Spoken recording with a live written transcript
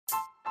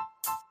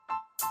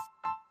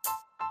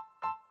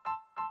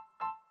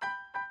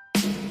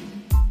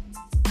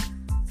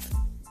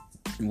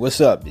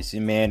What's up? It's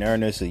your man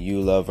Ernest, or you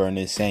love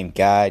Ernest, same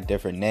guy,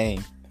 different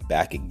name.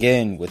 Back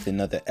again with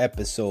another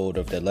episode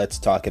of the Let's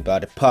Talk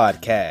About It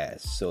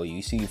podcast. So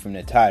you see from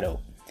the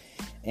title.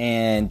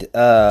 And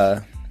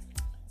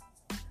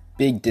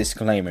big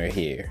disclaimer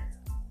here.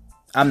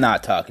 I'm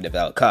not talking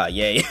about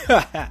Kanye.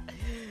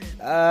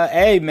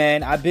 Hey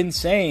man, I've been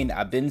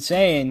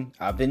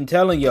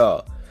telling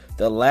y'all.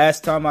 The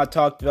last time I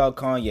talked about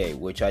Kanye,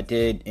 which I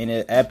did in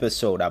an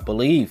episode, I'm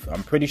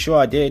pretty sure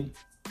I did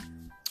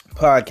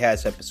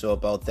podcast episode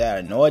about that.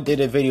 I know I did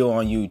a video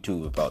on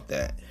YouTube about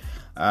that.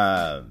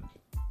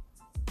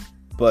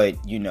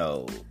 But you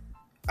know,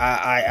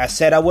 I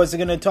said I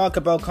wasn't going to talk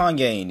about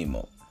Kanye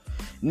anymore.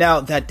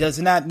 Now, that does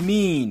not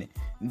mean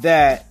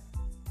that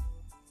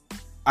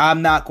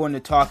I'm not going to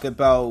talk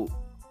about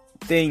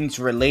things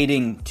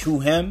relating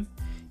to him.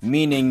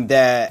 Meaning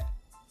that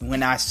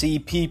when I see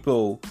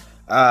people,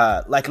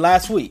 like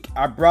last week,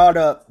 I brought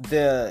up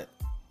the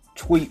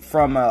tweet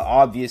from an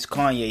obvious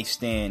Kanye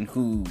stan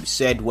who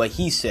said what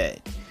he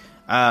said.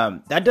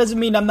 That doesn't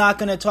mean I'm not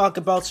going to talk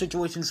about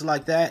situations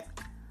like that.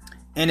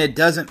 And it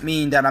doesn't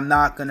mean that I'm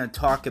not going to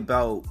talk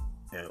about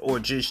or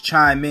just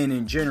chime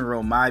in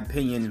general, my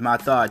opinions, my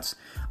thoughts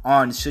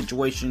on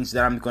situations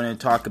that I'm going to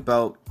talk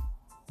about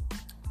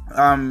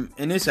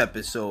in this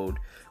episode,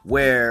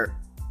 where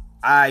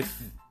I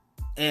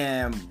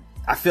feel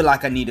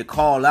like I need to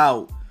call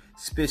out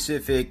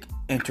specific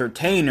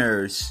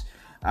entertainers,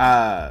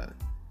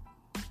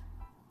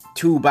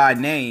 two by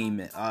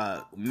name,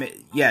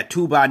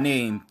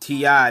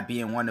 T.I.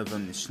 being one of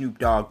them, and Snoop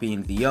Dogg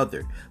being the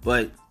other.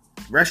 But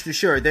rest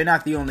assured, they're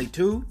not the only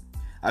two.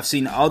 I've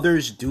seen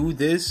others do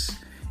this.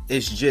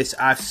 It's just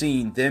I've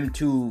seen them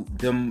do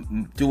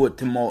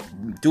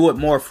it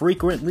more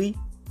frequently,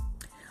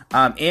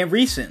 and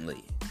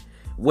recently,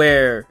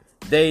 where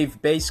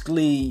they've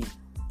basically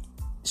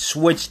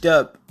switched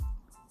up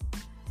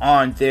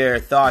on their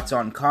thoughts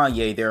on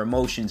Kanye, their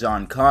emotions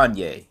on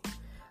Kanye,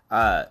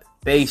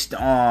 based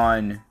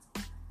on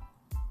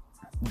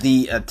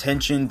the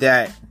attention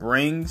that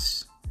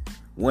brings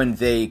when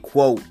they,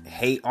 quote,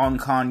 hate on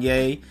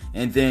Kanye,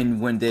 and then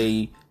when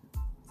they,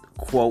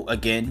 quote,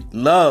 again,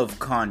 love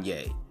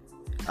Kanye.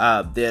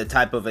 The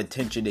type of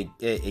attention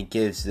it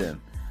gives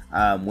them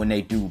when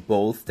they do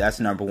both. That's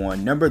number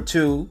one. Number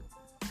two,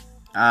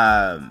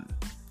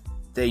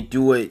 they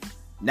do it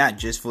not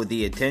just for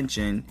the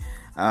attention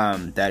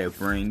that it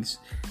brings,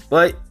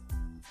 but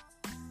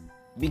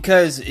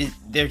because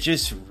they're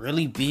just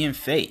really being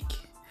fake.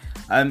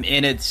 And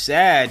it's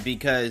sad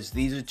because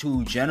these are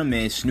two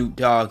gentlemen, Snoop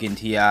Dogg and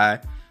T.I.,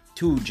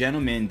 two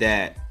gentlemen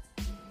that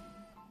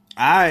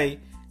I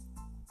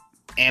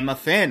am a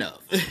fan of.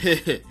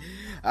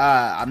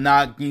 I'm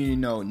not,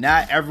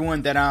 not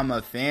everyone that I'm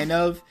a fan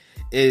of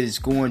is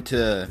going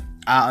to,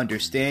 I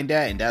understand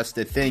that, and that's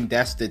the thing,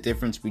 that's the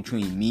difference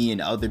between me and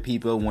other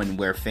people when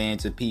we're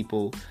fans of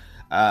people.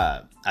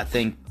 I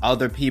think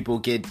other people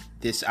get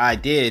this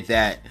idea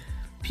that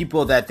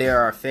people that they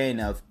are a fan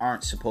of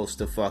aren't supposed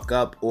to fuck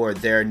up, or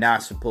they're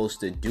not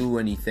supposed to do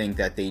anything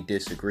that they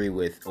disagree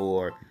with,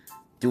 or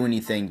do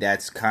anything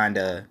that's kind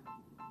of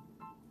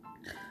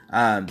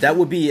that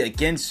would be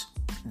against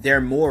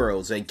their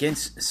morals,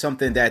 against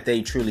something that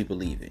they truly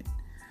believe in.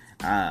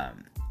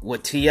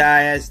 What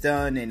T.I. has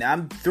done, and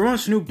I'm throwing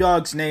Snoop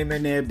Dogg's name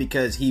in there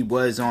because he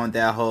was on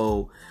that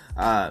whole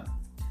I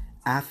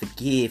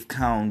forgive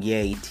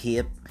Kanye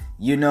tip.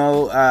 He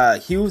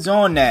was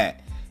on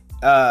that.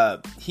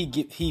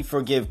 He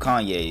forgive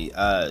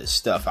Kanye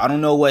stuff. I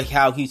don't know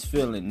how he's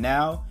feeling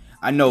now.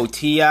 I know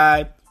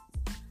T.I.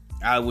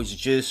 I was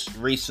just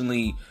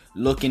recently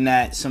looking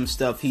at some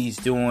stuff he's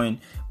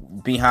doing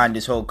behind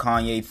this whole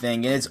Kanye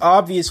thing, and it's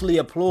obviously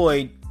a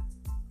ploy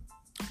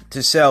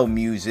to sell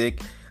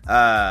music,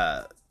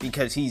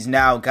 because he's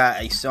now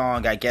got a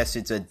song. I guess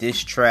it's a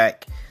diss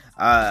track,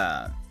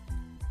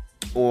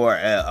 or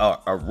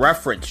a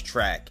reference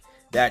track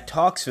that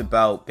talks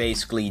about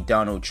basically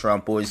Donald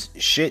Trump, or is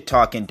shit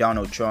talking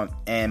Donald Trump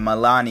and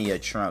Melania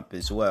Trump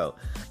as well.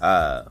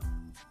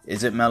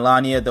 Is it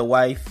Melania the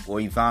wife, or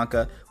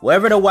Ivanka?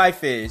 Whoever the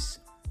wife is,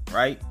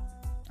 right?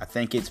 I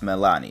think it's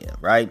Melania,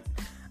 right?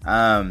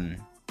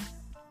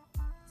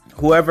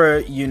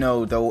 Whoever,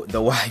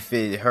 the wife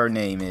is, her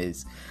name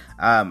is.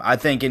 I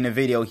think in the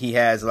video he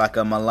has like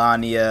a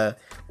Melania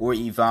or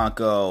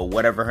Ivanka or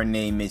whatever her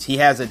name is. He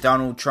has a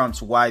Donald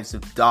Trump's wife's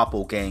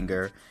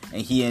doppelganger,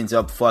 and he ends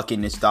up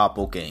fucking this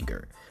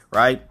doppelganger,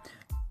 right?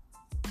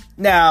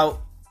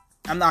 Now,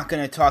 I'm not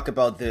going to talk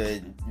about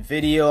the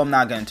video. I'm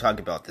not going to talk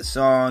about the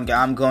song.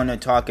 I'm going to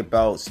talk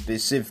about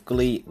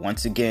specifically,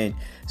 once again,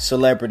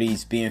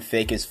 celebrities being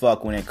fake as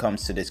fuck when it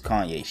comes to this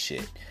Kanye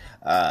shit.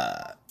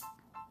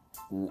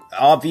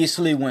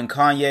 Obviously, when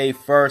Kanye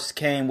first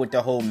came with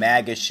the whole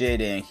MAGA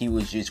shit and he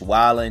was just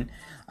wilding,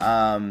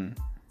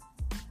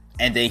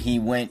 and then he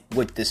went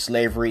with the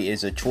slavery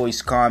is a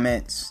choice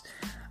comments,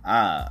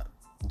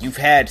 you've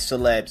had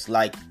celebs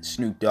like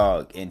Snoop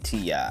Dogg and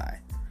T.I.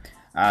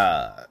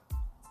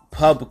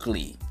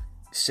 Publicly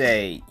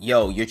say,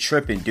 yo, you're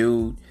tripping,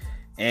 dude,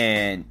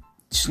 and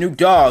Snoop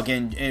Dogg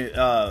and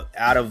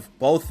out of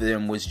both of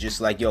them was just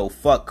like, yo,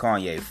 fuck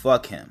Kanye,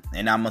 fuck him,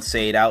 and I'm gonna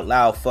say it out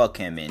loud, fuck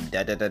him, and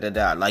da da da da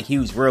da. Like, he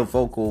was real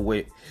vocal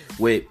with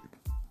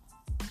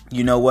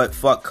you know what,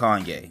 fuck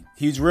Kanye.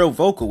 He was real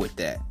vocal with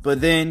that.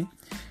 But then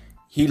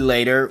he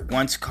later,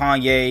 once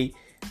Kanye,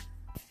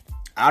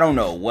 I don't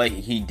know what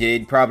he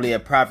did, probably a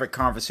private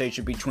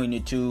conversation between the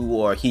two,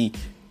 or he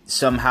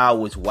somehow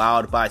was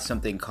wowed by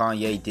something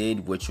Kanye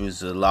did, which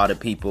was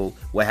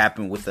what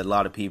happened with a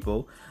lot of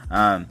people.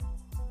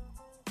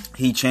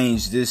 He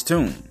changed his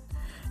tune.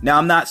 Now,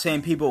 I'm not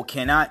saying people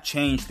cannot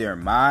change their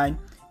mind.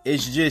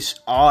 It's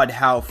just odd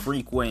how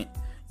frequent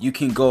you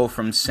can go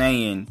from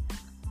saying,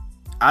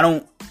 I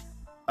don't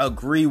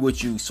agree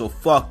with you, so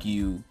fuck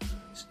you,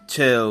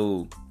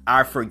 till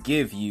I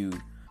forgive you,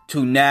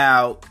 to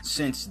now,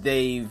 since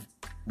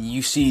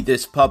you see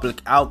this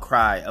public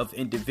outcry of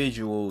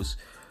individuals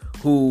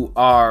who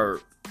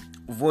are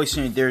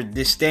voicing their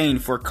disdain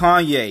for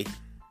Kanye,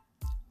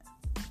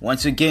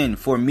 once again,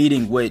 for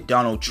meeting with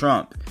Donald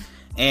Trump,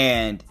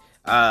 and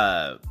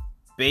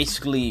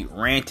basically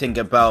ranting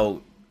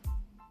about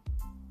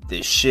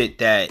the shit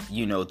that, the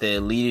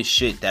elitist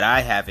shit that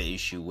I have an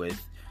issue with.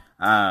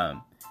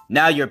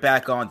 Now you're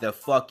back on the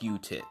fuck you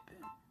tip.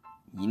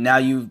 Now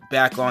you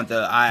back on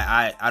the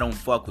I don't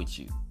fuck with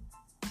you.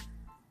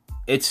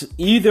 It's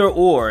either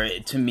or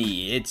to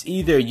me. It's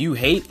either you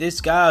hate this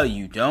guy or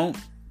you don't.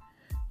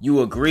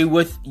 You agree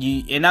with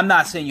you, and I'm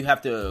not saying you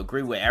have to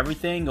agree with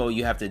everything or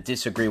you have to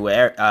disagree with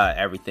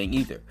everything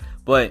either.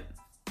 But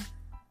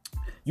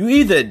you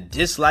either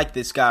dislike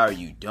this guy or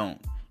you don't.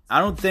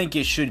 I don't think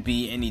it should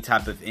be any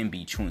type of in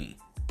between.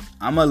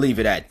 I'm gonna leave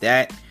it at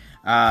that.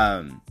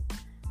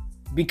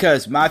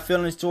 Because my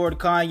feelings toward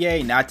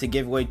Kanye, not to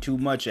give away too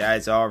much,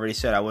 as I already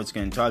said, I was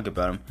going to talk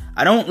about him.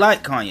 I don't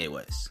like Kanye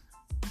West.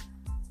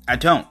 I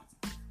don't.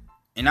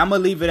 And I'm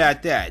going to leave it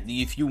at that.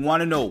 If you want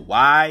to know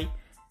why,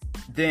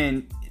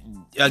 then,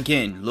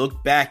 again,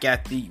 look back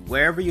at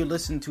wherever you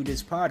listen to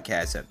this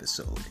podcast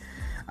episode.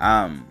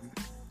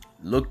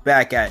 Look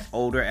back at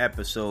older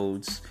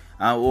episodes,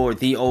 or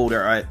the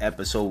older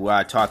episode where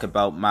I talk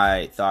about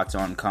my thoughts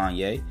on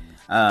Kanye.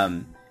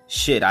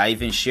 I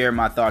even share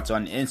my thoughts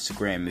on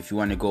Instagram if you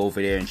want to go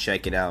over there and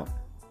check it out.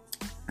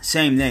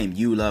 Same name,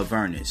 You Love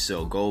Ernest.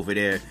 So go over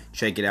there,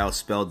 check it out,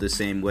 spelled the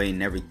same way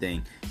and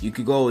everything. You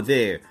could go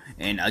there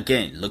and,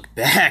 again, look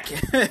back.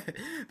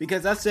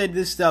 Because I said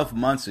this stuff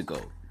months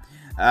ago.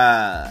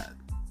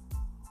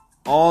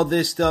 All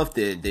this stuff,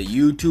 the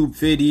YouTube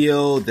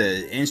video,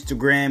 the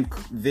Instagram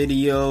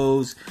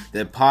videos,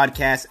 the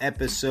podcast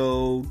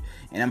episode,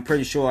 and I'm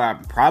pretty sure I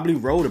probably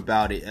wrote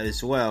about it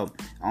as well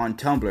on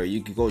Tumblr.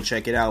 You could go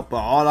check it out. But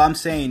all I'm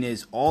saying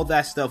is all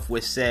that stuff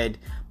was said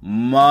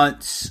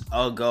months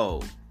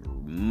ago.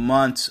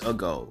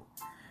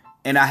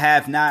 And I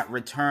have not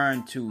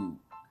returned to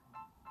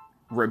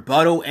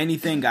rebuttal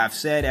anything I've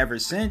said ever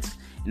since.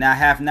 And I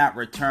have not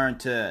returned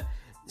to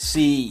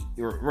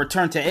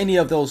any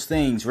of those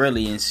things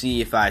really and see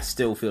if I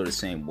still feel the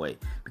same way.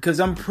 Because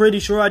I'm pretty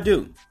sure I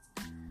do.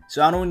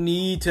 So I don't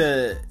need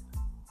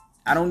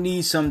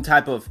some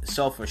type of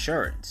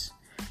self-assurance.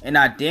 And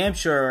I damn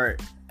sure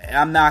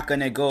I'm not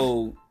going to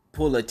go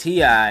pull a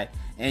T.I.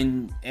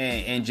 and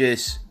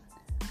just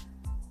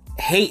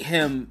hate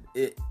him,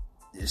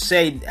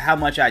 say how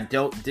much I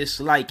don't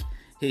dislike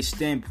his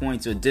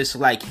standpoints or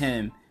dislike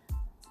him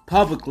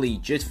publicly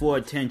just for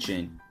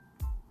attention.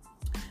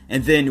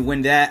 And then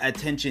when that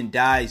attention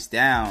dies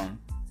down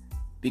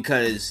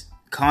because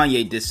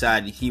Kanye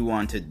decided he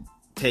wanted to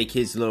take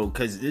his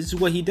because this is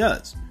what he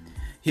does.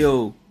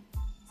 He'll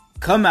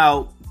come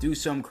out, do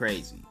something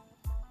crazy,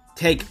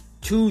 take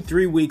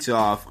 2-3 weeks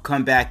off,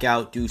 come back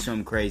out, do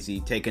something crazy,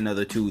 take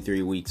another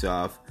 2-3 weeks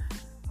off,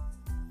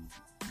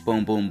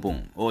 boom, boom,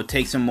 boom, or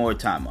take some more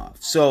time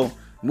off. So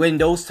when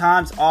those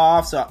time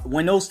offs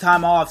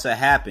are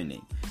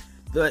happening,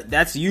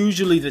 that's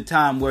usually the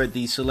time where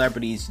these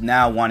celebrities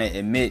now want to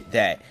admit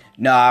that,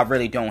 no, I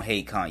really don't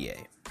hate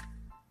Kanye.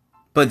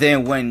 But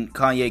then when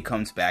Kanye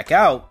comes back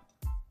out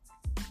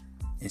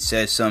and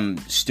says some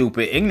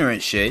stupid,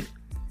 ignorant shit,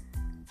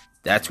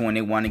 that's when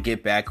they want to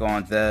get back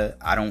on the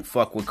I don't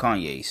fuck with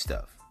Kanye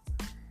stuff.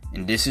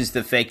 And this is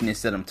the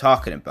fakeness that I'm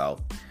talking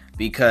about.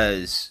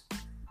 Because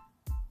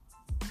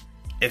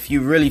if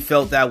you really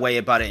felt that way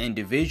about an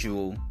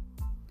individual,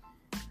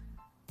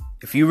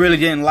 if you really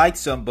didn't like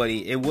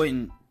somebody, it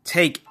wouldn't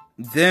take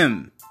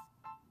them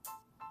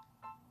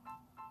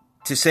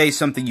to say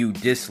something you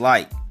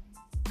dislike.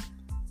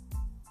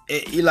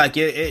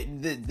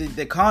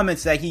 The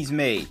comments that he's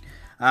made,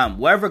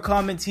 whatever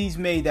comments he's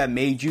made that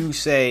made you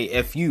say,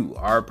 if you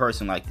are a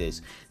person like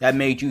this, that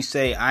made you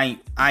say, I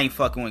ain't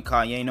fucking with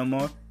Kanye no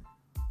more.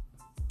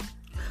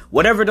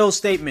 Whatever those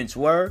statements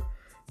were,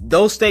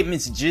 those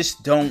statements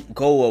just don't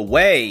go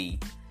away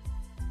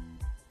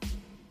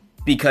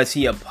because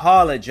he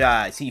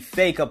apologized. He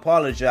fake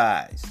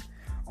apologized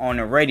on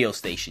a radio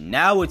station.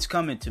 Now it's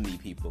coming to me,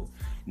 people.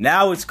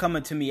 Now it's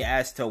coming to me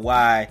as to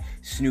why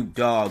Snoop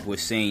Dogg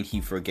was saying he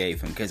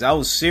forgave him. Because I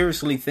was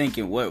seriously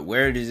thinking,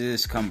 where does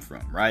this come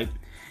from, right?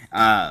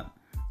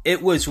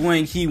 it was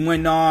when he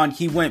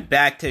went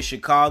back to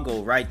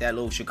Chicago, right? That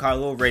little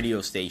Chicago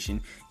radio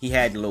station. He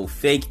had little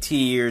fake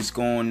tears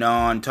going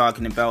on,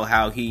 talking about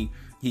how he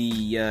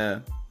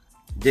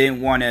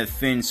didn't want to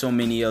offend so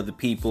many other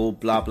people,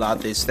 blah, blah,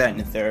 this, that, and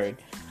the third.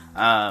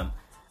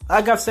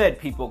 Like I've said,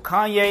 people,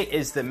 Kanye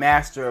is the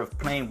master of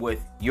playing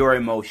with your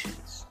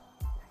emotions.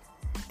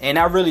 And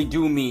I really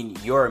do mean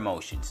your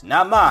emotions,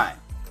 not mine.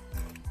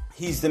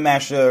 He's the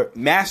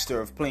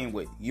master of playing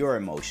with your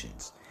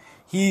emotions.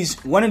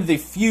 He's one of the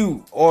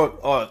few or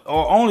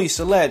only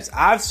celebs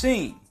I've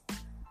seen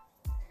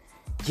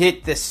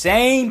get the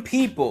same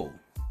people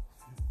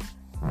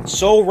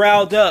so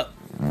riled up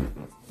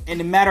in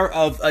a matter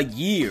of a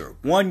year,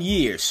 1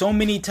 year, so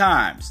many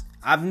times.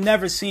 I've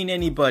never seen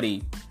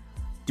anybody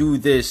do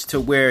this to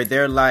where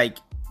they're like,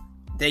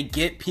 they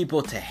get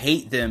people to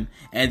hate them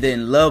and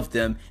then love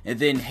them and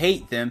then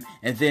hate them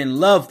and then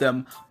love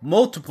them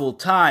multiple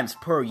times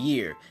per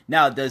year.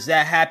 Now, does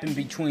that happen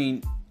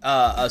between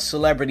a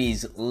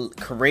celebrity's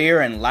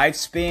career and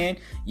lifespan?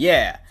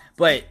 Yeah,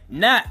 but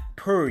not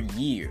per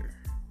year.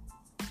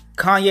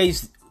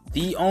 Kanye's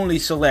the only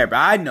celeb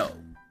I know.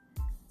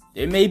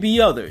 There may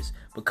be others,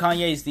 but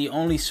Kanye's the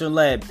only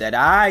celeb that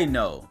I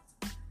know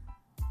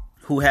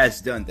who has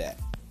done that.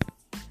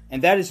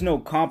 And that is no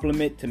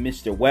compliment to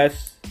Mr.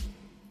 West.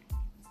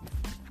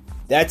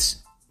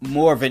 That's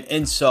more of an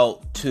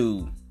insult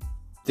to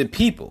the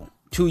people,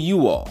 to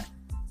you all,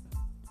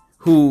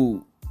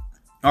 who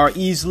are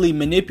easily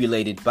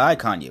manipulated by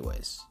Kanye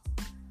West.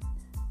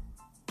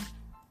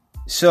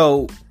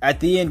 So, at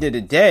the end of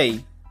the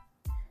day,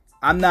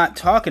 I'm not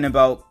talking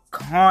about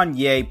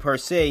Kanye per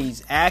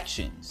se's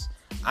actions.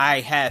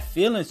 I have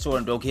feelings for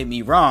him, don't get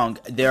me wrong.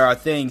 There are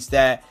things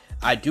that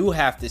I do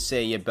have to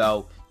say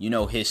about,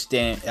 his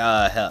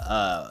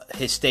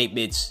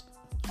statements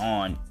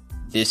on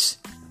this,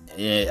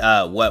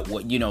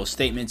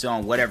 statements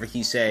on whatever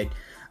he said,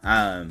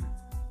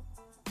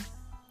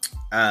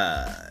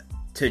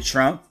 to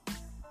Trump,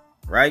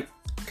 right?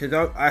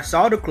 Because I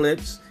saw the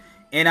clips,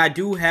 and I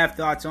do have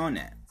thoughts on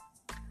that.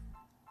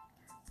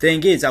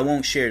 Thing is, I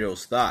won't share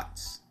those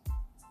thoughts.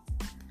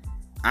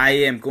 I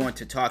am going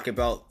to talk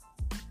about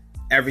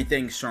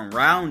everything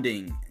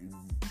surrounding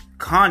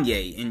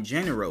Kanye in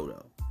general,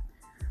 though.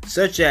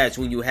 Such as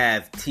when you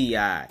have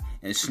T.I.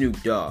 and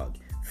Snoop Dogg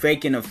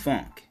faking a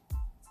funk.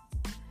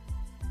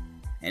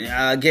 And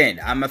again,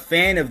 I'm a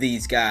fan of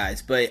these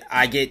guys, but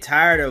I get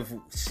tired of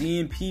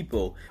seeing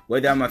people,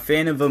 whether I'm a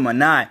fan of them or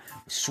not,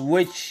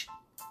 switch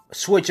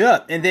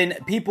up. And then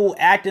people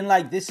acting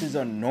like this is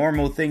a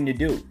normal thing to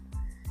do.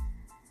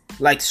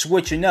 Like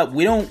switching up.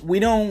 We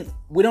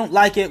don't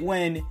like it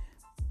when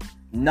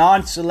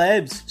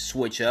non-celebs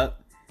switch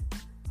up.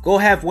 Go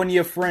have one of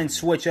your friends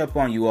switch up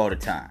on you all the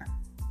time.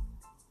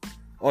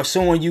 Or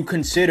someone you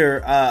consider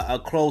a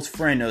close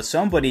friend or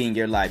somebody in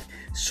your life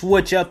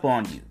switch up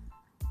on you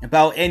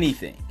about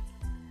anything.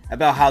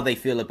 About how they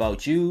feel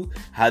about you,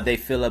 how they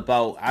feel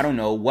about, I don't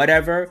know,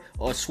 whatever.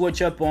 Or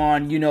switch up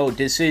on,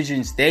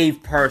 decisions they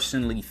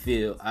personally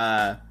feel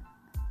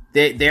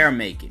they're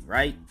making,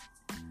 right?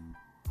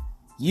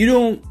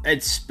 You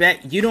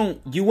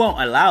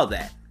won't allow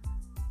that.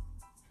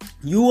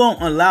 You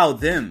won't allow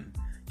them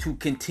to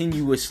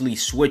continuously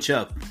switch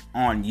up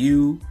on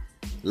you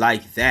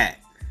like that.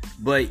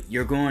 But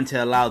you're going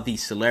to allow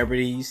these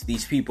celebrities,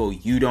 these people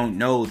you don't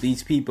know,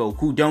 these people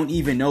who don't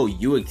even know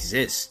you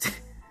exist,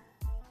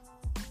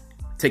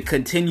 to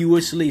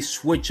continuously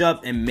switch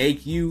up and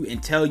make you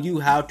and tell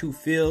you how to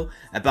feel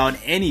about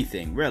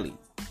anything, really.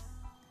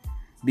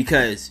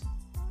 Because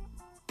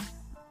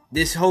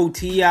this whole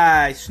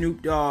T.I.,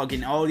 Snoop Dogg,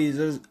 and all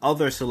these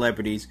other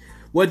celebrities,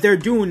 what they're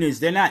doing is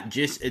they're not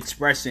just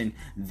expressing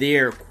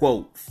their,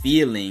 quote,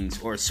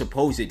 feelings or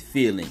supposed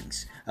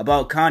feelings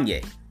about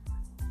Kanye.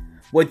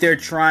 What they're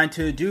trying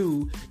to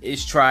do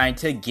is trying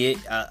to get,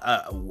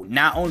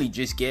 not only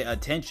just get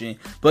attention,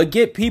 but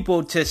get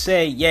people to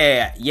say,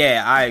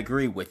 yeah, I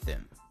agree with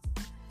them.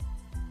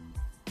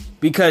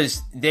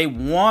 Because they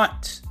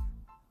want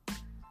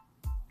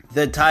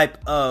the type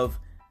of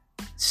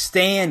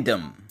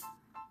standum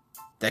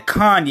that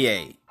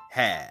Kanye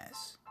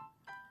has.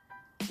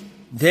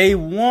 They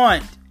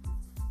want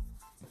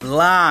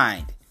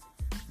blind,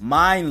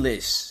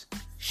 mindless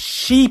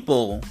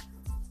sheeple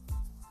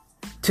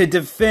to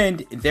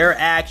defend their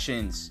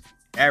actions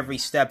every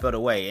step of the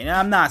way. And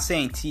I'm not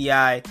saying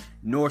T.I.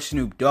 nor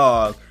Snoop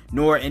Dogg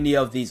nor any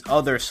of these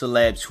other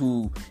celebs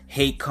who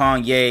hate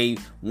Kanye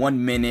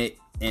 1 minute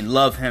and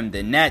love him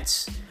the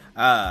next.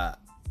 I'm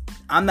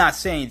not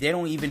saying they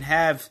don't even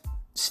have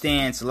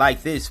stands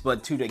like this,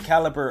 but to the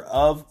caliber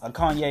of a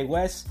Kanye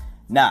West,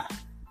 nah.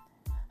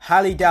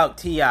 Highly doubt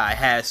T.I.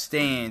 has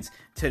stands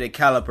to the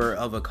caliber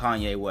of a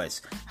Kanye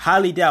West.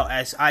 Highly doubt,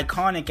 as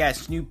iconic as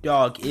Snoop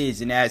Dogg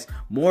is and as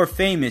more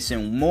famous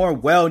and more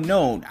well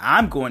known,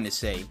 I'm going to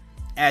say,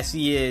 as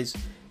he is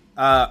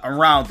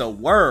around the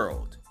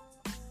world,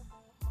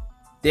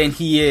 than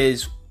he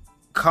is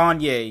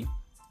Kanye.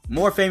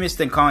 More famous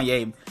than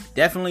Kanye,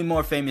 definitely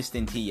more famous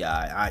than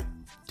T.I.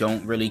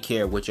 don't really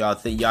care what y'all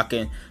think. Y'all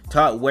can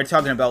talk. We're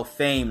talking about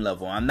fame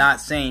level. I'm not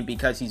saying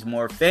because he's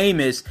more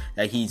famous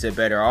that he's a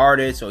better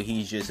artist or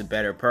he's just a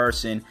better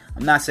person.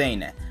 I'm not saying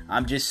that.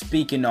 I'm just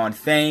speaking on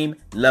fame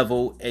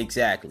level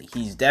exactly.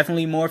 He's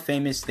definitely more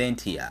famous than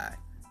T.I.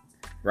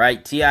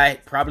 Right?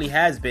 T.I. probably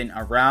has been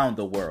around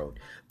the world,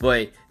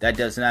 but that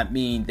does not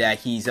mean that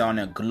he's on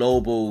a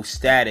global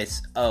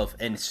status of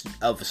a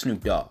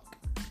Snoop Dogg.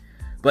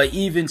 But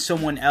even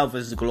someone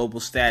else's global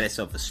status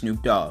of a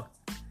Snoop Dogg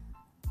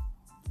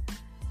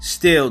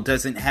still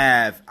doesn't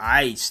have,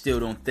 I still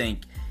don't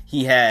think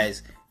he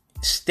has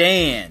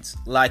stands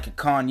like a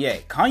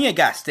Kanye. Kanye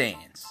got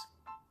stands.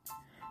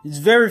 There's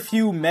very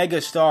few mega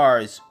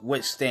stars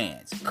with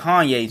stands.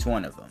 Kanye's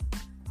one of them,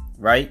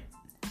 right?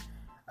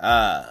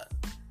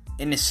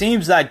 And it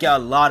seems like a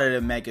lot of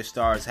the mega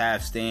stars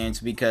have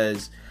stands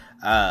because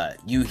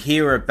you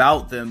hear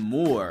about them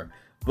more.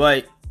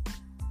 But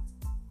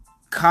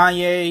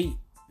Kanye,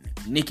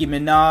 Nicki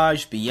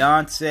Minaj,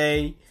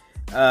 Beyonce,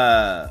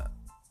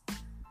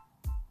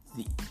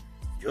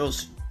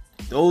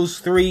 those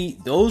three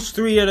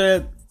are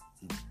the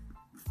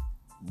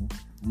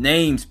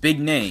names, big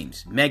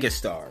names,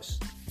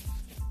 megastars.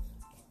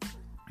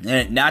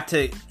 And not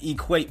to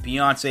equate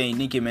Beyonce and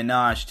Nicki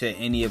Minaj to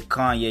any of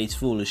Kanye's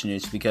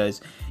foolishness,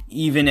 because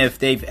even if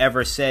they've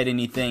ever said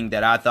anything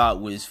that I thought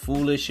was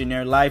foolish in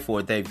their life,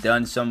 or they've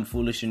done something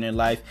foolish in their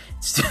life,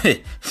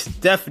 it's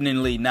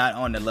definitely not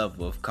on the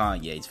level of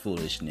Kanye's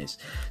foolishness.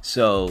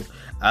 So,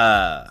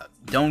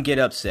 don't get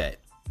upset.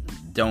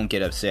 Don't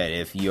get upset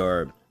if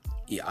you're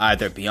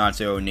either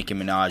Beyonce or Nicki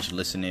Minaj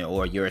listening,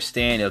 or you're a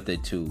stan of the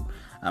two,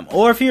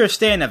 or if you're a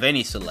stan of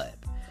any celeb.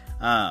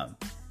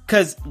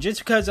 Just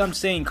because I'm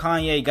saying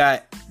Kanye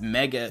got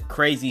mega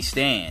crazy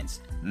stans,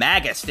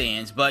 MAGA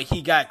stans, but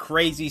he got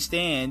crazy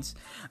stans,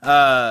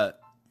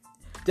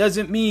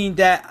 doesn't mean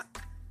that,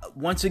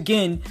 once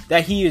again,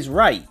 that he is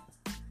right.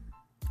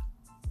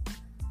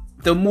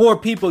 The more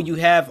people you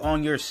have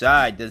on your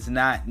side does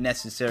not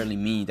necessarily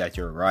mean that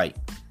you're right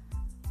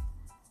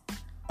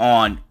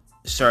on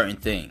certain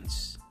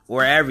things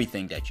or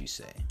everything that you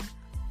say.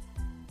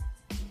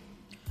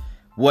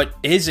 What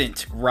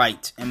isn't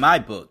right in my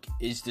book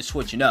is the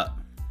switching up.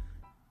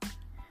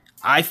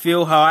 I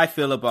feel how I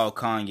feel about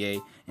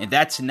Kanye, and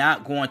that's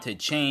not going to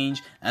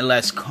change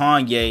unless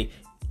Kanye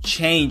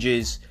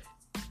changes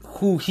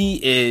who he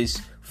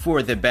is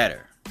for the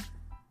better.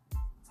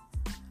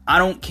 I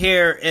don't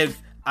care if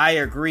I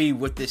agree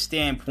with the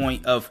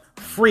standpoint of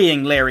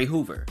freeing Larry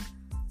Hoover.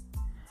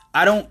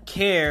 I don't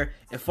care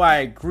if I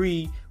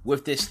agree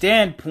with the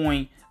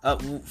standpoint.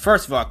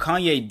 First of all,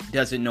 Kanye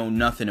doesn't know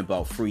nothing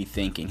about free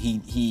thinking.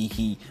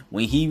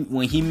 When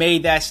he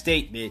made that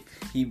statement,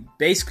 he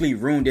basically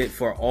ruined it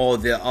for all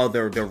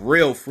the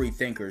real free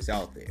thinkers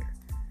out there.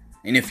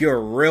 And if you're a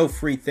real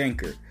free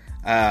thinker,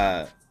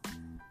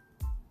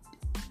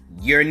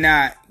 you're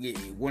not.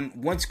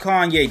 Once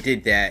Kanye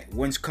did that,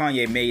 once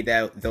Kanye made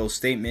those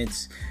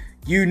statements,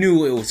 you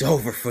knew it was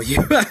over for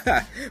you,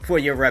 for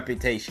your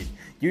reputation.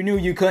 You knew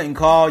you couldn't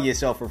call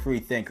yourself a free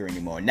thinker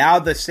anymore. Now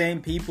the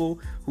people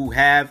who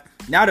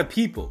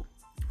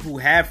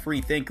have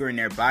free thinker in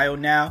their bio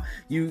now,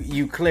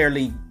 you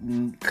clearly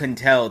can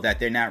tell that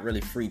they're not really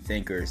free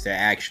thinkers. They're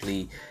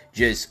actually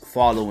just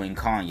following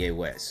Kanye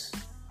West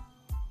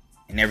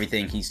and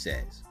everything he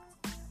says.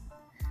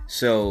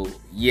 So,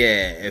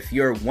 yeah, if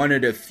you're one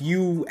of the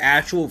few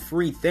actual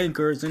free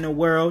thinkers in the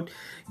world,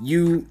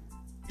 you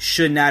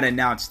should not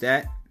announce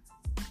that.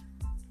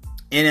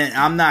 And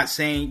I'm not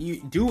saying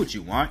you do what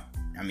you want.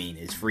 I mean,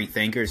 it's free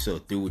thinkers, so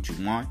do what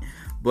you want.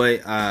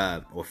 But,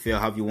 or feel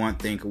how you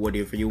want, think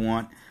whatever you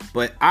want.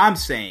 But I'm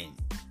saying,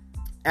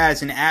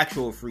 as an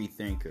actual free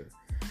thinker,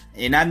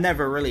 and I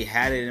never really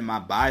had it in my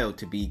bio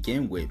to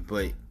begin with,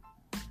 but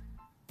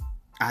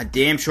I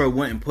damn sure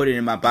wouldn't put it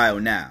in my bio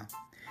now.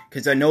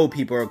 Because I know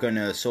people are going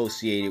to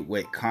associate it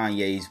with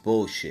Kanye's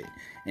bullshit.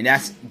 And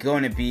that's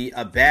going to be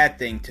a bad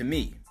thing to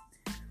me.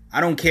 I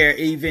don't care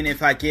even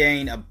if I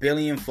gain 1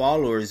 billion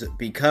followers,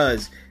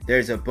 because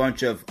there's a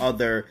bunch of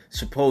other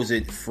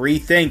supposed free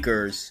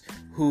thinkers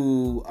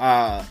who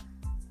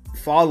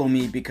follow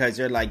me because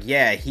they're like,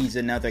 yeah, he's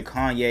another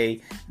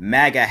Kanye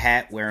MAGA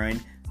hat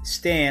wearing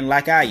stan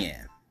like I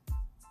am.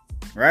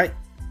 Right?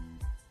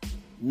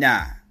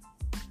 Nah,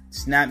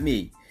 it's not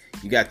me.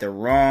 You got the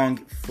wrong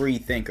free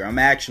thinker. I'm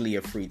actually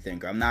a free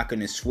thinker. I'm not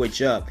going to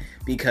switch up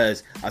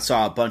because I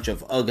saw a bunch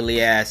of ugly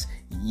ass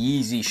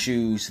Yeezy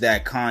shoes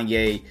that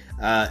Kanye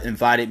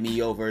invited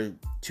me over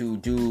to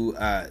do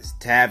to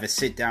have a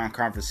sit down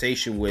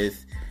conversation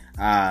with,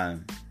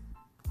 and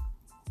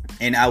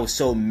I was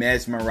so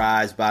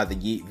mesmerized by the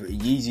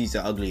Yeezys.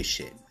 The ugliest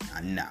shit.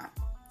 Nah,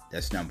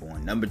 that's number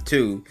one. Number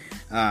two,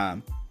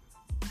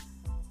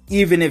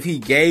 even if he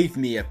gave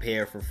me a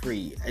pair for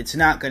free, it's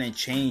not going to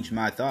change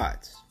my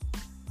thoughts.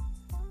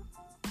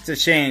 It's a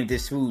shame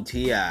this fool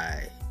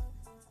T.I.,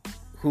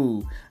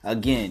 who,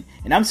 again,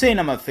 and I'm saying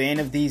I'm a fan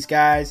of these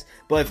guys,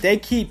 but if they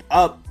keep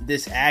up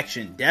this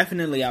action,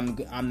 definitely I'm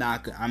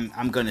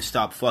gonna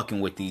stop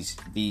fucking with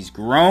these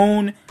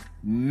grown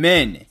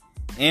men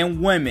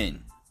and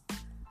women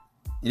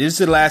This is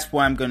the last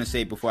point I'm going to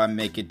say before I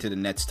make it to the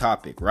next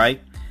topic,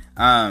 right?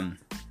 I'm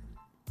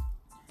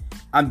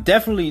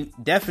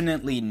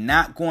definitely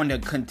not going to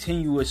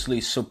continuously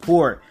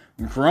support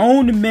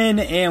grown men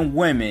and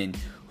women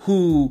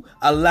who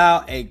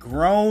allow a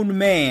grown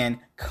man,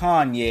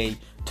 Kanye,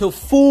 to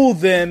fool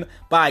them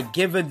by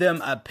giving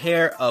them a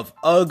pair of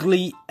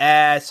ugly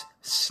ass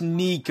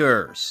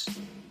sneakers.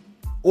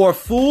 Or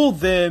fool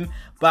them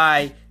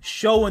by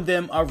showing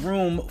them a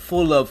room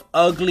full of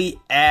ugly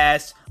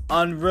ass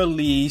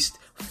unreleased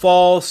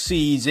fall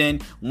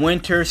season,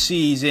 winter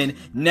season,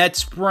 Net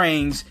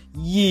Springs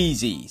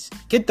Yeezys.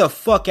 Get the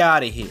fuck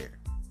out of here.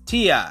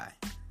 T.I.,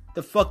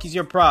 the fuck is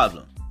your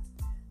problem?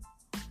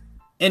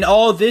 And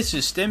all this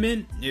is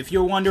stemming, if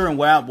you're wondering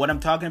what I'm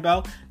talking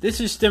about, this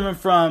is stemming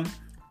from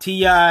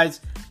T.I.'s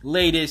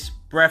latest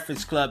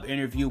Breakfast Club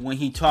interview when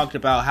he talked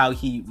about how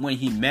when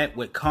he met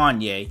with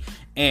Kanye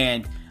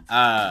and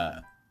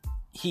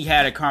he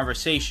had a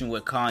conversation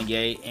with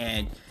Kanye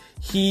and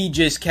he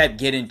just kept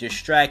getting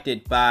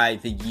distracted by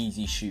the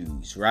Yeezy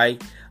shoes,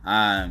 right?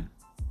 And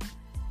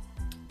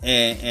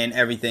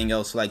everything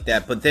else like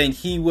that. But then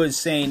he was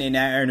saying in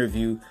that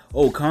interview,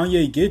 oh,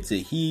 Kanye gets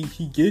it. He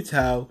gets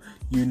how,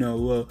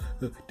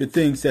 the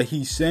things that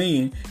he's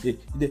saying,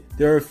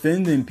 they're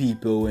offending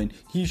people. And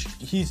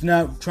he's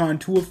not trying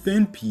to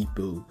offend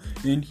people.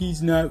 And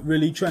he's not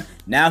really trying.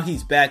 Now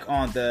he's back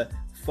on the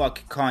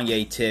fuck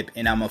Kanye tip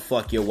and I'ma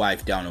fuck your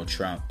wife, Donald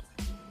Trump.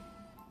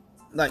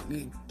 Like,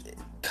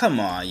 come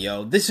on,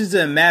 yo. This is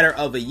a matter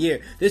of a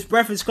year. This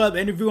Breakfast Club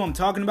interview I'm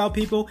talking about,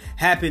 people,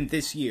 happened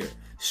this year.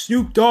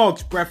 Snoop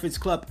Dogg's Breakfast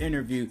Club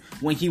interview,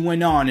 when he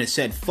went on and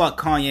said fuck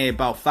Kanye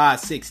about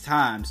 5-6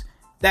 times,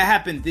 that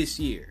happened this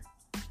year.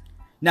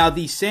 Now,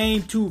 these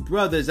same two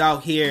brothers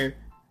out here,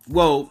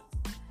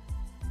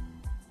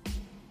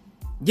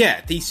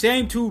 these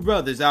same two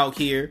brothers out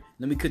here,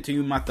 let me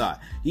continue my thought.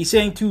 These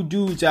same two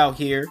dudes out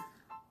here,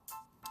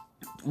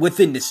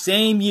 within the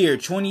same year,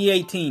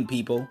 2018,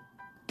 people,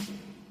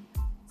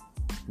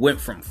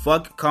 went from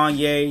fuck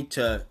Kanye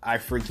to I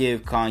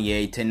forgive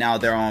Kanye to now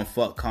they're on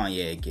fuck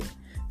Kanye again.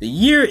 The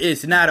year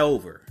is not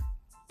over.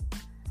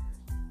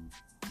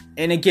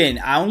 And again,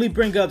 I only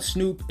bring up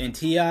Snoop and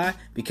T.I.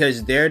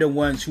 because they're the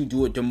ones who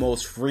do it the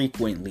most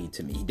frequently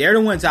to me. They're the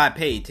ones I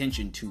pay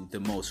attention to the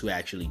most who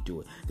actually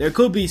do it. There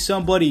could be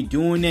somebody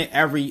doing it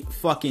every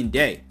fucking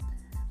day,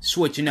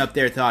 switching up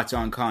their thoughts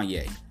on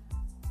Kanye.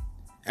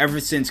 Ever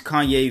since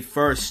Kanye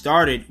first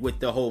started with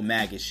the whole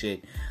MAGA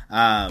shit,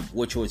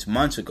 which was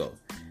months ago.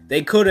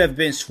 They could have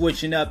been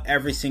switching up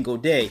every single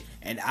day,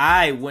 and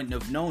I wouldn't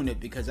have known it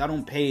because I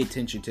don't pay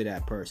attention to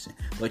that person.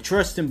 But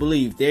trust and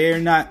believe, they are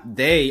not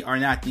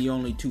the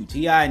only two.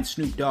 T.I. and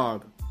Snoop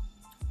Dogg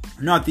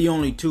are not the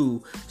only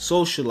two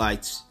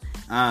socialites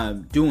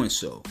doing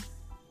so.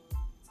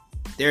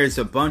 There's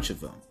a bunch of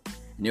them.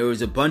 And there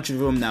was a bunch of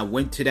them that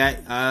went to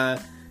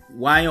that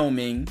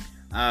Wyoming,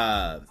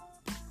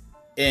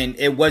 and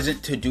it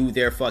wasn't to do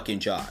their fucking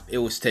job. It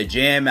was to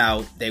jam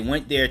out. They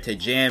went there to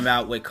jam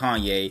out with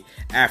Kanye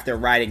after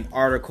writing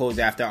articles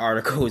after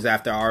articles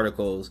after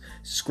articles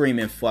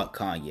screaming fuck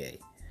Kanye.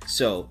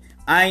 So,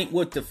 I ain't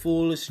with the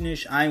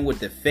foolishness. I ain't with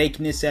the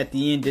fakeness at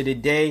the end of the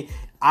day.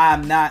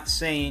 I'm not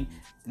saying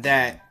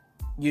that,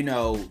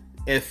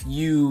 if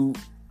you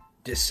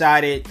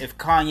decided, if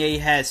Kanye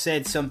has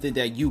said something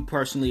that you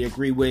personally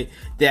agree with,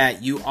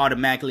 that you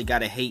automatically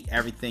gotta hate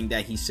everything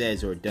that he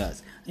says or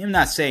does. I'm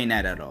not saying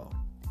that at all.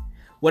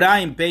 What I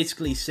am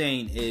basically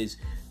saying is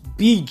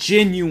be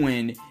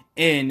genuine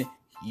in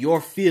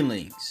your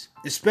feelings,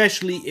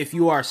 especially if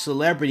you are a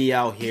celebrity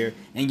out here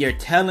and you're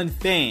telling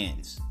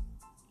fans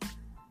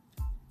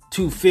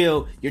to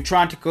feel, you're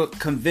trying to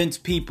convince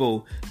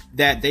people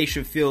that they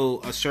should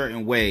feel a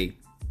certain way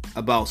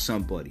about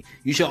somebody.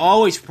 You should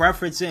always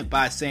preference it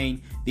by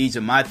saying, these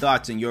are my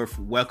thoughts and you're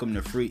welcome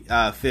to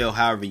feel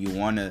however you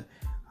want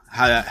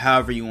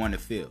to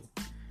feel.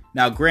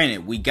 Now,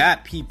 granted, we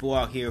got people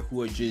out here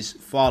who are just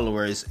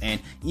followers,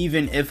 and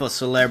even if a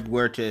celeb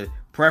were to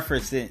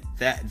preference it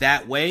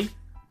that way,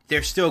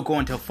 they're still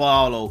going to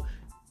follow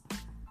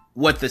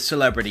what the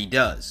celebrity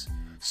does.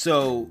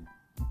 So,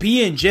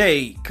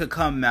 B&J could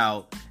come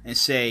out and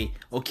say,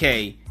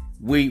 okay,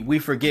 we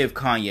forgive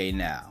Kanye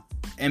now.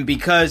 And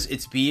because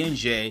it's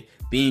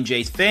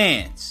B&J's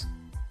fans,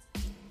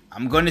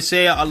 I'm going to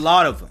say a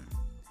lot of them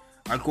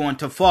are going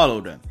to follow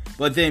them.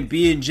 But then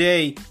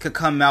B&J could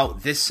come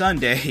out this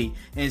Sunday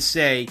and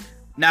say,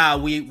 nah,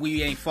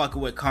 we ain't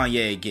fucking with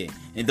Kanye again.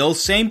 And those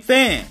same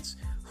fans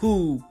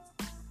who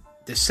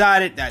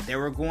decided that they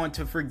were going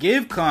to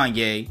forgive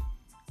Kanye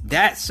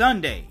that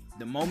Sunday,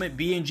 the moment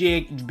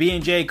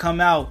B&J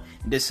come out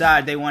and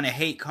decide they want to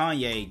hate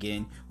Kanye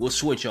again, will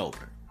switch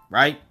over,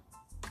 right?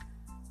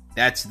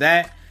 That's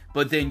that.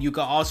 But then you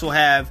could also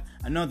have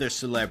another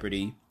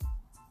celebrity.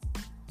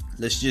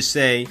 Let's just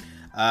say,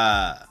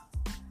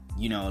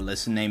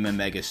 let's name a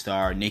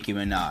megastar, Nicki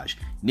Minaj.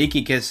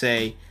 Nicki can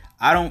say,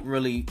 I don't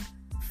really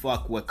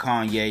fuck with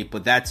Kanye,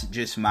 but that's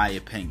just my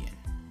opinion.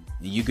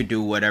 And you could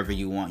do whatever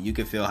you want. You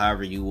can feel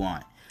however you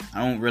want. I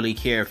don't really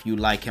care if you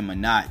like him or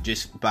not.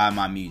 Just buy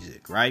my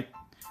music, right?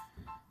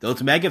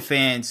 Those mega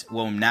fans,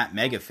 well, not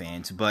mega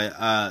fans,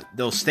 but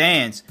those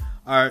stans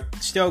are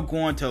still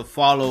going to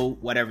follow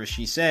whatever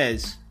she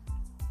says,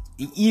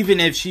 even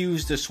if she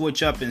used to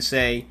switch up and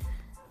say,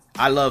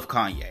 I love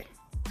Kanye.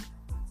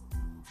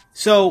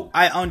 So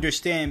I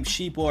understand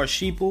sheeple are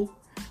sheeple,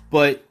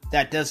 but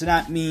that does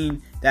not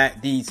mean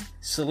that these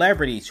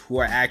celebrities who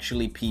are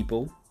actually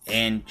people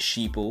and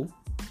sheeple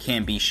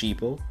can be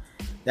sheeple.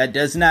 That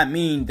does not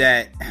mean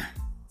that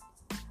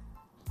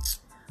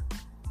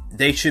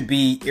they should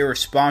be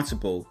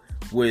irresponsible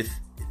with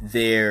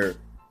their,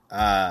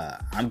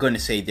 I'm going to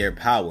say their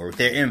power,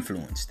 their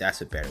influence.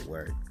 That's a better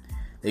word.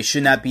 They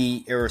should not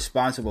be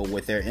irresponsible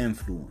with their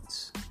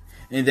influence.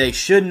 And they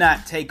should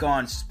not take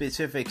on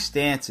specific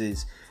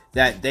stances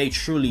that they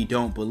truly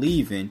don't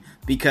believe in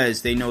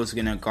because they know it's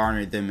going to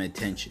garner them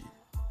attention.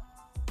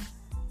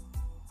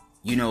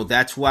 You know,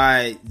 that's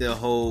why the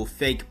whole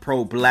fake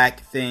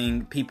pro-black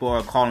thing, people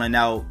are calling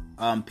out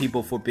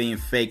people for being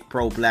fake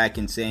pro-black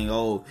and saying,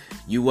 oh,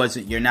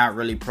 you're not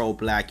really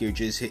pro-black, you're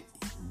just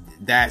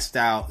that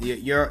style,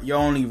 you're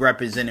only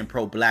representing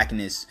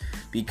pro-blackness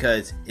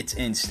because it's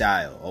in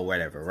style or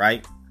whatever,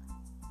 right?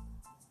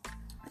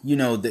 You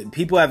know,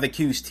 people have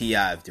accused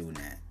T.I. of doing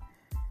that.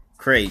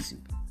 Crazy.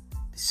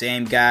 The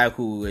same guy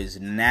who is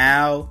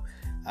now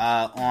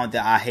on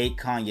the I hate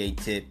Kanye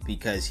tip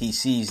because he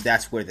sees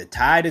that's where the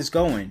tide is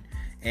going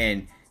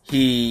and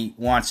he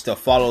wants to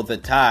follow the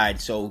tide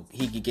so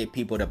he could get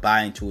people to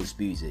buy into his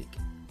music.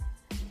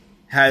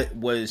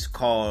 Was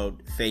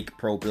called fake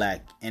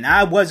pro-black. And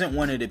I wasn't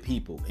one of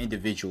the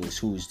individuals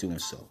who was doing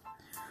so.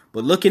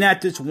 But looking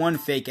at this one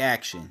fake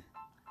action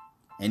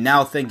and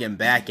now thinking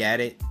back at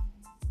it,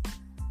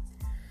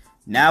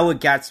 now it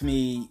got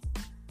me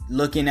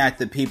looking at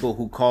the people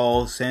who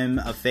calls him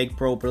a fake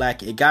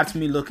pro-black. It got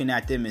me looking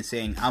at them and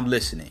saying, I'm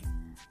listening.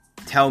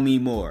 Tell me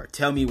more.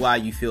 Tell me why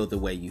you feel the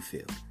way you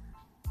feel.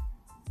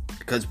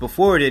 Because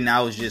before then,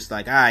 I was just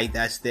like, all right,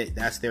 that's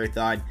their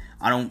thought.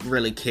 I don't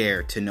really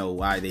care to know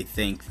why they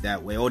think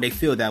that way or they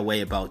feel that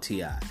way about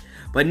T.I.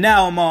 But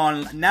now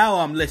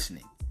I'm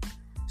listening.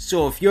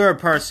 So if you're a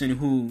person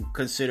who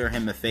consider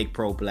him a fake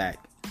pro-black,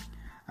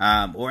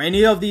 or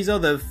any of these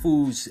other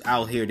fools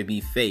out here to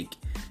be fake,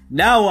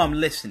 now I'm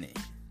listening.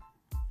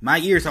 My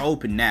ears are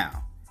open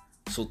now.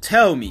 So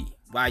tell me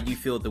why you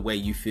feel the way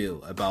you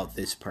feel about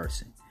this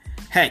person.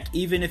 Heck,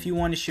 even if you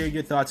want to share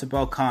your thoughts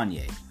about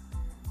Kanye,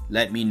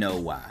 let me know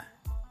why.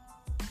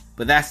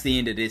 But that's the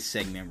end of this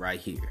segment right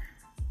here.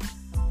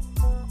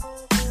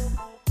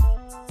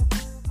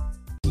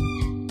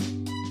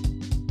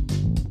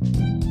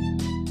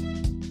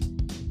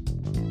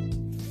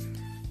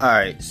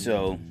 Alright,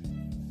 so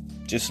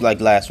just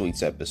like last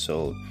week's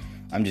episode,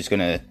 I'm just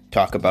gonna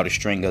talk about a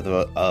string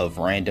of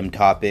random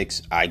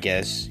topics, I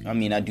guess. I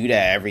mean, I do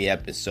that every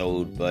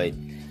episode, but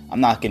I'm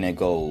not gonna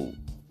go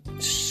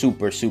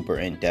super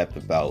in depth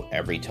about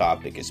every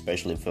topic,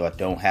 especially if I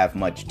don't have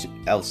much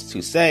else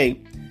to say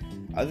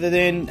other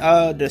than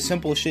the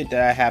simple shit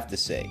that I have to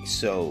say.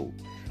 So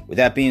with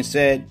that being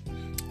said,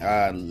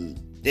 the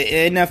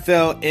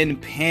NFL in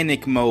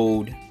panic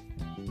mode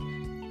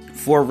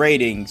for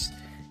ratings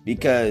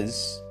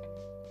because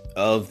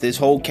of this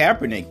whole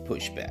Kaepernick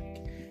pushback.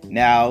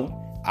 Now,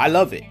 I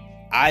love it.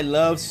 I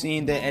love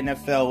seeing the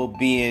NFL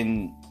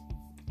being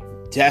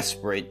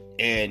desperate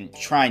and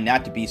trying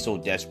not to be so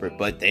desperate,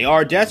 but they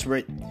are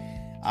desperate,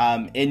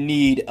 in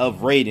need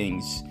of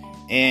ratings,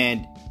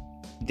 and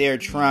they're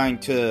trying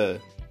to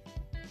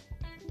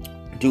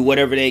do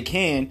whatever they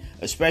can,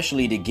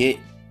 especially to get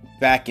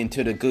back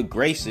into the good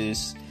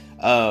graces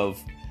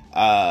of,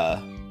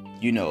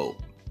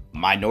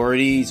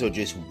 minorities or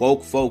just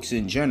woke folks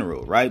in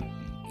general, right?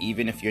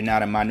 Even if you're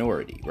not a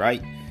minority,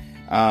 right?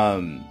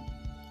 And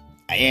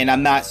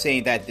I'm not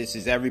saying that this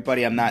is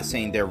everybody. I'm not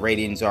saying their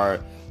ratings are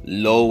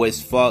low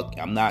as fuck.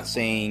 I'm not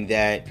saying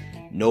that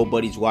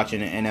nobody's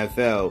watching the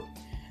NFL.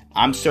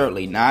 I'm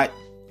certainly not.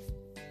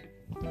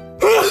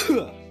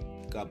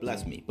 God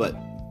bless me, but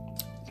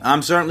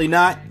I'm certainly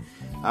not.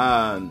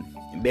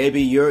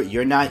 Maybe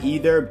you're not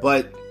either,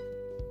 but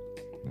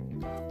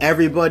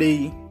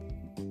everybody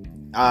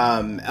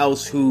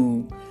else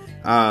who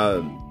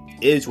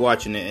is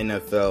watching the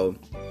NFL,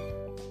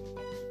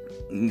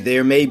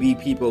 there may be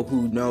people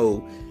who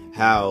know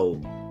how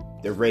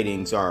the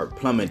ratings are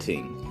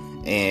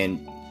plummeting,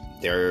 and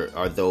there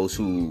are those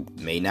who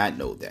may not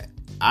know that.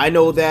 I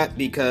know that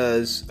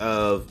because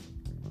of,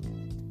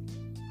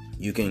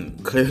 you can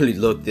clearly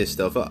look this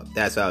stuff up.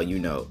 That's how you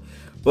know.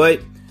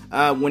 But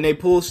when they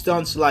pull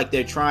stunts like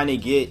they're trying to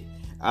get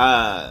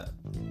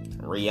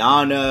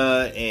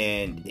Rihanna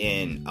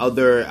and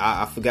other,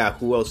 I forgot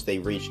who else they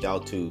reached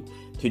out to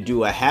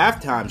do a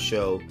halftime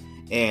show,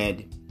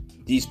 and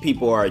these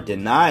people are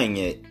denying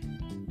it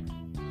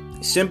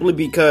simply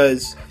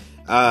because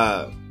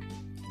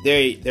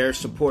they're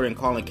supporting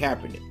Colin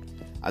Kaepernick.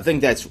 I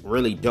think that's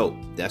really dope.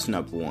 That's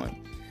number one.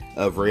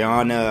 Of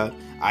Rihanna,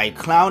 I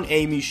clown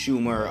Amy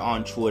Schumer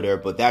on Twitter,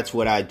 but that's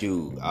what I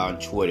do on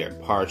Twitter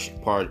part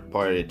of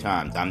the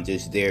time. I'm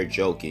just there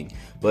joking.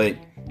 But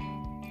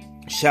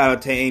shout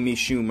out to Amy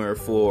Schumer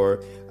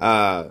for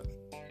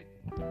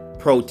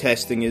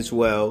protesting as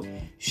well.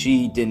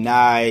 She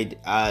denied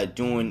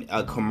doing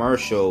a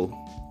commercial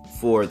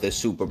for the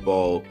Super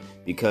Bowl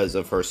because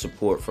of her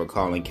support for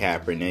Colin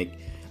Kaepernick.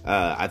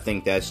 I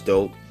think that's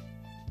dope.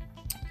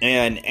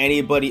 And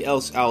anybody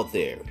else out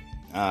there,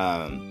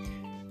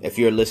 if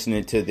you're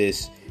listening to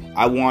this,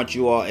 I want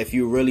you all, if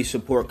you really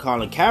support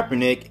Colin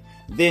Kaepernick,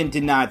 then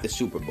deny the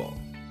Super Bowl.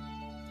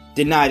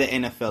 Deny the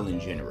NFL in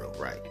general,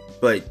 right?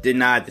 But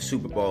deny the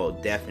Super Bowl,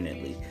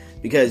 definitely.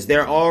 Because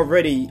they're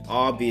already,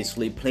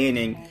 obviously,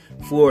 planning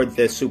for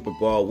the Super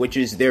Bowl, which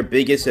is their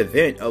biggest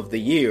event of the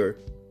year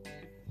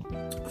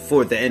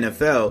for the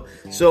NFL.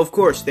 So, of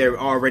course, they're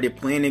already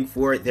planning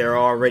for it. They're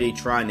already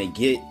trying to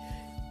get,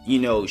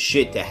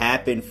 shit to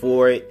happen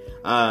for it.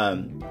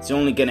 It's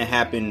only going to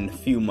happen in a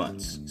few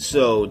months.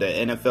 So the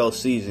NFL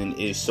season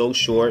is so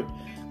short.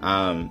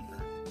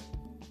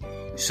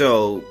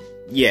 So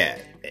yeah,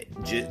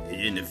 just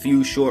in a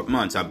few short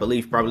months, I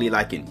believe probably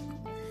like in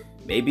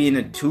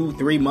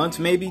 2-3 months,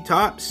 maybe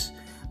tops.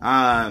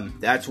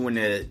 That's when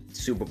the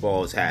Super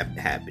Bowl is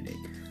happening.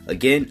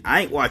 Again,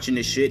 I ain't watching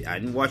this shit. I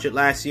didn't watch it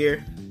last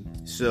year.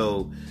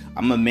 So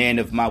I'm a man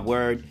of my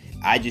word.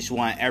 I just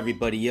want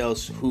everybody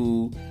else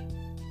who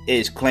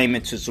is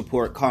claiming to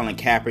support Colin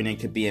Kaepernick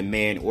to be a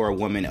man or a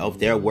woman of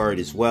their word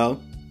as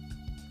well.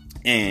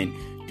 And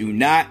do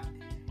not,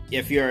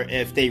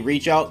 if they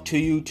reach out to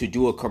you to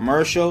do a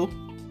commercial,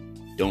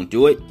 don't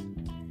do it.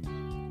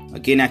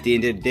 Again, at the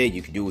end of the day,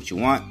 you can do what you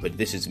want, but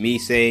this is me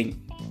saying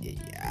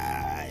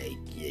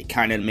it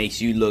kind of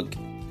makes you look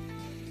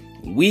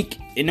weak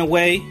in a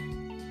way,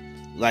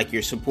 like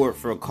your support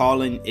for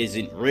Colin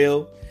isn't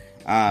real,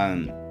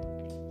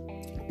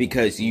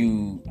 because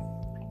you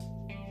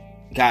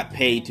got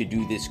paid to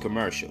do this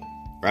commercial,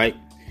 right?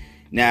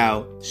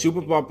 Now,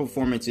 Super Bowl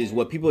performances,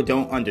 what people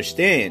don't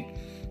understand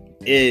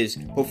is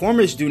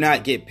performers do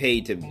not get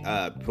paid to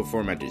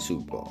perform at the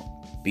Super Bowl.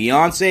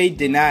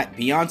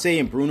 Beyonce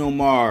and Bruno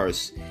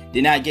Mars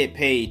did not get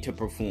paid to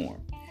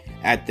perform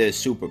at the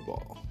Super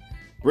Bowl.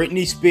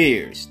 Britney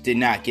Spears did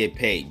not get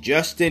paid.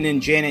 Justin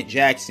and Janet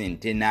Jackson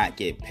did not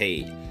get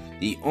paid.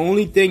 The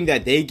only thing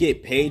that they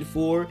get paid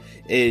for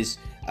is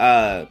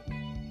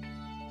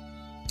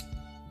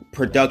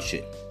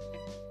production.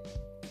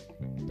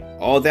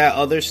 All that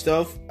other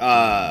stuff,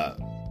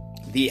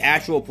 the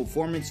actual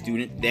performance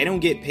student, they don't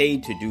get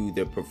paid to do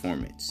the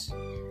performance.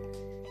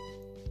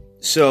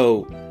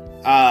 So,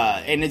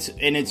 and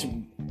it's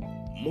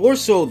more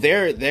so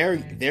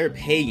they're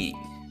paying.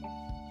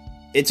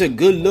 It's a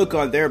good look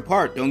on their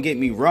part. Don't get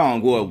me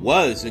wrong. Well, it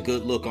was a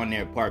good look on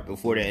their part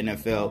before the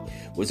NFL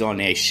was on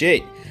their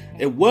shit.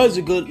 It was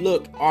a good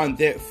look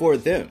for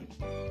them,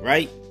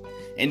 right?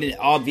 And it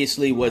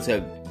obviously was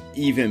a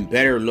even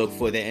better look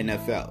for the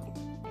NFL.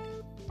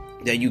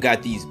 That you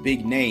got these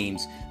big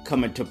names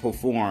coming to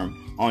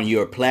perform on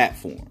your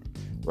platform,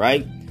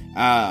 right?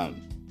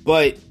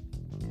 But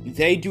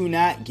they do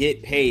not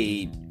get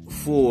paid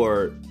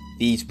for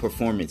these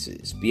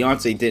performances.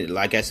 Beyonce did it.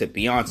 Like I said,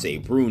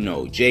 Beyonce,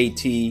 Bruno,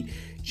 JT,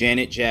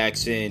 Janet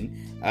Jackson,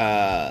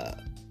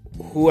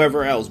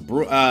 whoever else.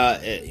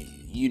 I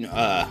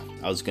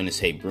was gonna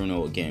say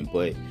Bruno again,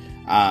 but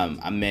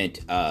I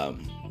meant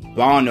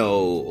Bono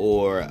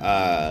or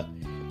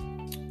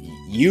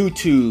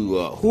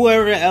U2,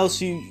 whoever else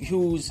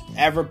who's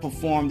ever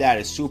performed at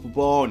a Super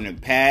Bowl in the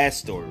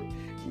past or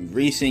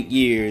recent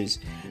years.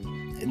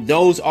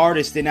 Those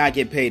artists did not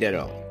get paid at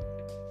all.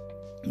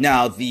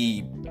 Now,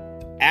 the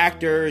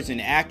actors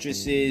and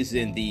actresses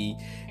and the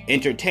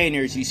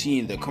entertainers you see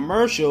in the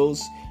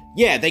commercials,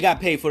 yeah, they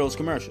got paid for those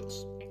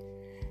commercials.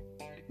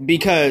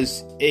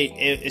 Because,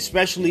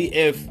 especially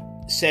if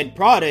said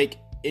product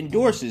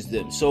endorses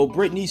them. So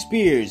Britney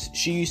Spears,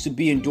 she used to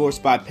be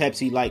endorsed by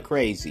Pepsi like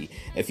crazy.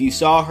 If you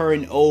saw her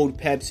in old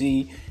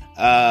Pepsi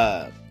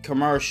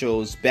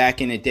commercials back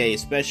in the day,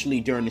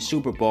 especially during the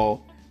Super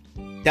Bowl,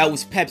 that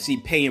was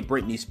Pepsi paying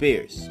Britney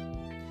Spears.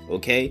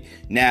 Okay?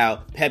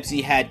 Now,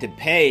 Pepsi had to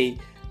pay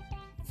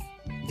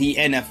the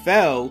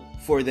NFL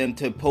for them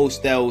to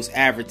post those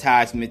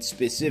advertisements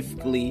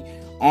specifically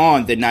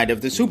on the night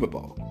of the Super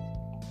Bowl.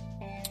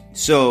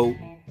 So,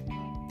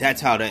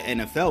 that's how the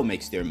NFL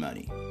makes their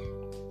money.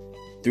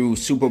 Through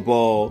Super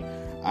Bowl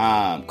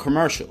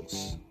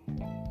commercials.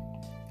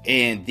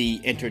 And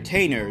the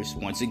entertainers,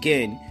 once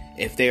again,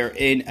 if they're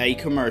in a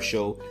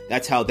commercial,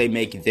 that's how they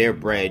make their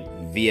bread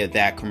via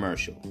that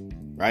commercial,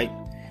 right?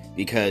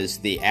 Because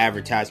the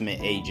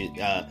advertisement agent,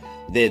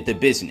 the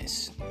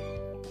business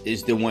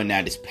is the one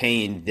that is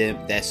paying them,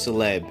 that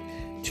celeb,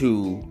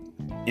 to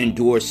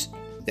endorse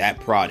that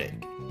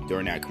product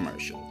during that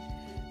commercial.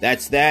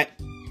 That's that.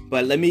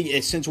 But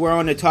since we're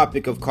on the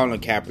topic of Colin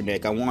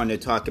Kaepernick, I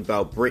wanted to talk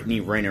about Brittany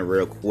Renner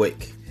real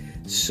quick.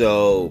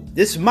 So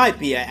this might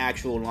be an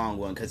actual long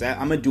one because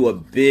I'm going to do a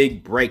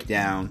big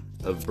breakdown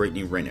of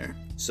Brittany Renner.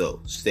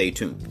 So stay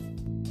tuned.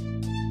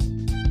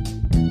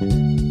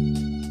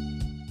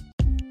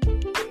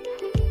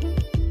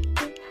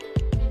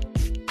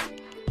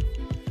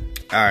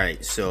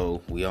 Alright,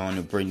 so we on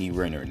to Brittany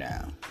Renner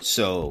now.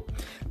 So,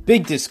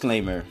 big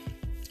disclaimer.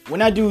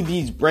 When I do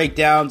these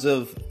breakdowns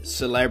of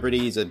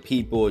celebrities and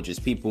people, or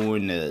just people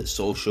in the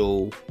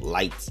social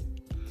lights,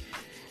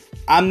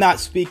 I'm not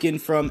speaking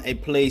from a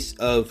place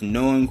of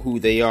knowing who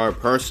they are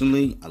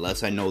personally,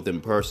 unless I know them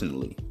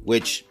personally,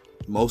 which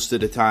most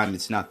of the time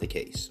it's not the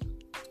case.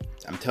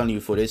 I'm telling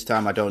you, for this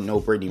time, I don't know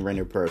Brittany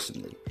Renner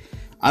personally.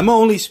 I'm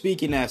only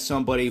speaking as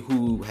somebody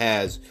who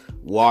has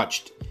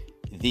watched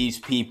these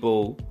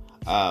people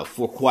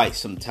for quite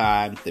some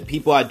time. The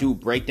people I do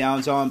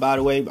breakdowns on, by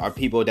the way, are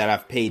people that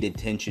I've paid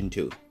attention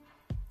to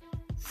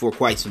for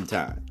quite some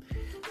time.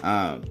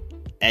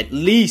 At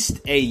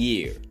least a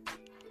year,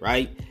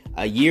 right?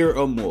 A year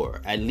or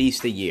more, at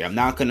least a year. I'm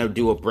not going to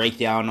do a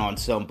breakdown on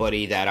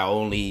somebody that I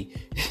only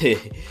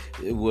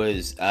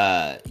was,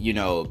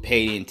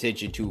 paying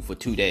attention to for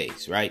 2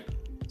 days, right?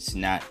 It's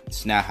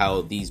not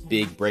how these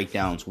big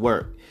breakdowns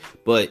work.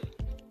 But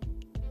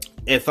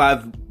if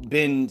I've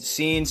been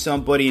seeing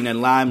somebody in the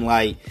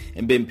limelight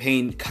and been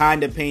paying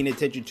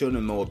attention to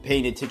them, or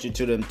paying attention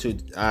to them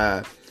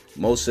to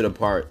most of the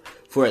part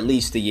for at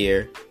least a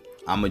year,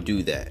 I'm going to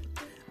do that.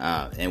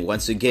 And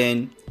once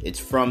again, it's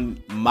from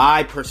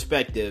my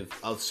perspective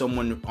of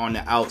someone on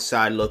the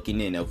outside looking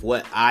in, of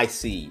what I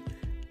see,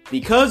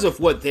 because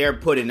of what they're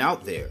putting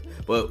out there.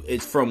 But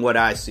it's from what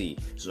I see.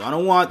 So I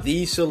don't want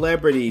these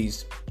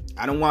celebrities,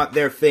 I don't want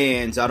their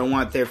fans, I don't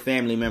want their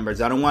family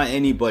members, I don't want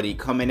anybody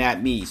coming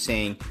at me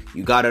saying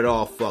you got it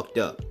all fucked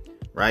up,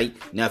 right?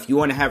 Now, if you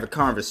want to have a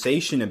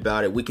conversation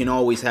about it, we can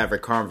always have a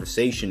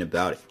conversation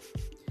about it,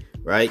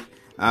 right?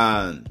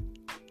 I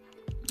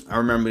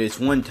remember this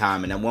one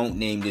time, and I won't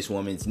name this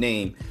woman's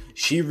name.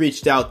 She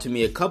reached out to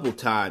me a couple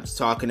times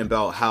talking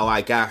about how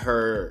I got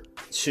her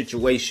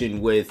situation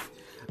with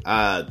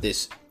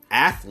this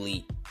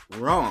athlete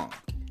wrong.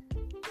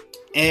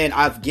 And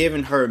I've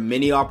given her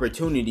many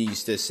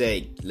opportunities to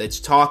say, let's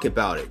talk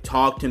about it.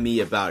 Talk to me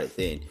about it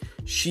then.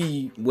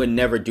 She would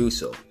never do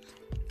so.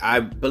 I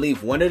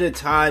believe one of the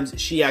times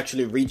she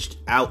actually reached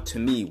out to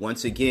me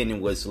once again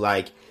and was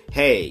like,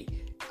 hey,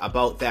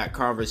 about that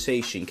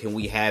conversation, can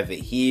we have it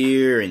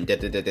here and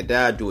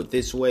do it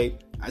this way?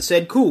 I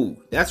said, cool,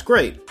 that's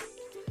great.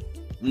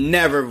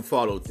 Never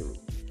followed through.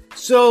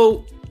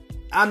 So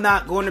I'm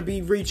not going to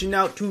be reaching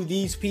out to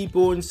these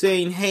people and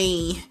saying,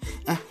 hey,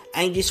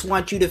 I just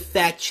want you to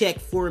fact check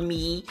for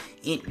me.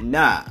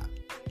 Nah,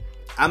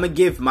 I'm going to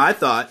give my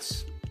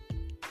thoughts,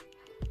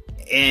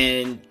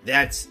 and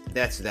that's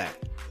that.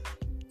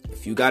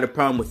 If you got a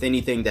problem with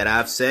anything that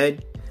I've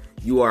said,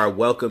 you are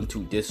welcome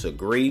to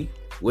disagree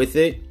with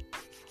it.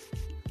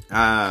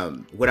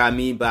 What I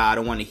mean by I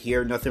don't want to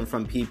hear nothing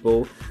from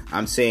people,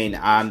 I'm saying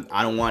I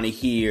don't want to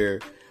hear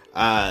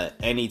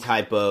any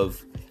type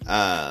of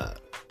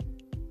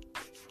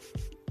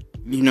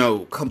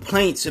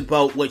complaints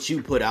about what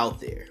you put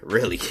out there,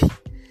 really.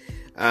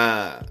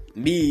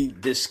 Me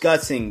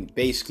discussing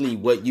basically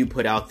what you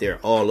put out there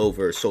all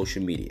over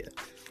social media,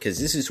 because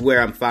this is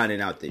where I'm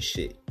finding out this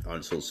shit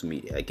on social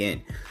media.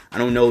 Again, I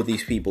don't know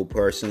these people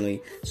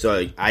personally,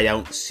 so I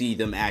don't see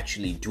them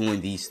actually doing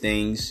these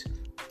things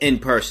in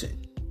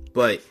person,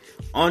 but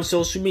on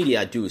social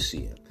media I do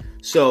see them.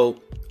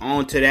 So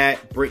on to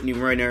that, Brittany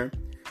Renner,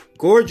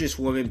 gorgeous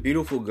woman,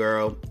 beautiful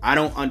girl. I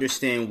don't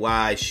understand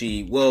why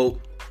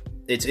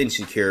it's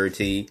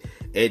insecurity,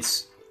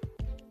 it's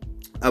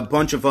a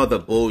bunch of other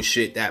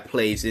bullshit that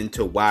plays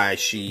into why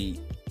she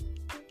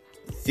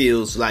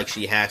feels like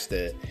she has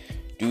to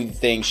do the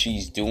things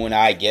she's doing,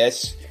 I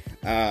guess.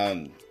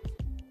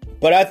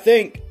 But I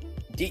think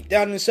deep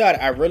down inside,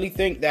 I really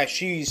think that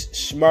she's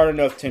smart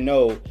enough to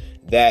know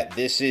that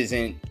this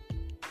isn't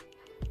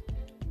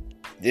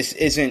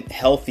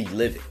healthy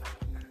living,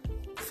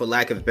 for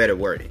lack of better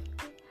wording.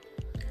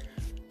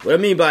 What I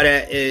mean by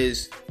that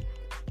is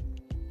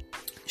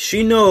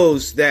she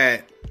knows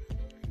that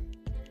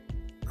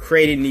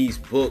creating these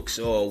books,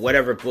 or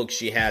whatever books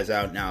she has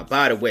out now.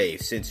 By the way,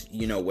 since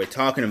we're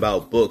talking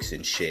about books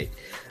and shit,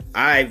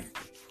 I've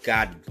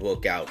got a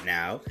book out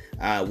now.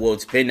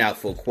 It's been out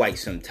for quite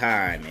some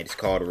time. It's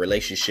called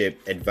Relationship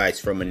Advice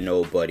from a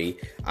Nobody.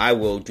 I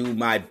will do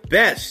my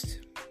best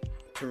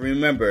to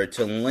remember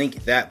to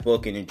link that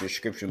book in the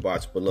description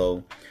box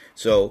below.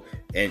 So,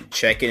 and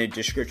check in the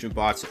description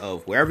box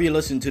of wherever you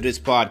listen to this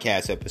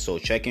podcast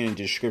episode. Check in the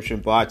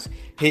description box.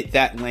 Hit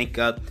that link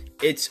up.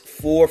 It's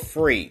for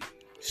free.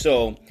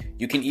 So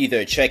you can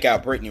either check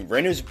out Brittany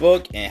Renner's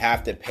book and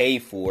have to pay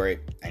for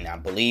it. And I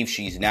believe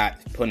she's not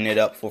putting it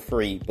up for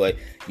free, but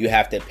you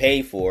have to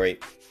pay for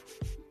it.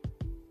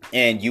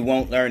 And you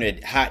won't learn a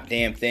hot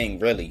damn thing,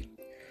 really.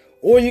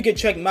 Or you can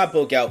check my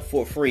book out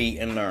for free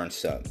and learn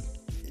something.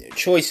 The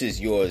choice is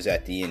yours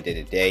at the end of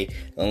the day.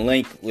 The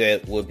link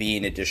will be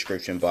in the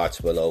description box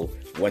below.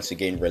 Once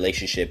again,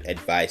 Relationship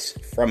Advice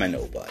from a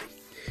Nobody.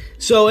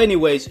 So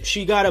anyways,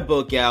 she got a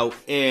book out,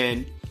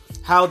 and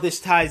how this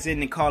ties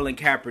into Colin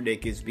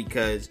Kaepernick is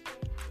because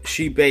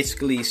she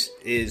basically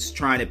is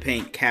trying to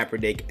paint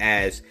Kaepernick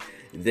as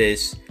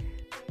this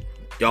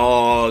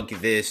dog,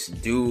 this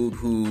dude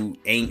who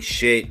ain't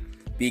shit,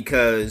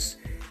 because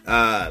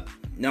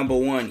Number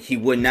one, he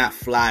would not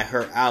fly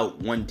her out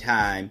one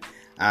time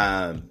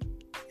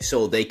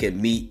so they could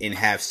meet and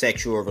have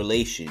sexual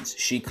relations.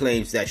 She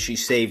claims that she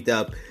saved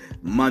up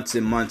months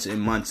and months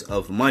and months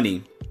of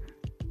money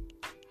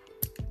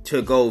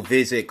to go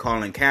visit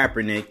Colin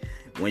Kaepernick.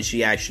 When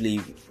she actually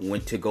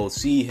went to go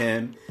see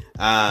him,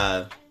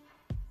 they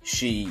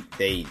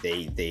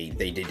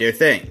did their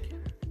thing.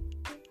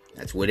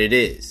 That's what it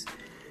is.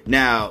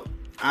 Now,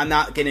 I'm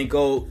not gonna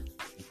go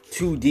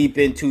too deep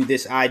into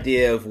this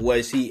idea of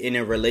was he in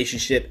a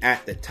relationship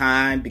at the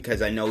time,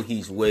 because I know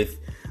he's with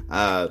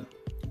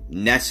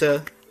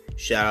Nessa.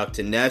 Shout out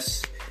to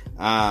Ness.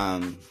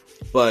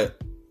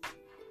 But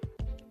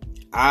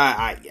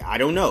I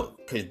don't know,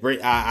 because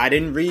I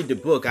didn't read the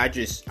book. I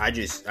just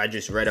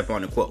read up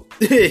on the quote.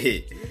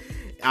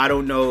 I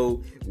don't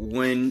know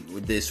when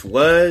this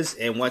was,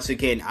 and once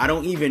again, I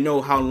don't even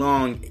know how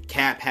long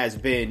Cap has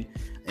been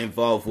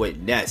involved with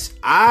Ness.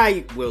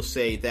 I will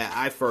say that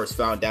I first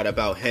found out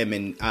about him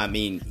and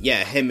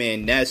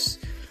Ness.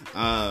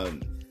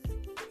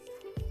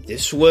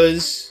 This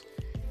was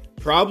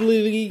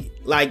probably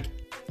like,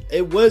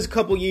 it was a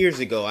couple years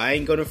ago. I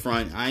ain't gonna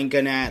front. I ain't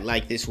gonna act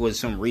like this was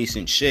some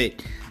recent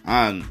shit.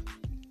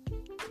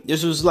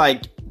 This was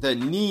like the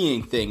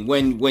kneeing thing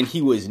when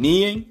he was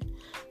kneeing.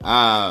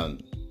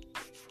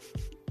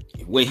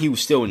 When he was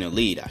still in the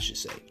lead, I should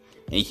say,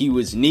 and he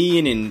was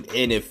kneeing, and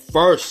it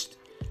first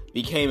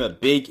became a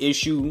big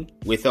issue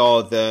with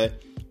all the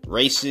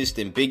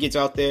racists and bigots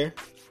out there.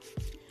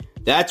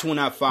 That's when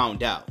I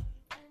found out.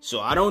 So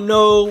I don't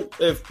know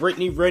if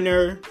Brittany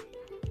Renner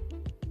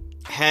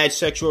had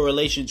sexual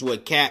relations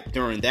with Cap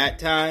during that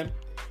time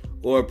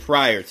or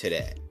prior to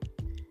that.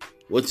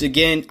 Once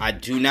again, I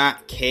do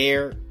not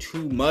care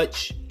too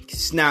much.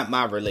 It's not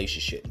my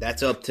relationship.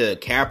 That's up to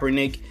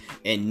Kaepernick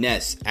and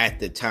Ness at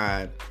the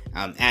time.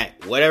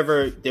 At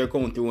whatever they're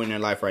going through in their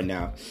life right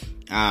now.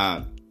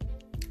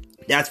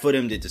 That's for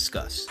them to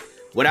discuss.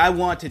 What I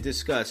want to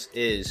discuss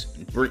is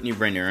Brittany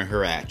Renner and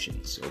her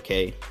actions,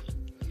 okay?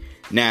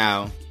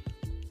 Now,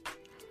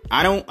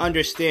 I don't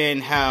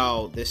understand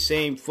how the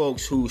same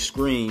folks who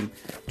scream,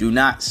 "Do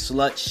not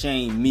slut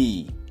shame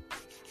me,"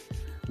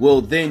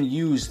 will then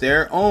use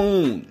their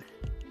own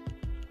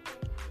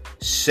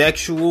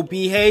sexual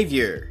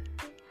behavior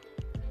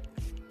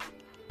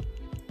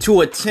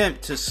to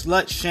attempt to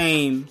slut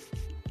shame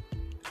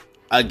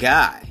a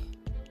guy.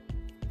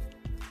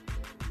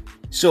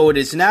 So it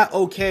is not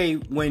okay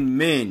when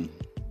men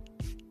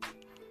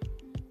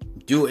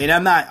do, and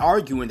I'm not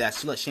arguing that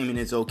slut shaming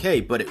is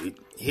okay, but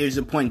here's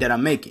the point that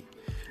I'm making.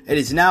 It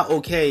is not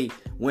okay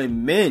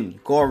when men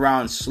go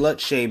around slut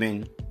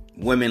shaming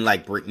women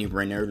like Brittany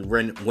Renner,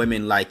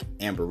 women like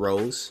Amber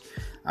Rose.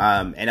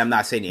 And I'm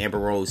not saying Amber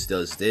Rose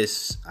does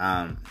this,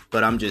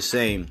 but I'm just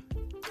saying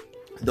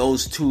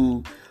those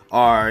two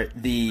are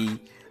the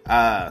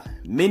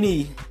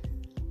many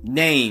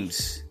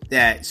names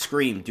that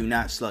scream, "Do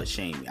not slut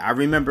shame me." I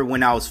remember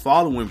when I was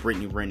following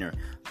Brittany Renner.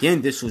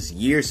 Again, this was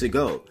years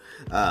ago.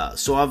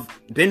 So I've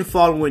been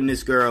following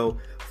this girl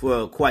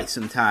for quite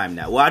some time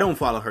now. Well, I don't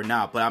follow her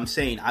now, but I'm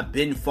saying I've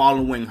been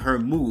following her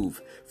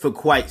move for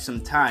quite some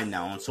time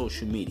now on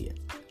social media.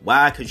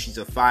 Why? Because she's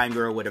a fine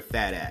girl with a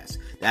fat ass.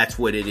 That's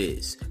what it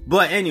is.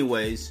 But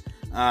anyways,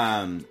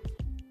 I've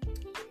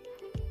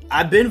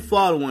been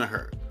following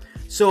her.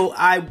 So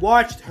I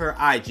watched her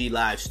IG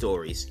live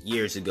stories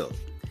years ago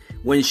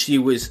when she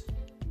was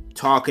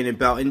talking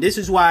about, and this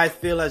is why I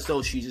feel as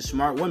though she's a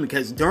smart woman,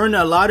 because during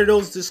a lot of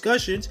those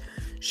discussions,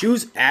 she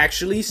was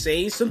actually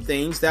saying some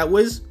things that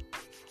was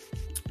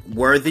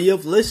worthy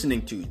of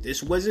listening to.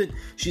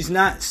 She's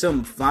not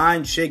some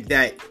fine chick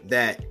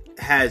that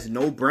has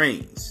no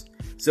brains.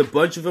 It's a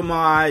bunch of them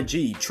on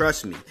IG,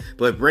 trust me.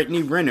 But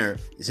Brittany Renner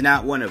is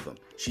not one of them.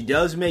 She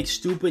does make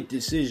stupid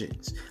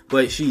decisions,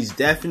 but she's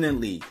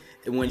definitely,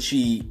 when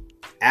she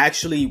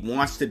actually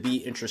wants to be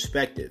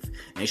introspective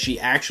and she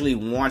actually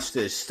wants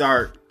to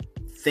start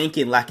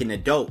thinking like an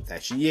adult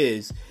that she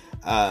is,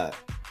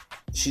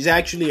 she's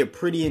actually a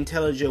pretty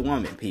intelligent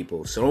woman,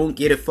 people. So don't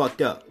get it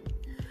fucked up.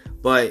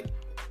 But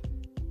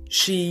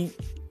she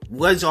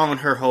was on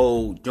her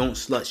whole "don't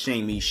slut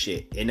shame me"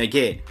 shit. And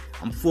again,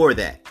 I'm for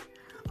that.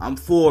 I'm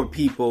for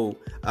people,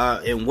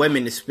 and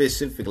women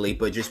specifically,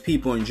 but just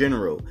people in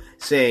general,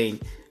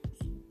 saying,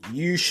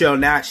 "You shall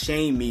not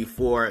shame me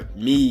for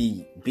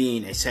me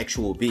being a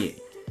sexual being."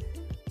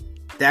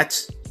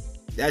 That's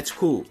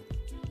cool.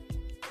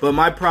 But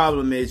my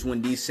problem is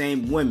when these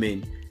same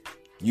women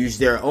use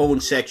their own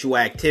sexual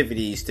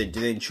activities to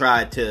then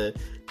try to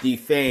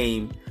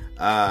defame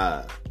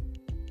a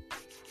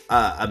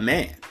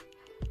man.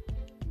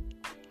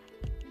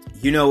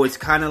 You know, it's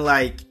kind of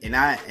like, and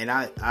I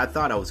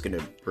thought I was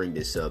gonna bring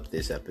this up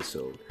this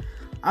episode.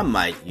 I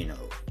might,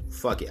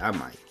 fuck it, I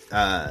might.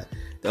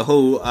 The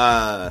whole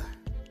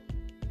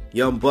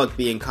Young Buck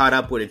being caught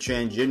up with a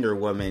transgender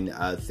woman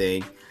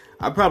thing.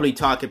 I'll probably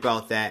talk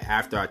about that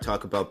after I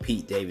talk about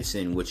Pete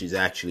Davidson, which is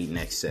actually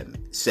next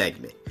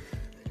segment.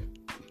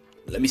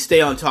 Let me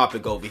stay on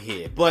topic over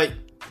here. But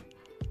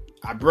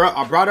I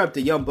brought up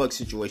the Young Buck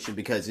situation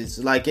because it's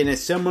like in a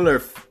similar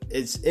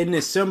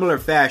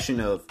fashion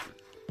of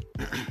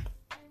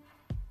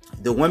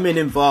the women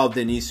involved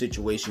in these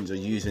situations are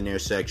using their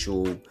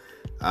sexual,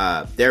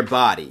 their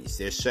bodies,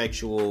 their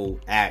sexual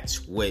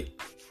acts with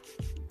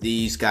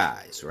these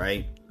guys,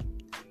 right?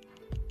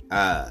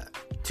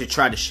 To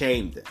try to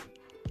shame them.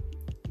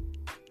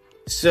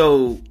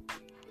 So,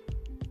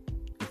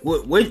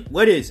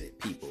 what is it,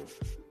 people?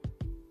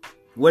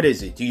 What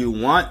is it? Do you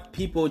want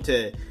people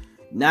to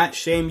not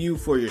shame you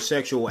for your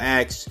sexual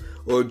acts,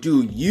 or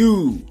do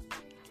you,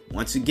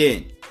 once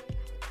again,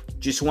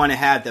 just want to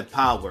have the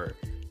power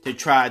to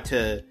try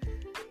to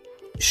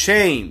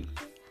shame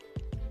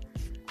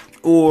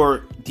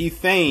or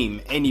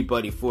defame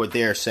anybody for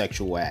their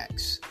sexual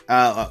acts?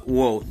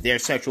 Their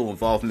sexual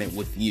involvement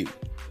with you,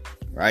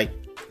 right?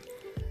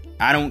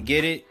 I don't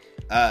get it.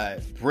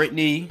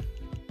 Brittany,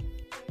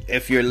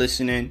 if you're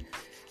listening,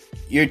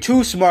 you're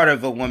too smart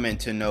of a woman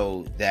to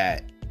know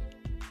that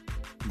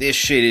this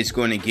shit is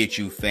going to get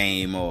you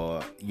fame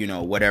or,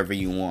 whatever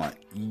you want.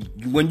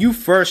 When you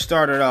first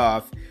started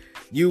off,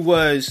 you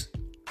was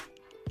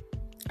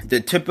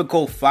the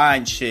typical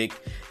fine chick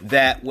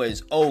that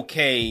was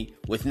okay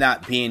with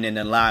not being in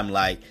the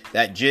limelight,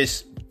 that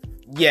just,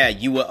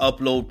 you would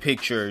upload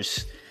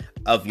pictures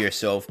of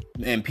yourself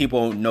and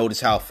people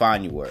notice how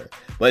fine you were.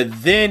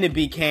 But then it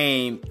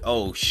became,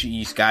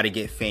 she's got to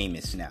get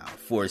famous now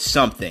for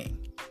something.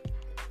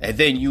 And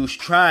then you was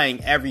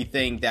trying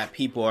everything that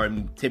people are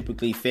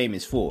typically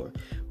famous for,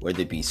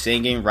 whether it be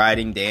singing,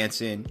 writing,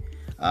 dancing,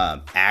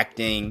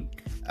 acting,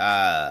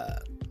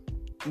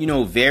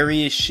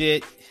 various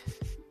shit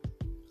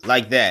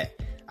like that.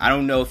 I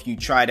don't know if you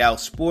tried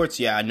out sports.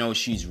 Yeah, I know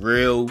she's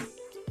real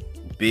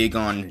big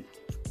on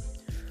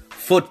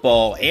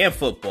football.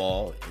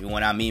 And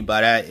what I mean by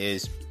that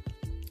is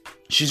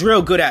she's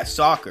real good at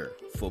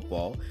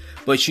football,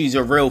 but she's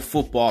a real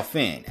football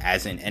fan,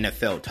 as in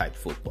NFL type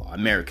football,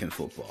 American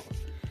football.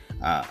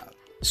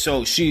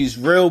 So she's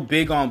real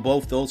big on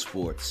both those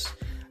sports.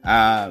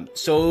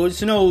 So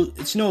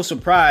it's no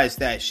surprise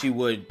that she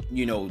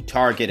would,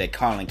 target at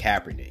Colin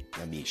Kaepernick.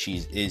 I mean,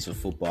 she is a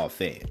football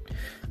fan.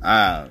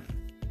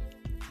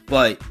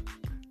 But,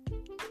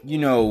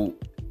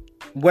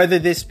 whether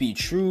this be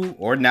true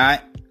or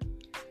not,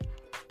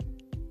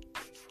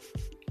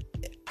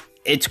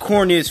 it's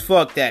corny as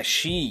fuck that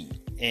she,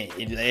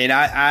 and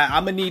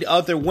I'm gonna need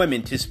other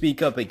women to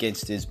speak up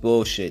against this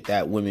bullshit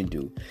that women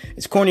do.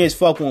 It's corny as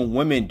fuck when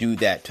women do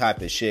that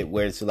type of shit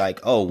where it's like,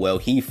 oh, well,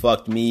 he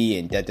fucked me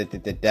and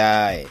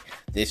and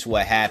this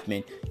what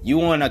happened. You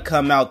want to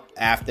come out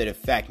after the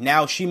fact.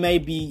 Now, she may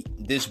be,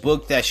 this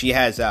book that she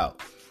has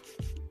out,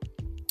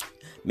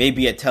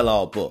 maybe a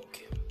tell-all book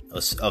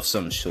of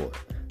some sort.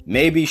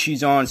 Maybe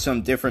she's on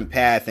some different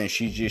path and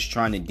she's just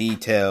trying to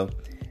detail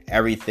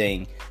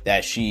everything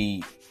that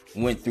she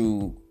went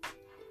through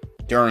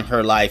during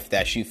her life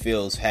that she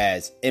feels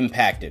has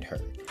impacted her.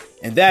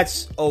 And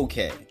that's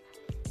okay.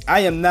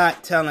 I am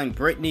not telling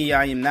Brittany,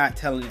 I am not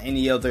telling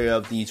any other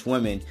of these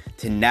women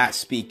to not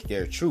speak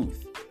their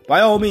truth.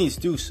 By all means,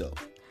 do so.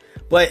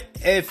 But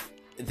if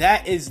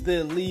that is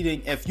the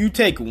leading, if you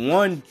take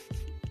one,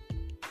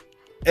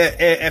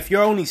 if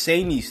you're only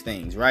saying these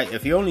things, right?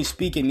 If you're only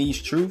speaking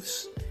these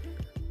truths,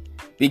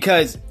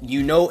 because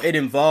it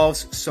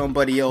involves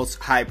somebody else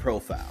high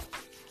profile,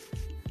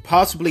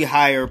 possibly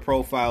higher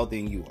profile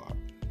than you are.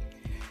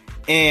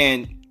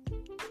 And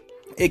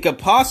it could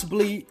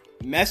possibly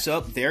mess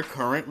up their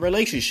current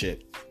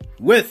relationship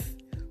with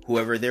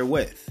whoever they're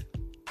with.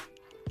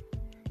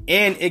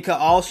 And it could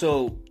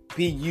also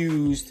be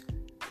used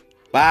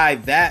by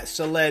that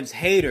celeb's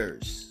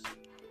haters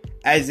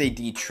as a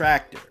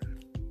detractor.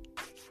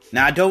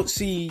 Now, I don't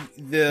see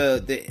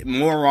the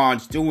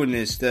morons doing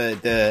this,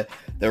 the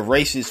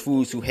racist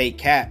fools who hate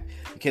Cap,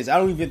 because I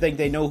don't even think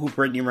they know who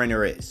Brittany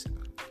Renner is.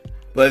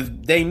 But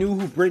if they knew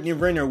who Brittany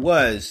Renner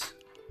was,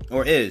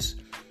 or is,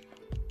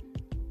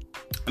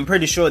 I'm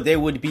pretty sure they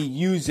would be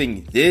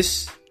using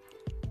this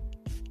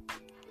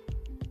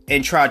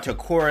and try to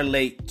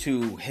correlate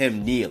to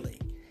him kneeling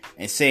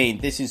and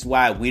saying this is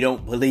why we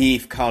don't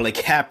believe Colin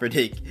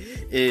Kaepernick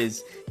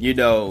is,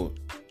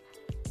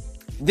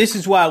 this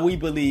is why we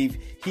believe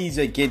he's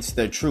against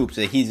the troops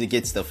and he's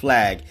against the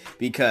flag,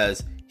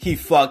 because he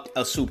fucked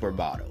a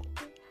supermodel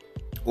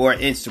or an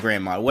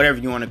Instagram model, whatever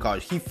you want to call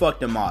it. He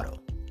fucked a model.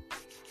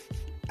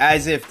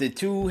 As if the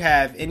two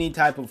have any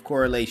type of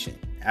correlation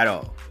at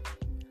all.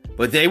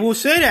 But they will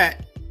say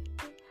that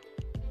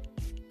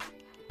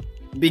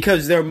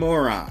because they're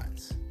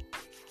morons.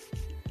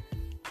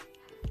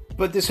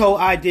 But this whole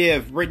idea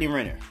of Brittany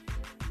Renner,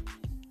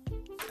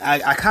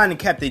 I kind of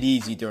kept it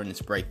easy during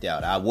this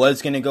breakdown. I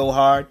was going to go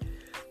hard,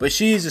 but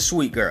she's a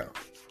sweet girl.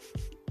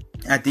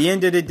 At the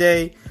end of the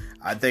day,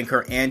 I think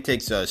her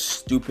antics are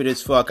stupid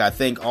as fuck. I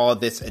think all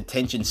this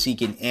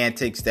attention-seeking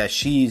antics that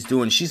she's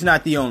doing, she's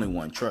not the only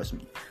one, trust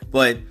me.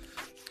 But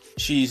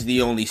she's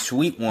the only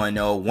sweet one,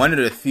 or one of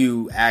the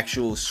few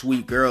actual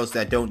sweet girls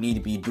that don't need to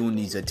be doing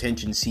these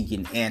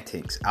attention-seeking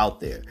antics out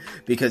there.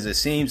 Because it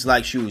seems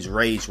like she was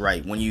raised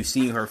right. When you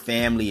see her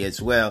family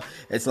as well,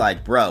 it's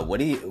like, bro, what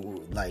are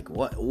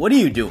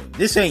you doing?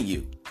 This ain't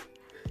you.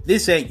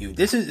 This ain't you.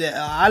 This is,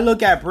 I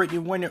look at Brittany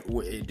Renner,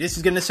 this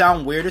is gonna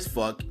sound weird as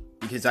fuck,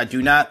 because I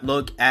do not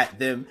look at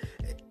them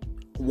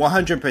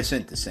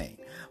 100% the same.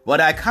 But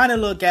I kind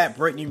of look at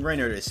Brittany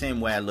Renner the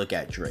same way I look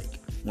at Drake.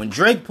 When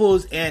Drake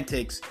pulls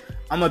antics,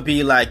 I'm gonna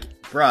be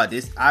like, bruh,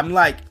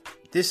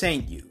 this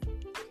ain't you.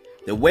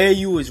 The way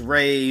you was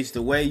raised,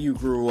 the way you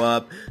grew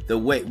up,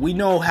 we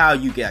know how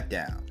you got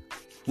down.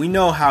 We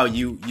know how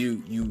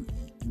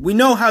we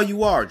know how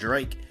you are,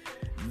 Drake.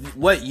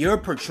 What you're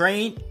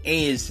portraying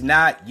is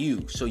not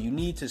you. So you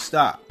need to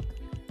stop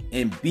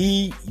and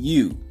be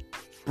you.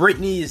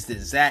 Brittany is the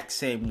exact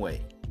same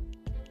way.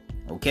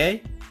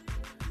 Okay?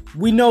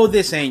 We know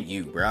this ain't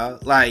you, bro.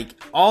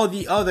 Like, all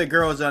the other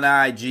girls on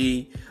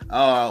IG,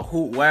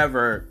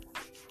 whoever,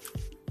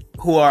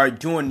 who are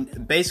doing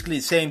basically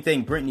the same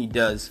thing Brittany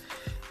does.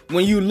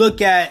 When you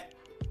look at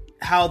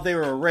how they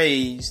were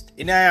raised,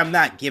 and I'm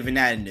not giving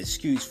that an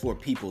excuse for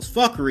people's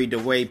fuckery, the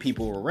way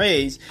people were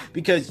raised,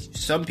 because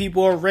some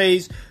people are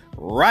raised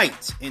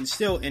right and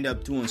still end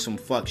up doing some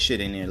fuck shit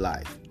in their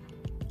life.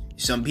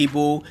 Some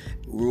people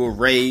were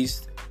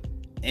raised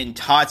in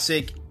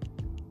toxic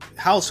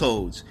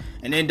households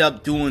and end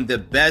up doing the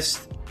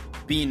best,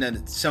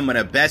 being some of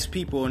the best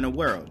people in the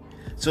world.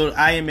 So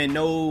I am in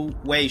no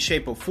way,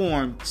 shape, or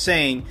form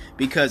saying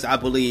because I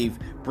believe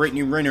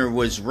Brittany Renner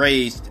was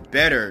raised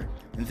better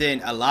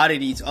than a lot of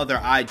these other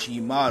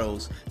IG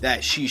models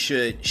that she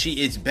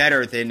is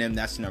better than them.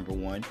 That's number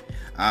one.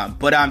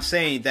 But I'm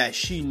saying that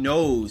she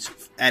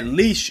knows, at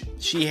least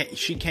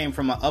she came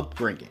from an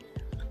upbringing.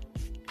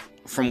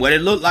 From what it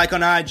looked like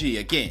on IG,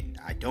 again,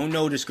 I don't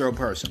know this girl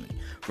personally.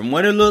 From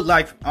what it looked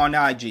like on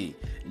IG, it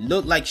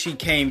looked like she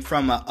came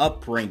from an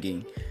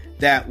upbringing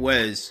that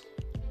was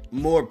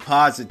more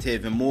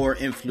positive and more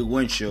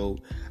influential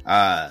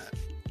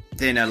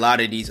than a lot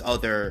of these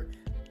other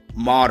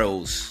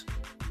models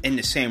in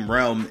the same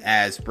realm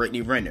as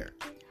Brittany Renner.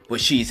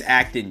 But she's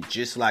acting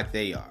just like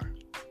they are.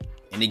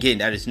 And again,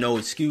 that is no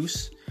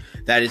excuse.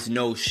 That is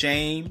no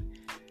shame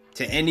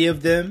to any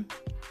of them.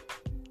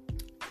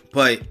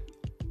 But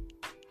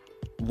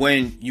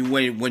when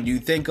you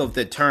think of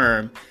the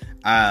term,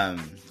 I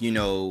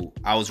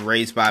was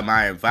raised by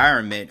my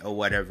environment or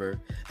whatever,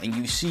 and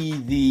you see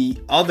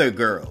the other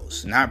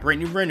girls, not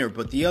Brittany Renner,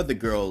 but the other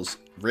girls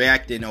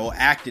reacting or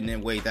acting in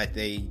a way that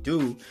they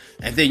do,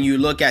 and then you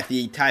look at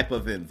the type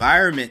of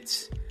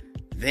environments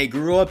they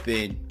grew up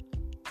in,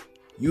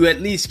 you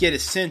at least get a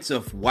sense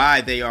of why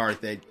they are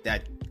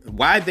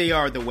why they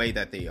are the way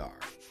that they are.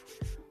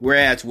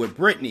 Whereas with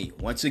Brittany,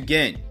 once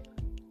again,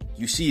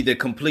 you see the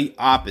complete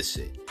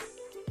opposite,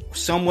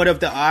 somewhat of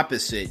the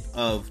opposite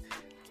of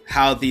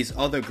how these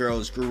other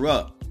girls grew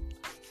up.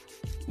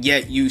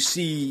 Yet you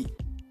see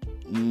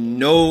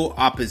no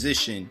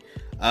opposition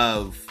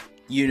of,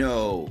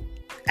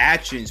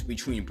 actions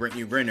between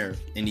Brittany Renner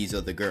and these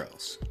other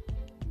girls.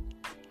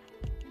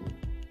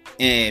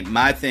 And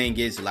my thing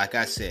is, like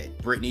I said,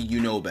 Brittany, you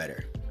know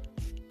better.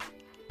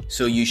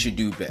 So you should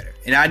do better.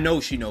 And I know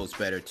she knows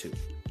better too.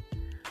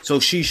 So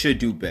she should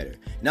do better.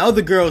 And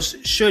other girls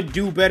should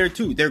do better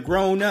too. They're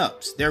grown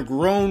ups. They're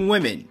grown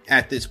women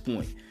at this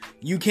point.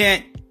 You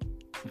can't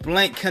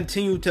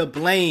continue to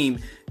blame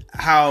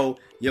how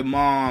your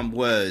mom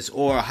was,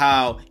 or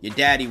how your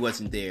daddy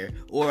wasn't there,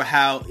 or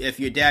how,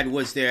 if your dad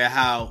was there,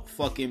 how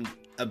fucking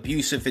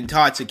abusive and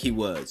toxic he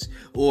was,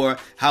 or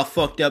how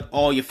fucked up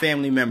all your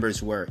family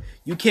members were.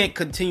 You can't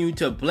continue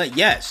to blame.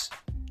 Yes,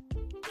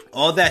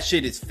 all that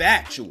shit is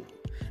factual,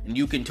 and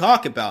you can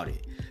talk about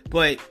it.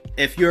 But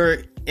if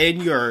you're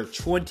in your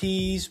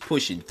 20s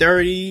pushing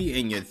 30,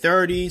 in your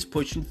 30s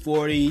pushing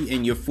 40,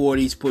 in your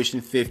 40s pushing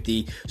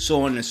 50,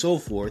 so on and so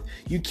forth,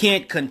 you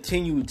can't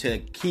continue to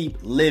keep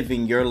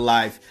living your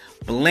life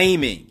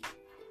blaming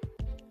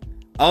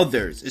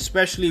others,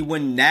 especially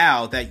when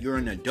now that you're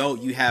an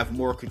adult, you have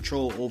more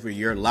control over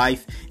your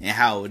life and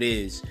how it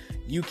is.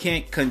 You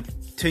can't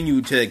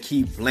continue to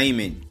keep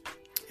blaming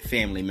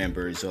family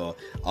members or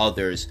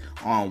others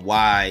on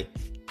why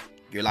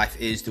your life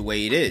is the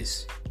way it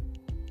is.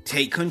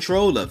 Take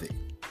control of it.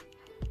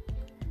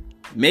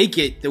 Make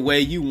it the way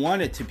you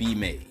want it to be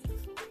made.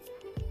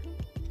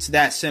 It's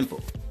that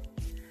simple.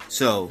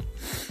 So,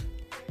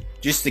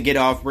 just to get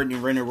off Brittany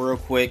Renner real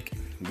quick,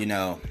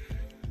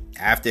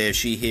 after if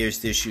she hears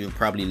this, she'll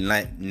probably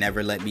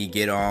never let me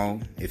get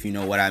on, if you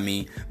know what I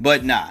mean.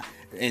 But nah,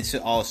 in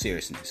all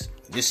seriousness,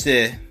 just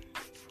to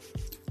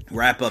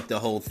wrap up the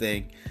whole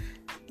thing,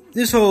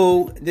 this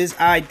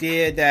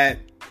idea that,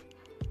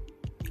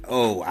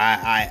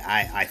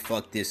 I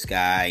fucked this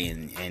guy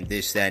and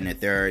this, that, and the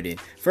third. And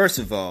first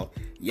of all,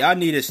 y'all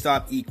need to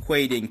stop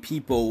equating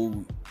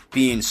people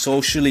being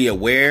socially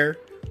aware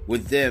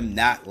with them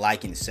not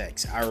liking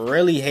sex. I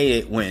really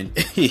hate it when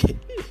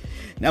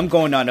and I'm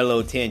going on a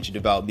little tangent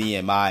about me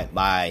and my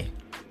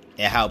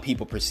and how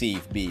people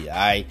perceive me.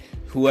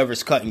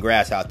 whoever's cutting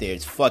grass out there,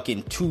 it's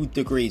fucking 2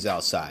 degrees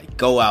outside.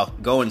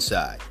 Go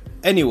inside.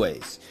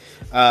 Anyways,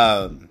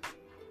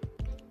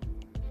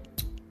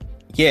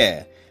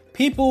 yeah,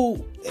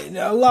 people,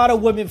 a lot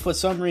of women for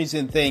some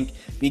reason think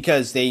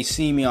because they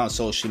see me on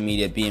social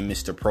media being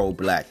Mr.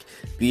 Pro-Black,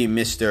 being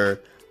Mr.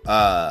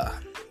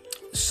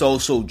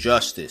 Social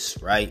Justice,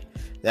 right?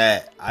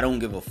 That I don't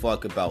give a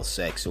fuck about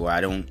sex, or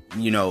I don't,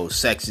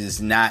 sex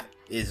is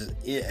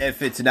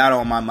if it's not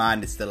on my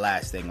mind, it's the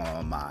last thing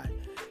on my mind.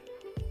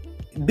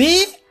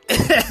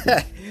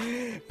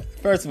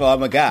 First of all,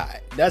 I'm a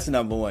guy. That's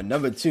number one.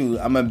 Number two,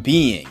 I'm a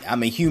being.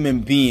 I'm a human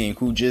being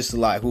who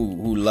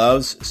who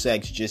loves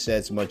sex just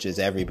as much as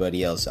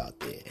everybody else out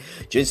there.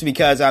 Just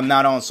because I'm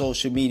not on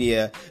social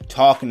media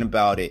talking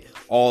about it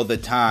all the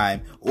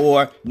time,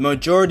 or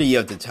majority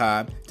of the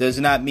time, does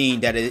not mean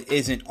that it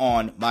isn't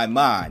on my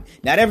mind.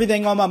 Not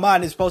everything on my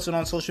mind is posted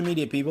on social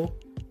media, people.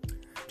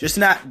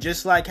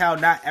 Just like how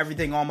not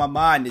everything on my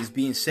mind is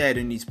being said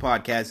in these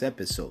podcast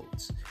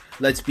episodes.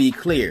 Let's be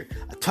clear.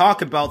 I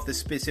talk about the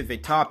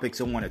specific topics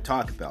I want to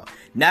talk about.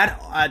 Not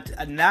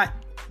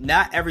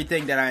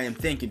everything that I am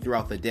thinking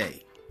throughout the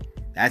day.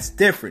 That's the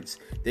difference.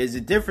 There's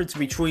a difference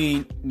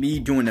between me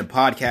doing a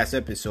podcast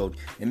episode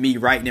and me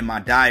writing in my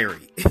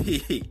diary.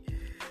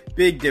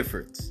 Big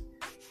difference.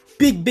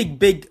 Big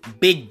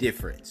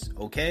difference.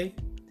 Okay?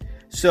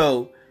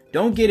 So,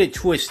 don't get it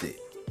twisted.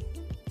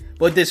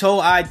 But this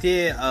whole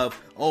idea of,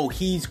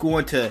 he's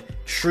going to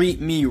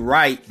treat me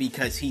right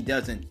because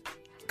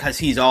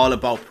he's all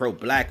about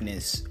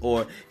pro-blackness,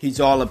 or he's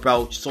all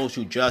about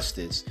social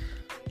justice.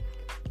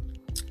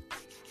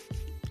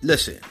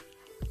 Listen,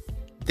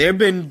 there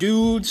are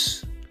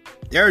dudes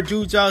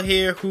out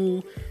here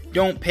who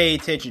don't pay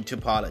attention to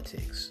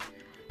politics.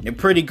 They're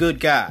pretty good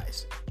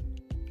guys.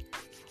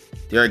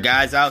 There are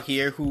guys out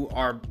here who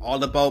are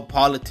all about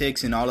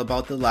politics and all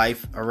about the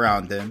life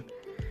around them,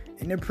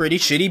 and they're pretty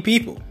shitty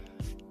people.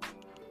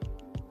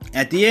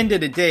 At the end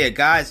of the day, a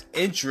guy's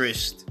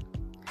interest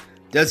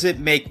doesn't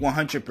make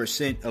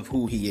 100% of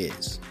who he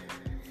is.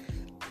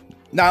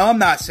 Now, I'm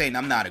not saying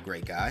I'm not a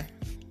great guy.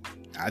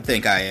 I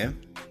think I am.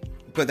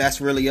 But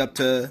that's really up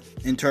to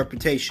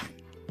interpretation.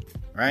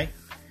 Right?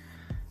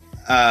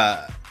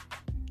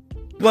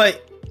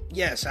 But,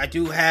 yes, I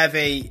do have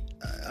a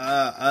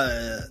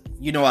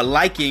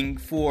liking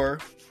for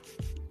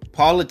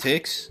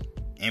politics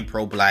and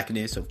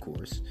pro-blackness, of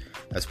course.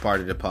 That's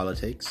part of the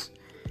politics.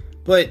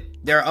 But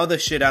there are other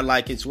shit I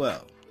like as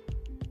well.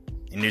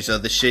 And there's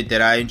other shit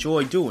that I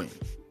enjoy doing,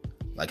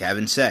 like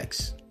having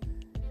sex.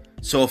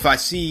 So if I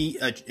see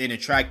an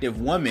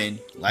attractive woman,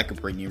 like a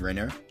Brittany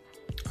Renner,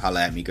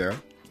 holla at me, girl.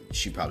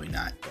 She probably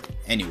not. But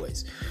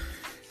anyways,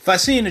 if I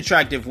see an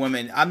attractive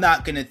woman, I'm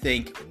not going to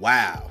think,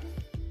 wow.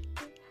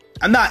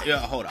 I'm not,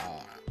 hold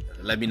on.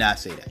 Let me not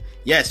say that.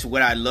 Yes,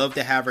 would I love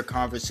to have a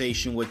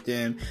conversation with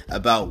them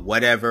about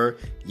whatever?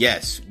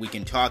 Yes, we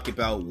can talk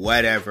about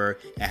whatever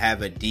and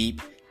have a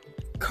deep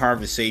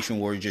conversation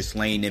where we're just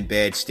laying in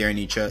bed staring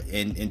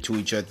into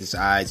each other's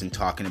eyes and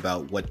talking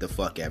about what the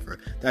fuck ever.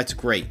 That's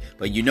great.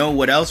 But you know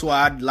what else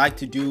I'd like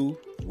to do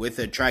with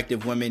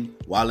attractive women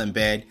while in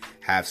bed?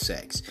 Have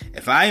sex.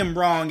 If I am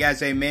wrong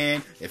as a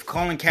man, if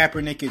Colin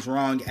Kaepernick is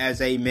wrong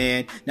as a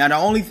man, now the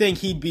only thing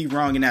he'd be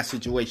wrong in that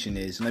situation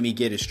is, let me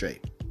get it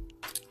straight,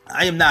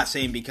 I am not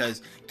saying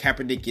because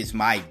Kaepernick is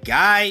my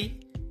guy,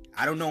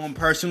 I don't know him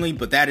personally,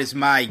 but that is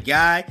my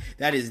guy.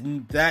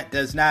 That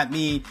does not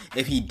mean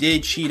if he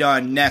did cheat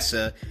on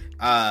Nessa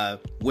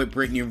with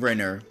Brittany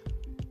Renner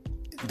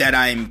that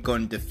I'm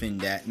going to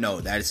defend that.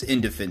 No, that is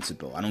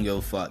indefensible. I don't give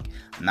a fuck.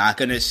 I'm not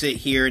going to sit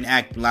here and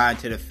act blind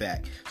to the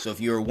fact. So if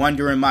you're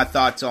wondering my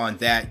thoughts on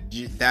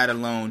that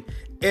alone,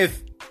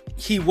 if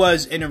he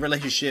was in a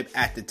relationship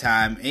at the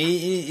time,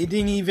 it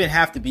didn't even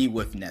have to be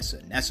with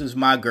Nessa. Nessa's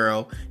my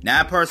girl.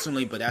 Not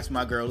personally, but that's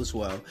my girl as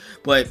well.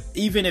 But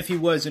even if he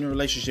was in a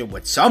relationship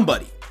with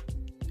somebody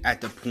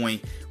at the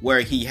point where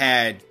he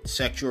had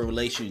sexual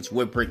relations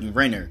with Brittany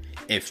Renner,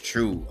 if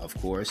true, of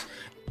course,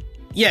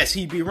 yes,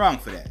 he'd be wrong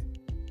for that.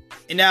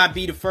 And I'd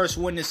be the first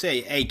one to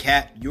say, hey,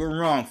 Cap, you're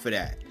wrong for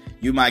that.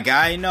 You my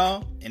guy and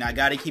all, and I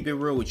gotta keep it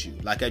real with you,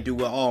 like I do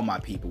with all my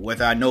people,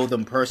 whether I know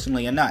them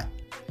personally or not.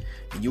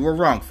 And you were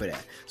wrong for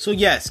that. So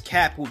yes,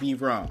 Cap will be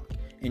wrong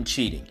in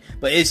cheating.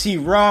 But is he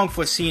wrong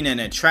for seeing an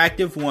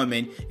attractive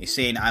woman and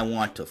saying, I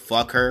want to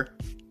fuck her?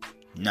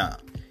 No.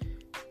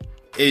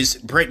 Is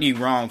Brittany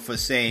wrong for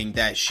saying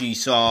that she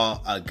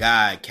saw a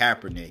guy,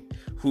 Kaepernick,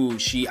 who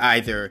she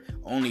either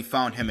only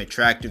found him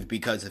attractive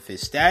because of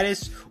his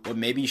status, or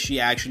maybe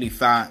she actually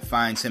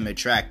finds him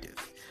attractive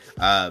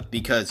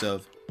because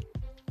of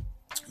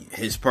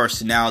his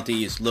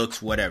personality, his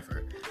looks,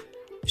 whatever?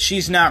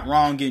 She's not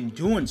wrong in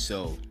doing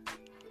so.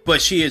 But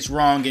she is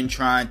wrong in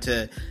trying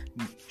to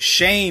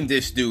shame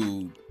this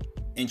dude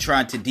and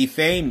trying to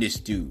defame this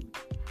dude.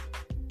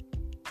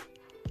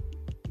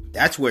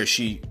 That's where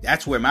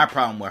my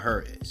problem with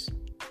her is.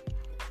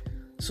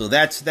 So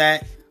that's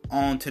that.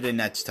 On to the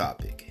next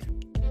topic.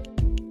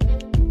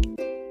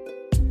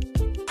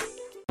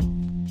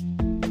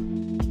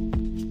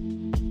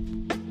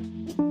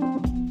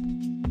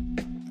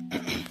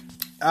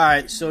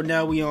 Alright, so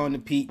now we on to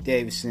Pete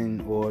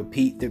Davidson, or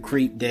Pete the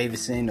Creep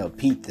Davidson, or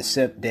Pete the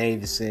Simp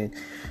Davidson.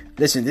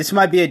 Listen, this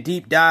might be a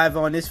deep dive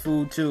on this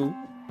fool too.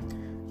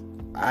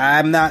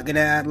 I'm not gonna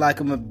act like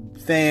I'm a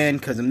fan,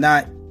 because I'm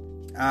not.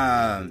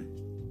 I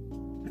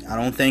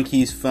don't think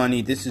he's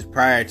funny. This is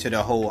prior to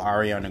the whole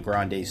Ariana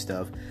Grande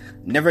stuff.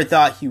 Never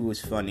thought he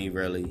was funny,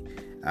 really.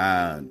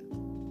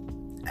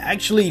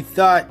 Actually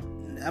thought,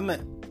 I'm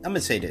gonna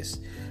say this.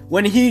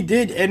 When he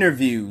did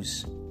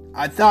interviews,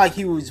 I thought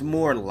he was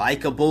more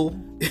likable,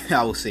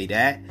 I will say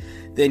that,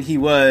 than he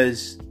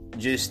was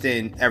just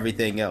in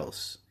everything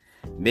else.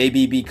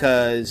 Maybe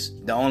because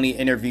the only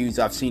interviews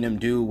I've seen him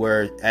do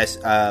were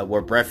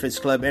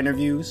Breakfast Club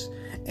interviews,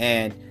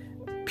 and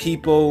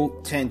people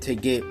tend to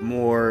get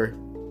more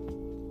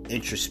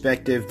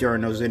introspective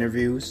during those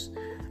interviews,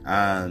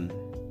 and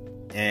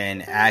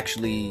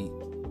actually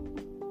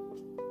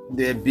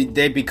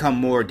they become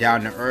more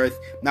down to earth.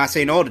 Not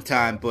saying all the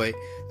time, but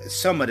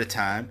some of the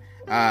time.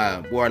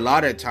 Or a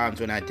lot of times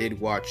when I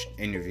did watch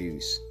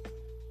interviews.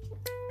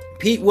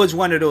 Pete was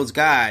one of those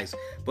guys,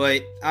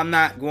 but I'm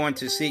not going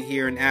to sit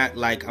here and act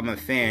like I'm a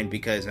fan,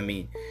 because, I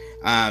mean,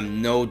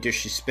 no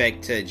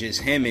disrespect to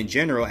just him in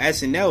general.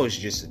 SNL is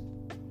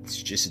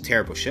just a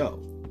terrible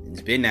show.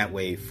 It's been that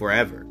way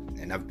forever.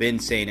 And I've been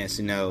saying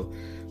SNL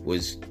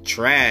was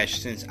trash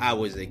since I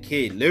was a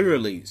kid.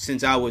 Literally,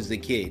 since I was a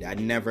kid. I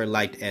never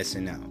liked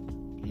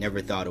SNL.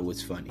 Never thought it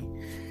was funny.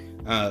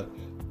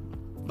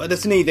 But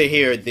that's neither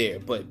here or there.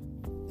 But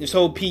this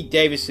whole Pete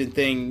Davidson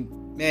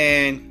thing,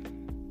 man,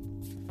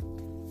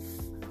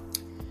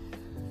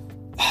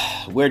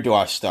 where do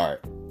I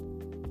start?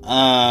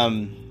 Let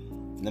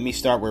me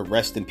start with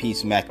rest in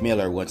peace Mac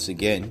Miller once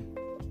again.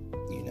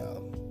 You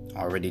know,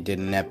 I already did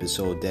an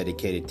episode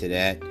dedicated to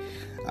that.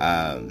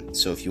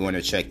 So if you want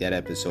to check that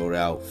episode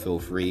out, feel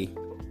free.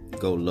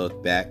 Go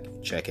look back,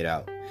 check it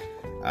out.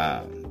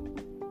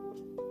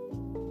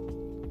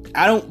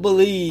 I don't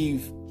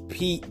believe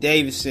Pete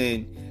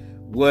Davidson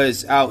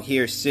was out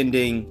here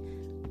sending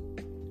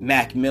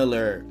Mac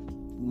Miller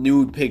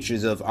nude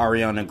pictures of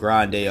Ariana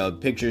Grande, or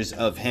pictures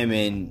of him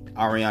and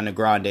Ariana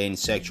Grande in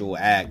sexual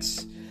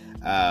acts,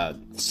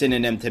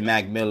 sending them to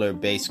Mac Miller,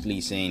 basically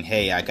saying,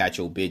 "Hey, I got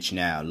your bitch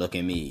now. Look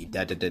at me.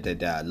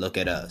 Look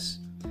at us."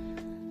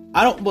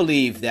 I don't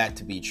believe that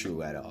to be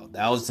true at all.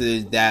 That was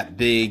that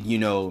big, you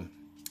know,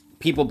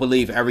 people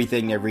believe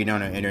everything they read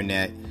on the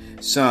internet.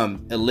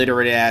 Some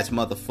illiterate ass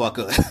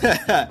motherfucker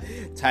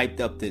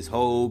typed up this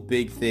whole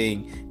big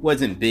thing. It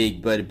wasn't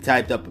big, but it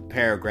typed up a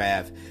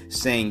paragraph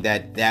saying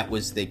that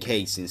was the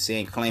case,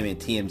 and claiming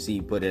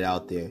TMZ put it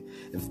out there.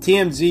 If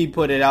TMZ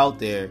put it out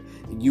there,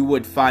 you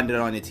would find it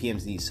on the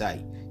TMZ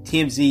site.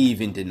 TMZ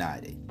even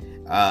denied it.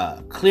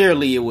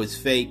 Clearly it was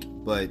fake,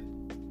 but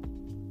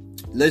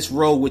let's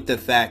roll with the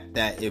fact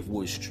that it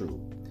was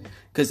true.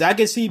 Because I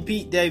can see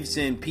Pete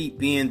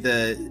being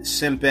the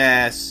simp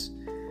ass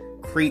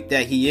creep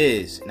that he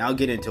is, and I'll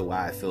get into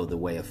why I feel the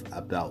way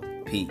about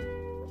Pete.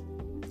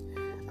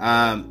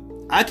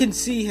 I can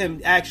see him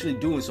actually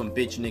doing some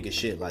bitch nigga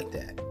shit like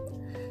that.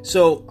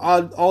 So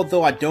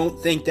although I don't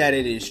think that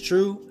it is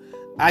true,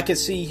 I can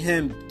see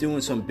him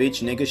doing some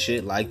bitch nigga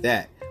shit like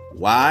that.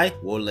 Why?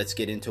 Well, let's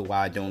get into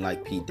why I don't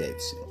like Pete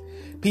Davidson.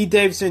 Pete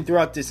Davidson,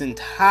 throughout this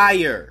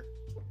entire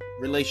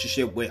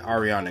relationship with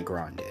Ariana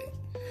Grande,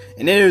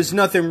 and there's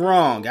nothing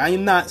wrong. I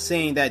am not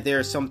saying that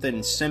there's something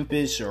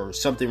simpish or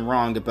something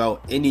wrong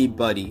about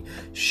anybody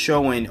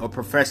showing or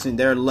professing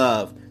their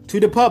love to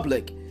the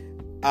public,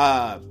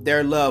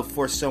 their love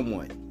for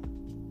someone.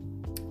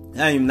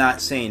 I am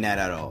not saying that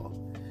at all.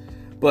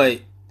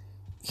 But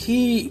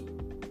he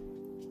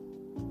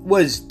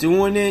was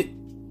doing it,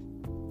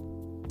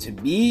 to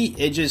me,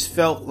 it just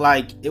felt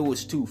like it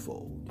was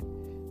twofold.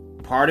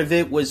 Part of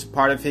it was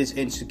part of his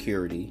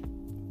insecurity,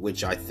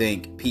 which I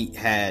think Pete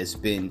has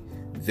been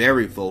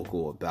very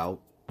vocal about,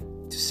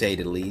 to say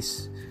the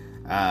least.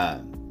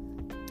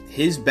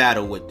 His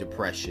battle with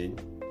depression,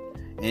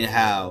 and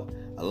how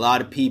a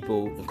lot of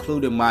people,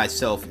 including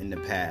myself in the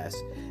past,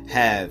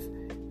 have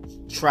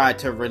tried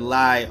to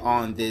rely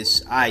on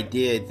this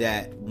idea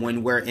that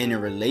when we're in a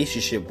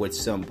relationship with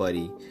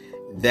somebody,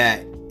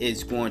 that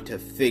is going to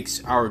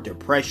fix our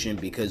depression,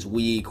 because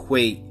we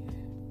equate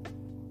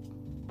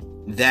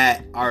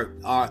that our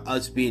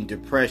us being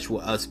depressed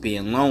with us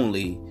being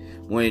lonely,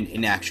 when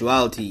in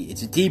actuality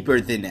it's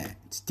deeper than that.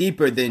 It's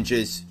deeper than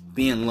just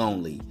being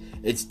lonely.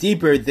 It's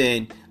deeper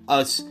than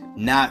us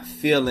not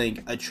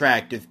feeling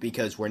attractive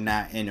because we're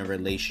not in a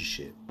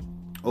relationship,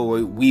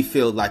 or we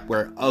feel like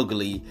we're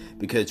ugly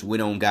because we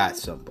don't got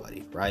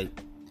somebody, right?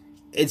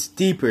 It's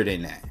deeper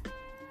than that.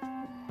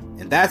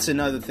 And that's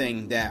another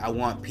thing that I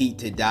want Pete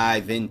to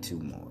dive into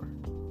more.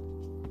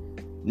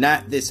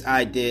 Not this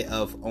idea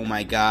of, oh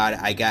my God,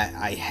 I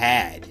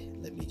had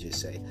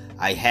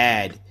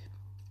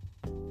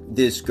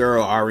this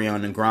girl,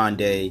 Ariana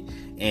Grande,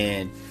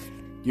 and,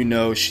 you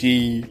know,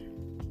 she's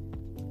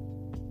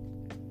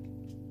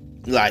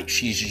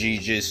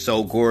just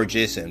so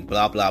gorgeous and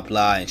blah, blah,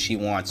 blah, and she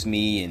wants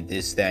me and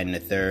this, that, and the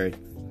third.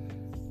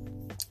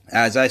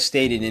 As I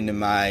stated in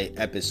my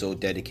episode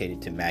dedicated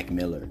to Mac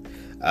Miller,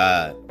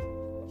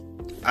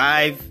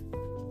 I've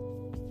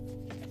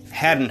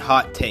had a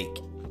hot take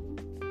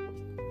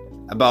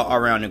about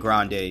Ariana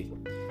Grande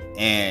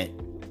and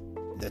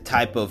the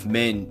type of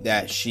men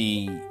that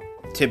she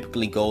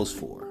typically goes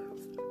for.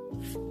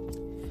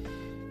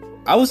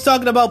 I was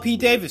talking about Pete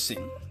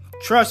Davidson.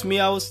 Trust me,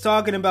 I was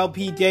talking about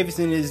Pete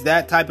Davidson is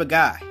that type of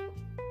guy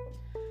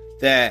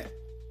that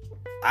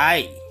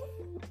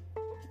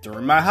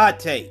during my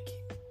hot take,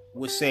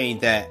 was saying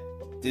that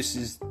this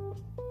is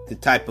the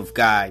type of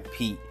guy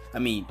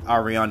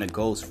Ariana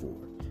goes for.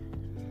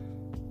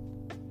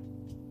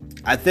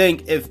 I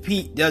think if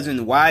Pete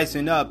doesn't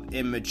wisen up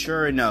and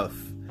mature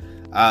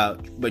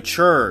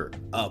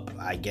up,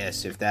 I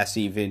guess, if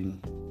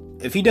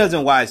he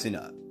doesn't wisen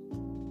up,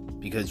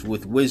 because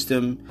with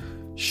wisdom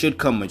should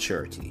come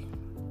maturity,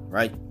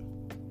 right?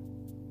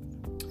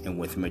 And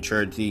with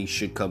maturity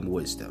should come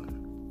wisdom,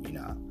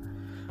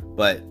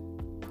 But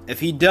if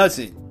he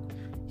doesn't,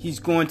 he's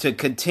going to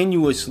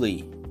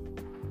continuously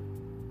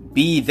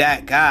be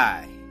that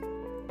guy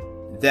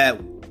that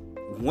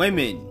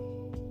women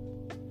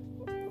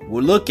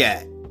will look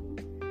at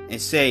and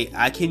say,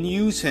 I can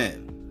use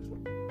him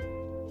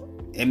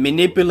and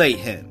manipulate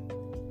him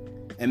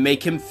and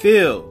make him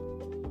feel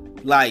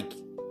like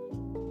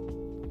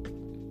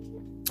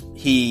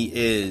he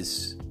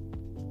is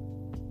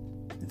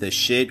the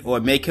shit, or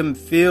make him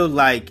feel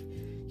like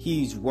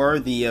he's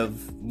worthy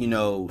of,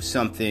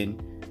 something.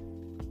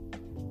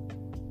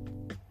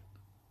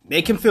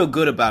 Make him feel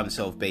good about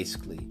himself,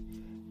 basically.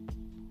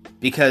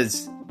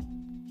 Because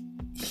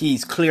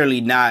he's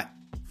clearly not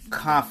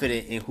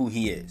confident in who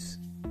he is.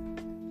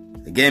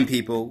 Again,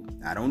 people,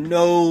 I don't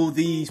know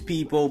these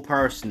people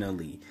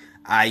personally.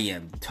 I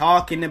am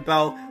talking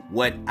about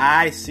what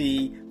I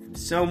see from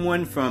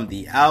someone from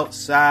the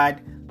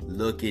outside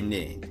looking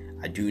in.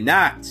 I do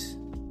not.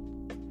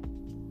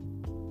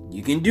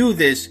 You can do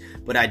this,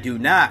 but I do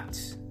not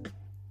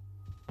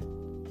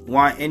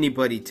want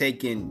anybody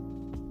taking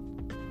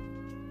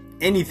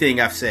anything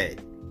I've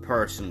said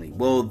personally.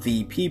 Well,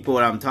 the people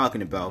that I'm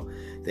talking about,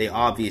 they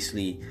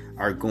obviously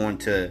are going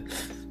to,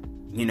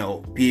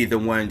 be the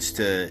ones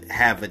to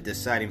have a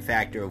deciding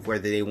factor of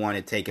whether they want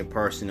to take it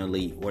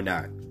personally or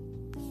not.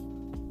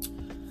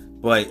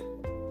 But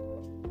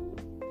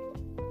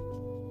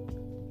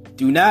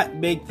do not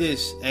make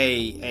this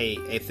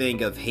a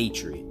thing of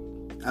hatred.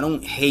 I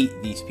don't hate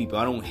these people.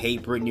 I don't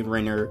hate Brittany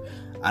Renner.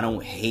 I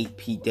don't hate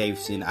Pete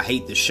Davidson. I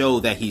hate the show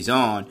that he's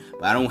on,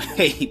 but I don't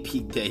hate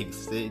Pete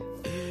Davidson.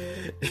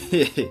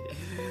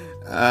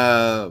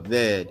 Oh,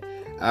 man.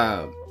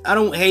 I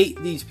don't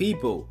hate these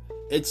people.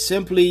 It's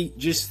simply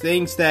just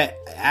things that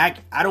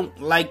I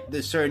don't like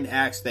the certain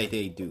acts that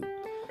they do.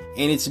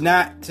 And it's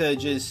not to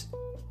just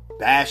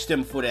bash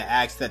them for the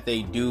acts that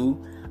they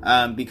do.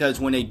 Because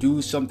when they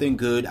do something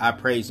good, I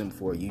praise them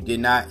for it. You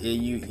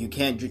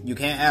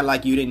can't act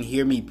like you didn't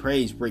hear me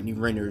praise Brittany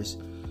Renner's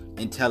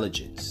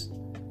intelligence,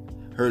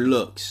 her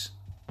looks,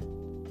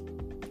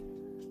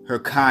 her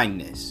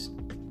kindness.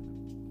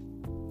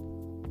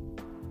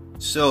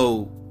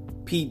 So,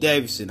 Pete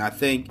Davidson, I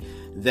think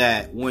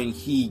that when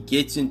he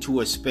gets into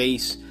a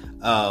space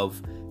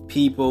of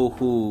people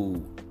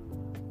who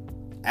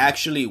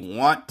actually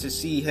want to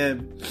see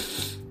him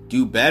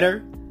do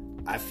better,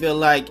 I feel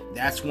like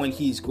that's when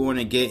he's going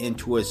to get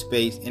into a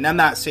space. And I'm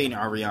not saying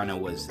Ariana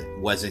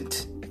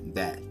wasn't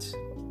that.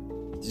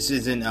 This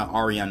isn't an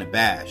Ariana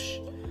bash.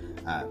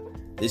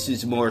 This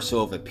is more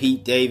so of a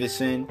Pete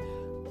Davidson.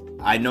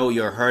 I know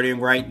you're hurting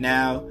right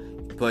now,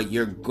 but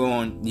you're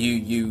going.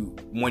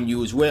 When you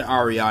was with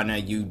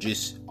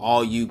Ariana,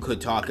 all you could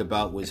talk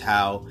about was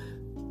how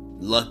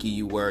lucky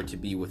you were to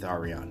be with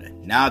Ariana.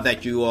 Now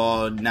that you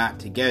all not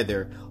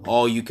together,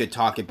 all you could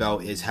talk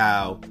about is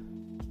how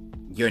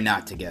you're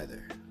not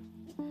together.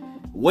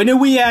 When are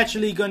we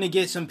actually going to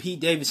get some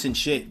Pete Davidson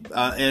shit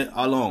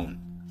alone?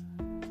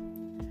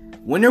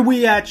 When are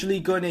we actually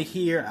going to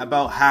hear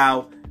about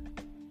how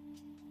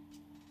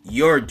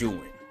you're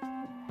doing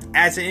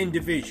as an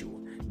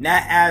individual?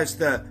 Not as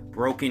the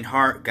broken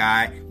heart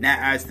guy, not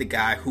as the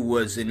guy who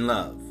was in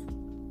love.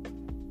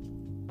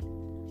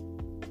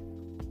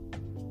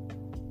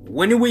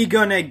 When are we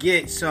going to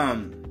get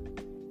some...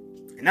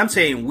 And I'm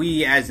saying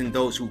we as in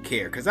those who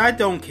care, because I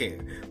don't care.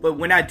 But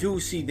when I do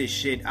see this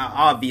shit, I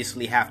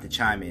obviously have to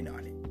chime in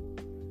on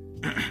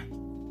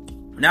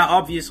it. Not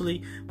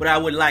obviously, but I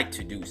would like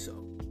to do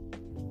so.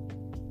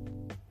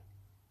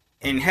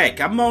 And heck,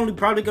 I'm only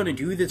probably going to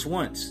do this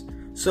once.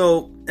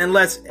 So,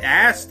 unless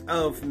asked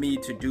of me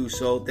to do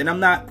so, then I'm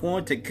not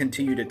going to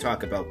continue to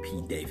talk about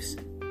Pete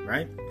Davidson,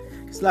 right?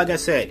 Because like I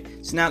said,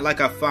 it's not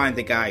like I find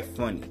the guy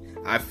funny.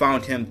 I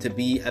found him to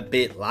be a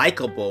bit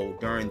likable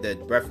during the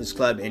Breakfast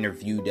Club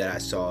interview that I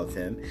saw of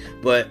him.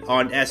 But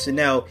on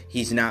SNL,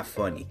 he's not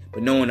funny.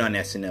 But no one on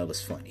SNL is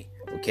funny,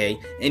 okay?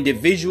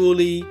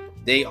 Individually,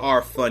 they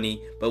are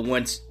funny. But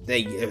once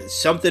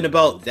something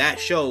about that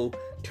show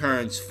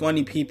turns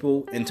funny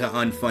people into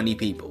unfunny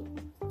people.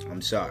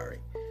 I'm sorry,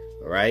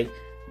 all right?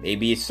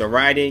 Maybe it's the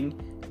writing.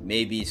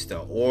 Maybe it's the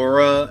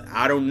aura.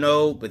 I don't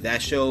know. But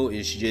that show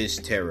is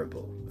just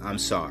terrible. I'm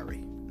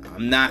sorry.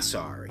 I'm not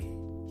sorry,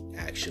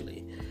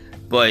 actually.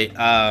 But,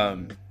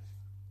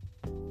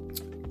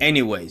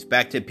 anyways,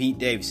 back to Pete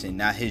Davidson,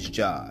 not his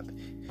job.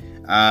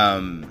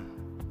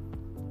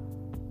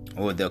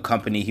 Or the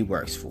company he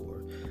works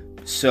for.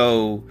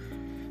 So,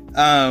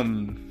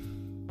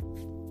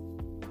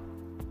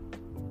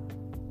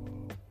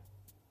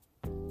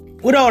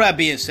 with all that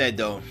being said,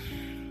 though,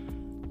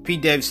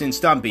 Pete Davidson,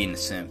 stop being a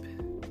simp.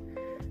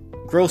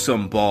 Grow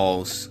some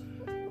balls.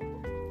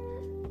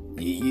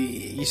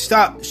 You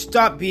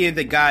stop being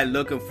the guy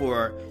looking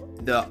for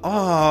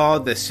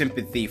the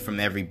sympathy from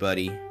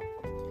everybody.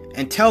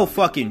 And tell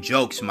fucking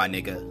jokes, my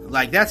nigga.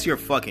 Like, that's your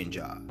fucking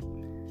job.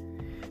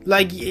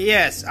 Like,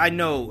 yes, I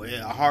know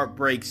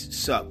heartbreaks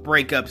suck.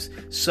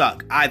 Breakups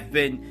suck. I've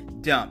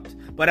been dumped.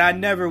 But I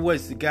never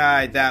was the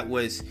guy that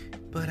was,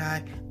 but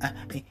I'm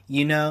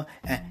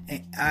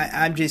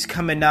just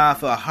coming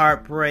off a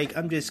heartbreak.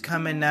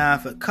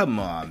 Come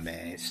on,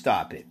 man.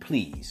 Stop it,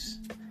 please.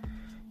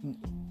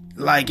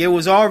 Like, it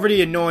was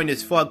already annoying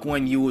as fuck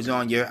when you was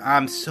on your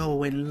I'm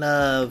so in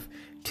love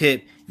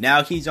tip.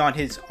 Now he's on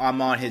his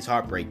I'm on his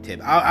heartbreak tip.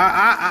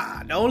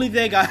 The only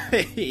thing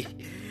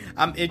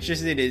I'm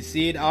interested in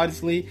seeing,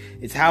 honestly,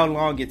 is how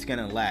long it's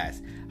gonna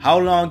last. How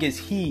long is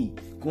he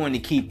going to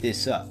keep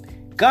this up?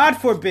 God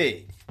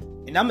forbid,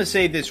 and I'm gonna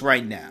say this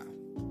right now,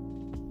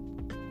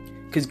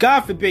 because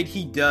God forbid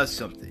he does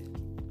something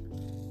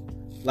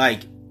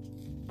like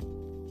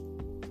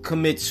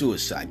commit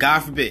suicide. God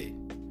forbid.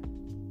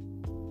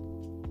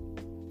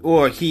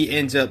 Or he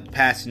ends up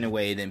passing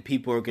away, then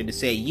people are going to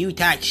say, you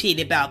talk shit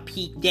about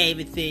Pete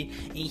Davidson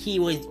and he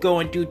was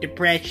going through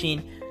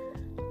depression.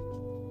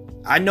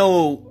 I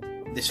know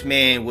this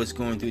man was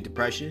going through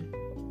depression.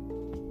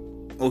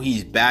 Oh,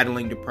 he's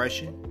battling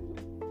depression.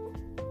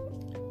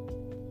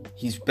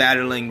 He's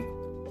battling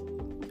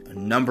a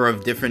number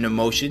of different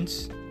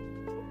emotions.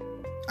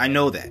 I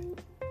know that.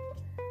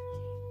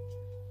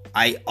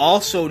 I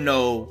also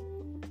know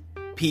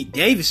Pete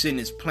Davidson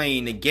is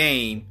playing the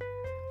game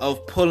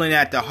of pulling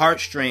at the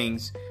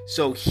heartstrings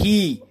so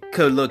he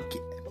could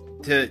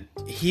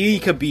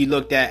be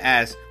looked at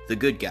as the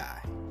good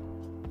guy.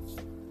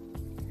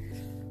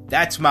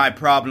 That's my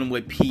problem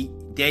with Pete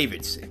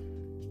Davidson.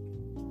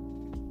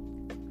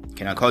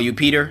 Can I call you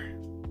Peter?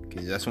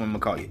 Because that's what I'm going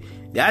to call you.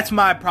 That's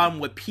my problem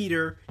with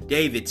Peter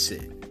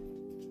Davidson.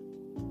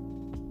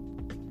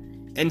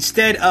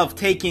 Instead of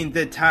taking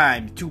the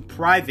time to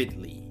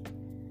privately,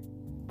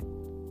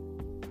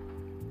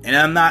 and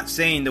I'm not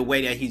saying the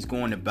way that he's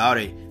going about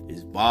it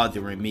is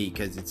bothering me,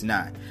 because it's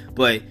not.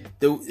 But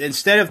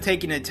instead of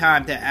taking the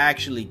time to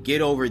actually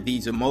get over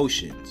these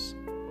emotions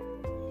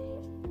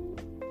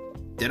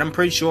that I'm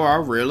pretty sure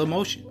are real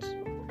emotions,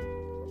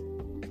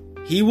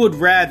 he would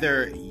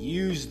rather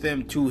use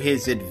them to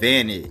his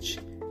advantage.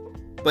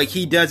 But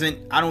he doesn't,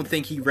 I don't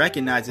think he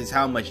recognizes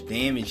how much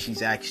damage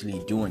he's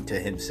actually doing to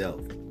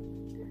himself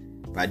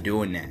by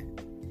doing that,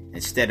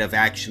 instead of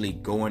actually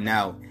going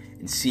out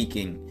and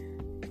seeking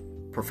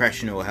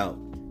professional help.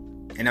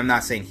 And I'm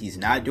not saying he's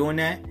not doing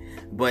that,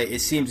 but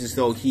it seems as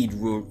though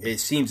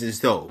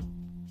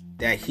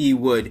that he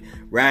would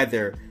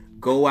rather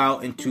go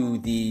out into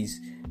these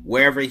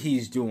wherever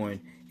he's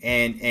doing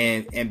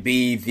and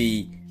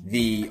be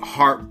the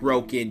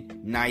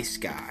heartbroken nice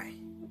guy,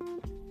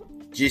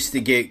 just to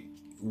get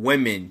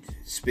women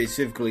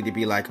specifically to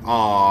be like,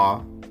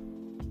 "Aw,"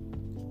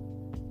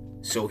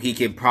 so he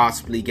can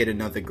possibly get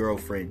another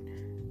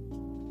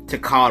girlfriend to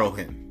coddle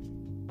him.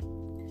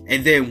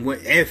 And then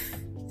if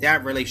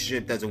that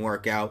relationship doesn't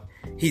work out,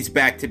 he's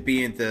back to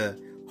being the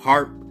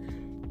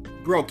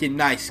heartbroken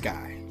nice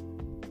guy.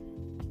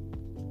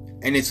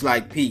 And it's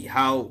like, Pete,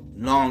 how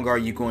long are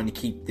you going to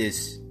keep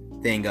this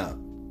thing up?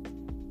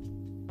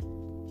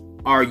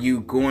 Are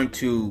you going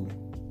to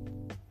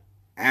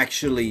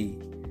actually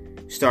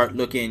start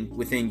looking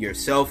within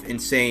yourself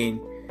and saying,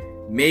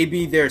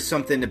 maybe there's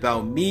something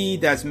about me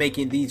that's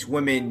making these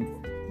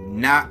women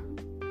not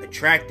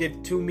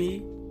attractive to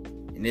me?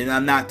 And then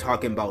I'm not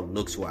talking about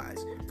looks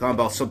wise. I'm talking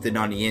about something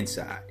on the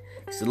inside.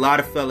 Because a lot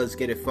of fellas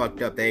get it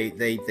fucked up. They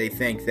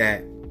think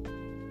that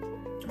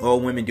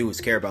all women do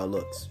is care about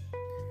looks.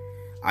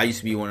 I used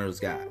to be one of those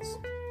guys.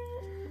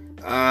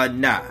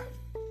 Nah.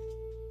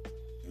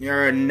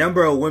 There are a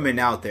number of women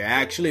out there,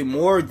 actually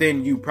more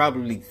than you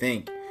probably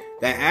think,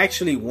 that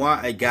actually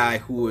want a guy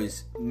who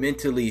is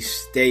mentally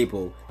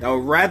stable. That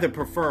would rather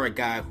prefer a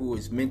guy who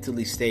is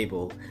mentally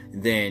stable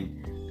than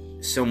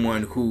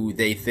someone who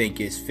they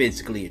think is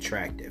physically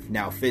attractive.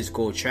 Now,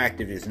 physical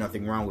attractive, there's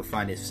nothing wrong with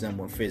finding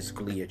someone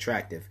physically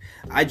attractive.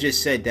 I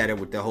just said that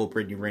with the whole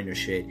Brittany Renner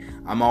shit.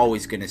 I'm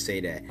always gonna say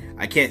that.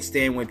 I can't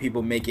stand when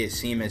people make it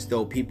seem as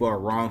though people are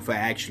wrong for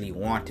actually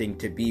wanting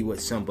to be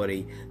with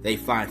somebody they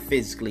find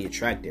physically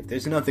attractive.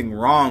 There's nothing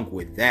wrong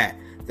with that.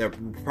 The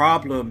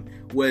problem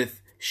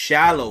with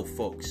shallow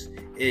folks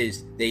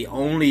is they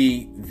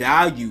only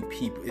value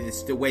people.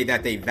 It's the way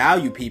that they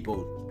value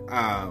people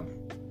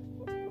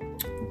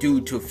due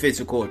to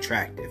physical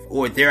attractive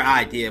or their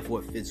idea of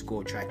what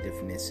physical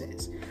attractiveness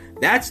is.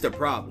 That's the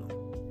problem.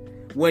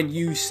 When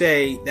you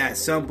say that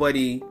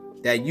somebody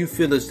that you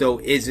feel as though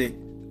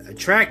isn't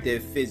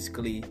attractive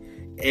physically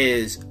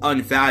is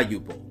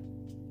unvaluable,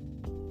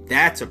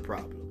 that's a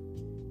problem.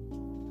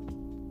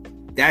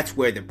 That's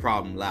where the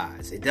problem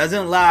lies. It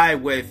doesn't lie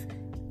with,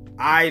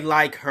 I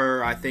like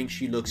her, I think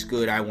she looks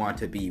good, I want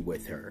to be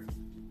with her.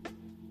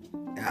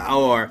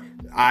 Or,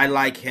 I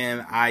like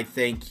him, I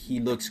think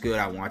he looks good,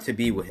 I want to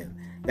be with him.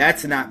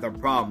 That's not the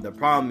problem. The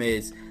problem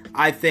is,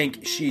 I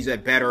think she's a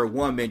better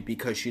woman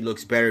because she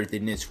looks better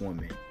than this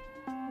woman.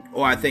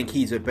 Or I think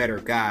he's a better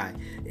guy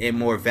and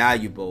more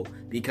valuable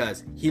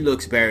because he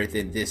looks better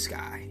than this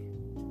guy.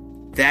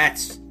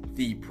 That's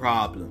the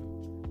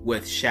problem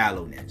with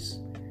shallowness.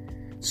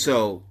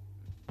 So,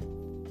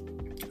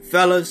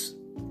 fellas,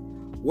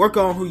 work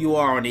on who you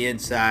are on the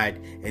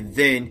inside, and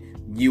then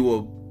you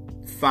will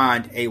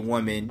find a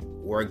woman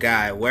or a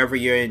guy, whoever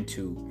you're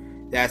into,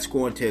 that's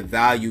going to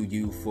value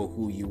you for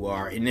who you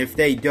are. And if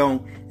they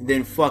don't,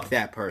 then fuck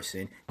that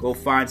person. Go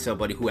find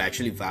somebody who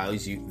actually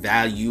values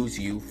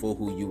you for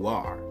who you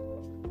are.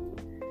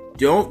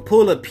 Don't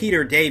pull a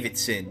Peter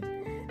Davidson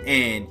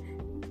and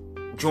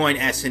join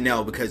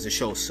SNL because the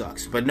show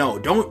sucks. But no,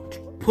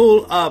 don't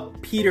pull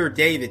up Peter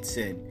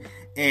Davidson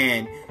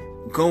and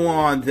go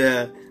on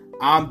the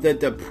I'm the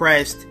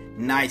depressed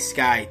nice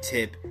guy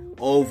tip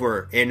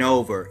over and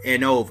over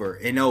and over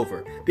and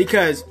over.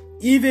 Because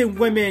even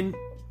women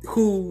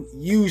who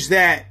use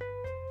that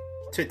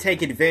to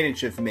take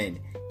advantage of men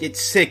get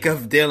sick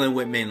of dealing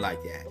with men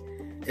like that.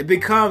 It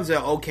becomes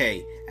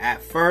okay,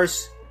 at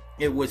first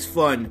it was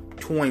fun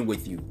toying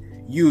with you,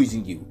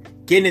 using you,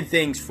 getting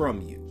things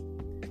from you.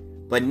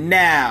 But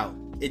now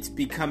it's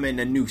becoming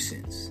a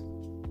nuisance.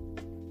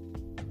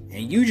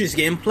 And you just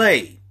getting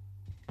played.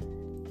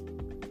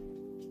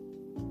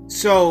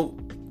 So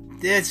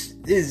this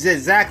is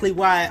exactly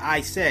why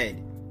I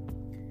said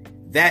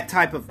that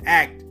type of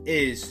act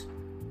is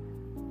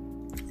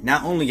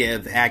not only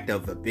an act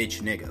of a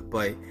bitch nigga,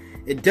 but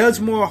it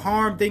does more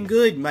harm than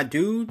good, my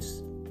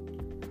dudes.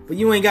 But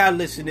you ain't gotta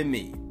listen to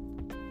me.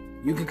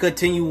 You can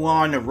continue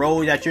on the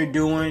road that you're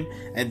doing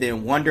and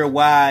then wonder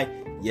why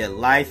your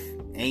life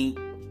ain't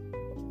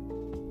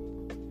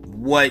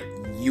what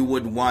you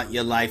would want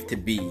your life to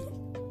be.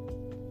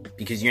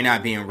 Because you're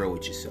not being real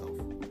with yourself.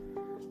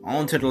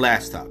 On to the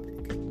last topic.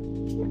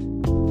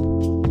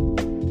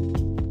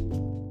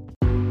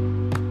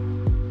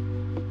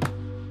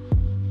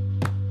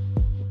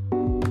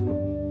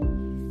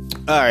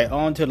 Alright,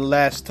 on to the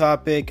last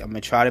topic. I'm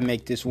going to try to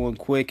make this one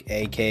quick,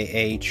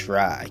 aka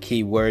try.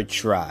 Keyword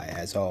try,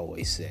 as I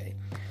always say.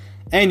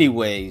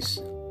 Anyways,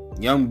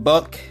 young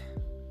buck,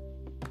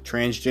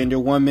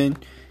 transgender woman.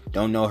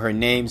 Don't know her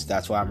names,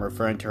 that's why I'm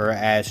referring to her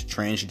as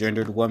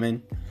transgendered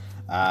woman.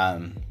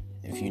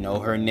 If you know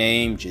her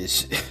name,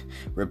 just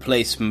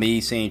replace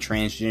me saying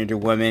transgender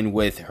woman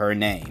with her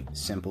name.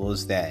 Simple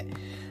as that.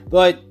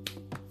 But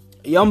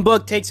young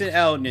buck takes an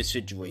L in this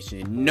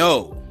situation.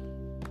 No.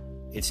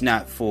 It's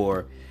not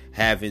for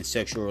having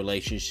sexual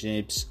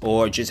relationships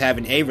or just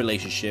having a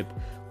relationship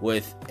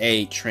with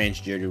a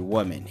transgender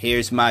woman.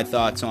 Here's my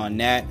thoughts on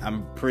that.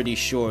 I'm pretty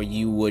sure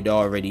you would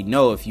already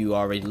know if you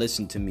already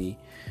listened to me.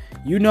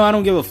 You know I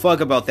don't give a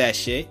fuck about that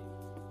shit.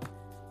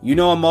 You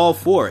know I'm all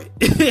for it.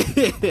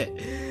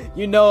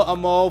 You know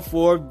I'm all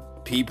for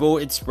people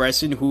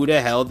expressing who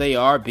the hell they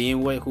are,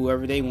 being with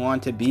whoever they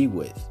want to be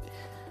with.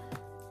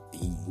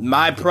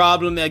 My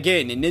problem,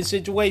 again, in this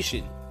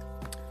situation...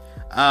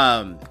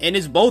 and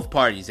it's both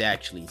parties,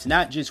 actually. It's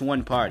not just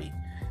one party.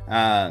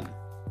 As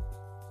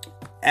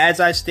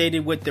I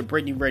stated with the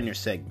Brittany Renner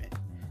segment,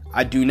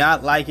 I do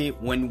not like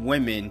it when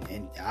women,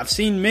 and I've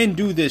seen men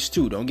do this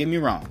too, don't get me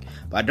wrong,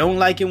 but I don't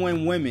like it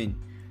when women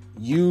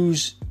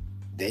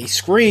they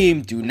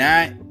scream, do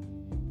not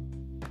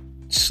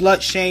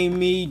slut shame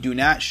me, do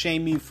not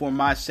shame me for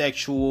my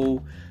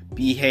sexual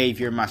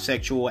behavior, my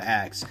sexual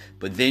acts,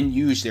 but then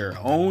use their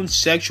own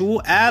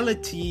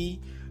sexuality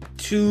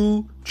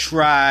to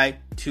try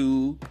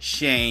to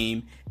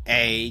shame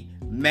a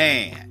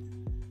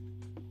man.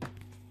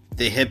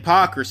 The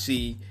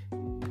hypocrisy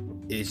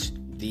is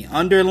the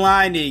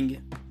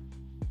underlining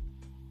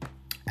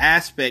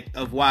aspect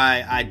of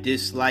why I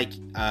dislike,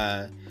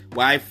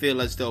 why I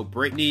feel as though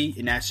Brittany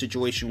in that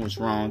situation was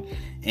wrong,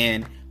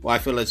 and why I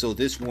feel as though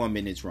this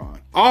woman is wrong.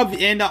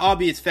 And the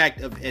obvious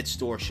fact of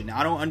extortion.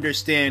 I don't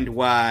understand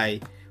why.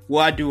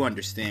 Well, I do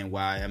understand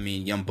why. I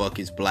mean, young buck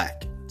is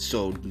black.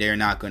 So they're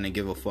not going to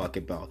give a fuck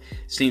about.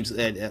 Seems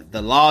that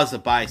the laws are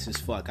biased as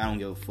fuck. I don't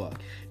give a fuck.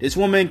 This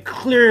woman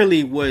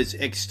clearly was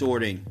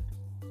extorting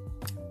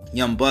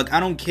young buck. I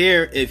don't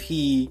care if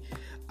he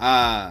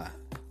and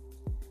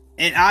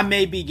I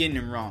may be getting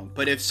him wrong,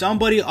 but if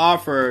somebody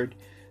offered,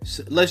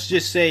 let's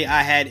just say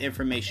I had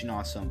information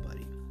on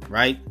somebody,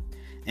 right?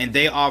 And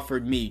they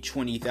offered me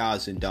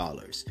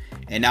 $20,000,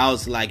 and I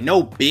was like,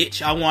 no,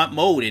 bitch, I want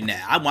more than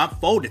that. I want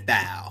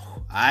 40,000.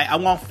 I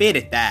want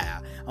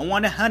 50,000. I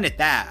want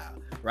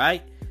 100,000,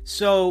 right?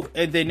 So,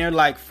 and then they're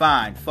like,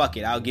 fine, fuck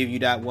it, I'll give you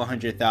that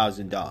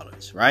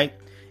 $100,000, right?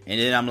 And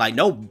then I'm like,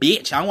 no,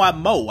 bitch, I want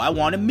more. I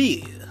want $1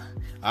 million.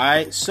 All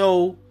right.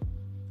 So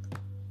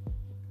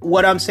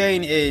what I'm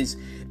saying is,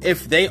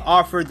 if they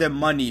offer them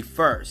money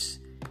first,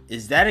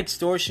 is that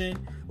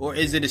extortion? Or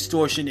is it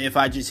extortion if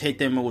I just hit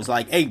them and was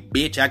like, hey,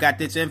 bitch, I got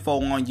this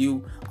info on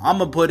you. I'm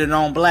going to put it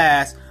on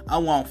blast. I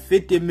want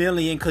 $50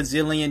 million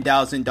gazillion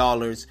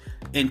 $1,000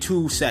 in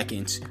 2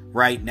 seconds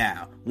right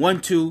now.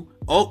 1, 2.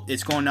 Oh,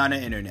 it's going on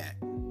the internet.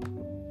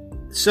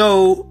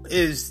 So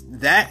is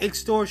that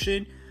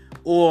extortion,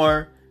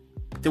 or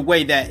the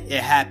way that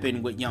it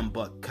happened with Young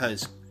Buck?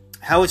 Because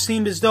how it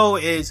seemed as though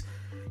is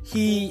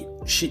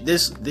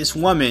this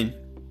woman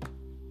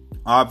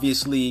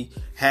obviously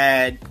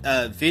had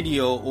a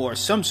video or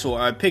some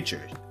sort of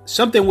picture,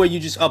 something where you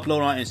just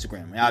upload on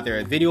Instagram, either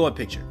a video or a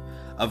picture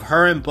of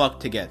her and Buck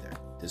together.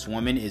 This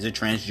woman is a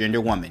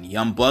transgender woman.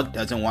 Young Buck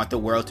doesn't want the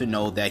world to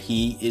know that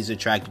he is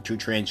attracted to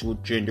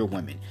transgender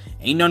women.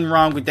 Ain't nothing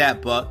wrong with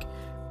that, Buck.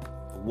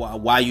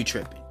 Why you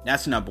tripping?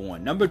 That's number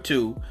one. Number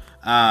two,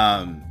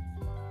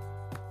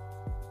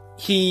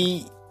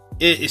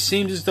 it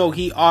seems as though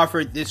he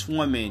offered this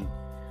woman,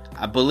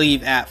 I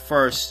believe at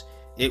first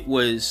it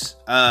was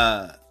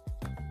I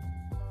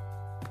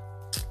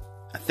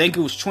think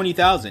it was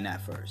 $20,000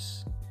 at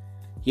first.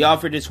 He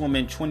offered this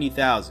woman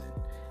 $20,000.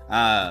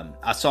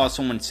 I saw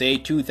someone say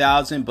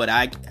 $2,000, but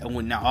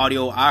when the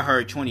audio I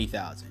heard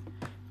 $20,000.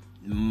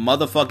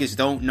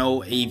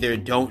 Motherfuckers either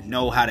don't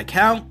know how to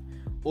count,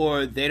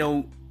 or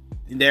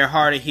they're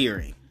hard of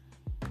hearing.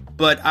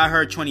 But I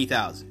heard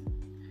 $20,000.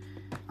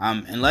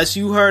 Unless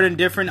you heard a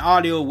different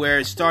audio where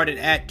it started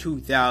at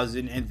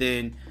 2,000 and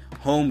then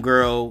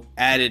Homegirl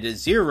added a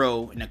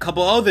 0 and a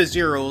couple other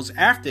zeros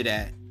after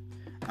that.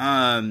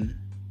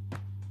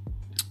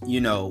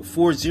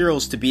 4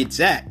 zeros to be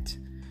exact.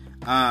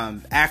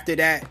 After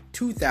that,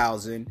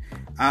 2,000.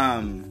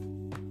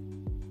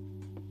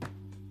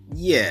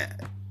 Yeah.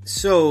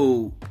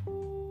 So,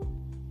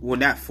 well,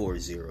 not 4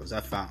 zeros.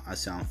 I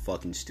sound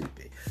fucking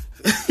stupid.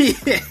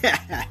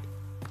 Yeah.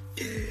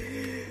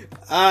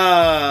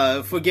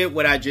 Forget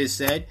what I just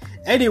said.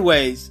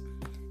 Anyways,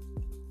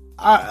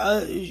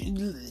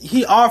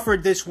 he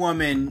offered this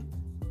woman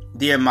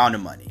the amount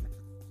of money.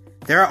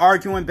 They're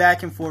arguing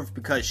back and forth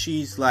because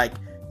she's like,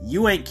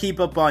 you ain't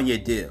keep up on your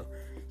deal.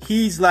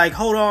 He's like,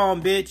 hold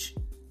on, bitch.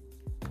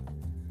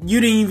 You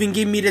didn't even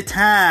give me the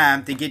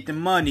time to get the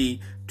money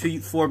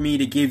for me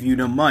to give you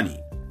the money.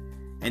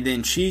 And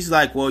then she's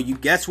like, well, you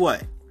guess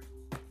what?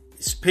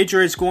 This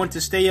picture is going to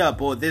stay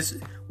up, or this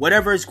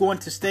whatever is going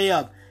to stay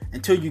up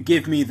until you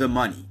give me the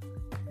money.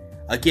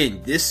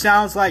 Again, this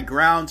sounds like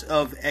grounds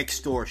of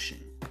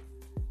extortion.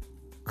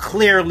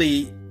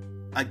 Clearly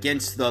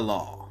against the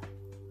law.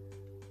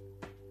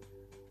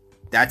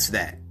 That's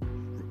that.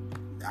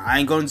 I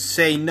ain't going to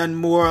say nothing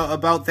more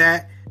about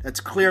that. That's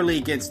clearly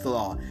against the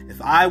law.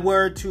 If I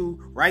were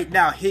to right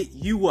now hit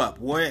you up,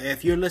 or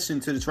if you're listening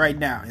to this right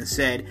now and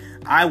said,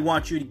 I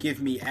want you to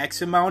give me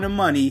X amount of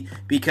money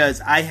because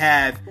I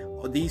have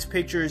these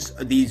pictures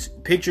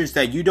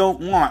that you don't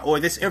want, or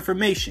this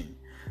information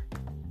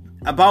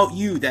about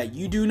you that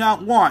you do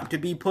not want to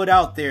be put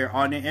out there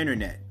on the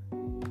internet.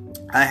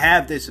 I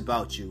have this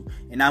about you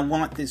and I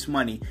want this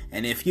money,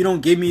 and if you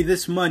don't give me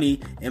this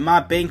money in my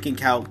bank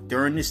account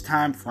during this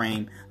time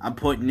frame, I'm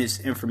putting this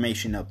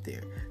information up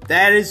there.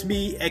 That is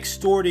me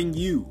extorting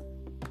you.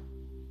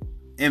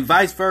 And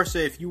vice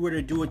versa if you were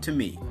to do it to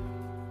me.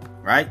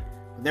 Right?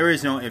 There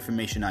is no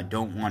information I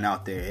don't want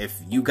out there.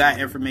 If you got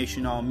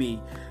information on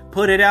me,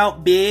 put it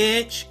out,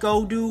 bitch.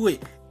 Go do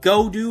it.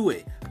 Go do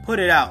it. Put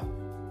it out.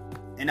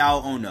 And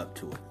I'll own up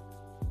to it.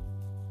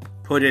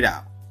 Put it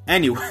out.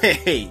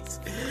 Anyways.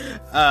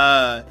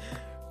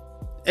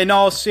 In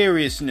all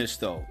seriousness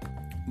though,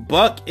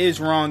 Buck is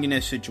wrong in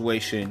this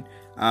situation.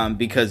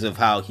 Because of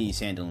how he's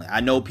handling it. I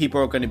know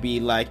people are going to be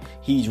like,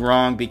 he's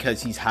wrong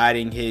because he's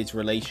hiding his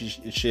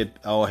relationship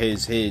or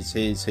his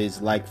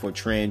like for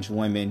trans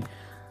women.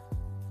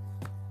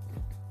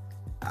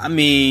 I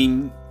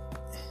mean,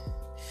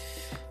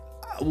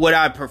 would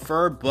I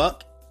prefer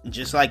Buck,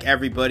 just like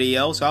everybody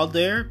else out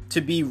there,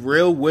 to be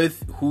real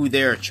with who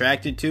they're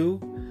attracted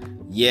to?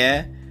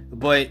 Yeah,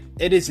 but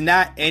it is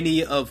not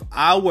any of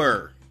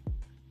our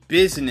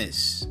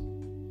business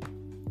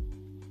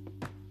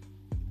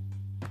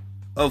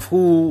of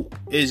who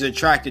is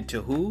attracted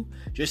to who,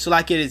 just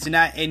like it is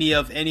not any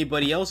of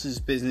anybody else's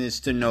business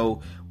to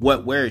know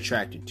what we're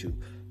attracted to.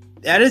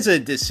 That is a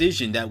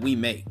decision that we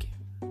make.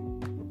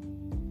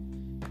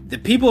 The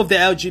people of the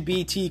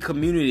LGBT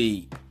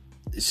community,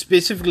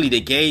 specifically the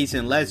gays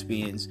and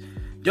lesbians,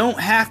 don't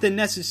have to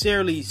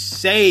necessarily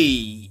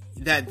say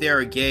that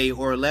they're gay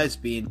or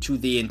lesbian to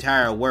the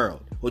entire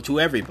world or to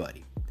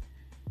everybody.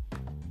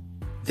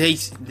 They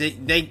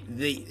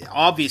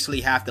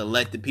obviously have to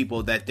let the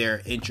people that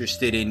they're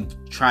interested in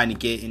trying to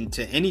get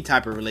into any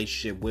type of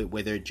relationship with,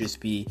 whether it just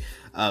be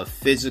a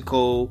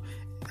physical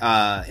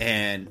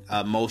and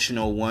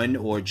emotional one,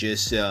 or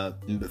just a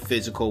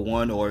physical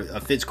one, or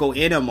a physical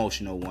and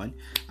emotional one.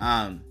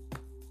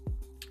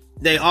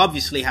 they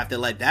obviously have to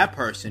let that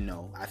person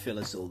know. I feel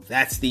as though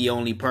that's the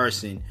only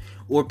person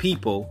or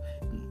people,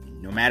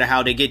 no matter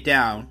how they get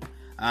down,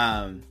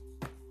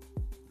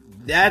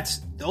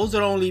 those are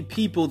the only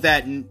people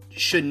that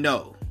should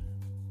know,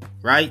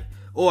 right?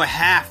 Or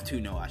have to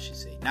know, I should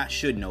say. Not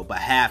should know, but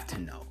have to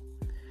know.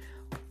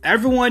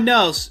 Everyone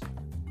else,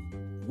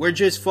 we're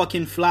just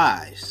fucking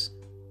flies.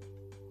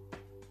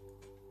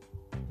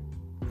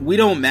 We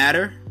don't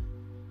matter.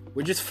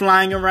 We're just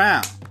flying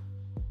around,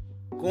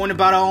 going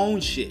about our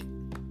own shit.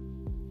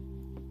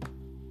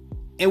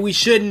 And we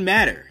shouldn't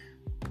matter.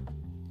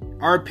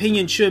 Our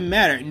opinion shouldn't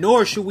matter,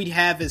 nor should we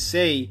have a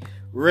say,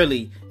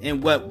 really,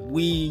 in what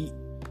we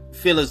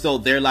feel as though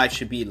their life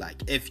should be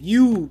like. If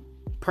you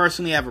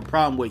personally have a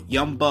problem with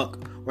Young Buck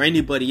or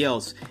anybody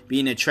else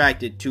being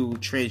attracted to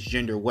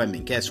transgender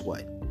women, guess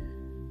what?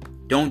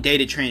 Don't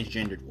date a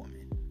transgendered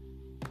woman.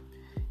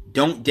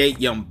 Don't date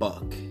Young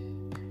Buck.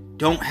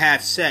 Don't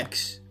have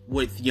sex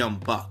with Young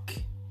Buck.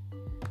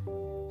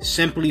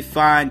 Simply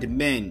find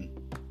men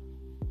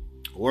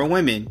or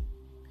women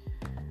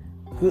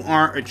who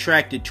aren't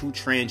attracted to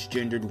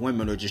transgendered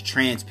women or just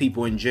trans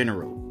people in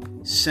general.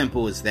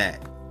 Simple as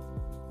that.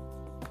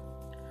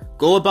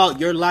 Go about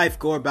your life,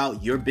 go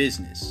about your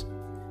business.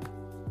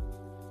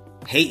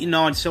 Hating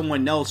on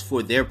someone else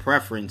for their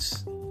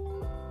preference,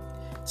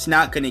 it's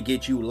not going to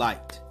get you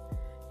liked.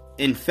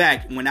 In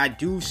fact, when I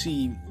do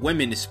see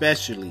women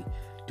especially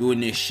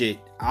doing this shit,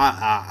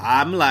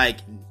 I'm like,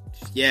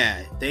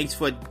 yeah, thanks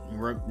for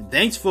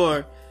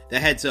the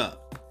heads up.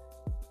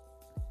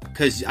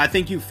 Because I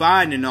think you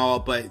fine and all,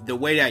 but the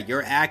way that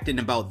you're acting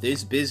about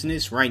this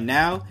business right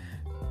now,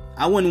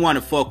 I wouldn't want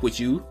to fuck with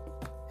you.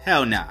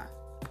 Hell nah.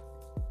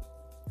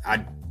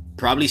 I'd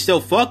probably still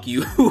fuck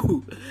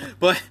you,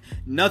 but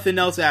nothing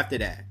else after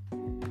that.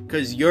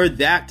 Because you're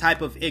that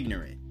type of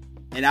ignorant.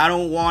 And I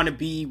don't want to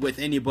be with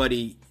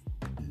anybody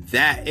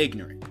that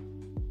ignorant.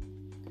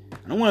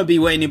 I don't want to be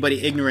with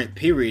anybody ignorant,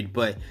 period,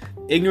 but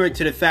ignorant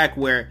to the fact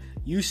where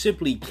you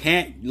simply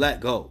can't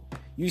let go.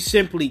 You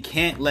simply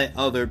can't let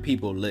other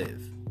people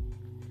live.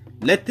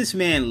 Let this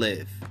man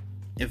live.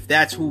 If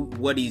that's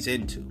what he's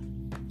into.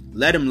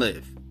 Let him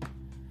live.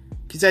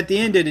 Because at the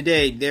end of the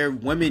day, they're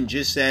women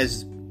just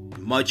as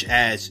much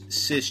as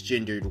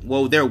cisgendered.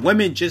 Well, they're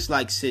women just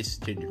like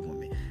cisgendered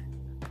women.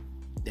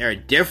 They're a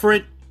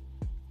different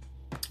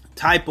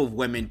type of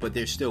women, but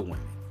they're still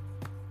women.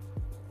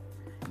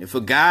 If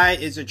a guy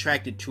is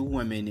attracted to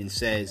women and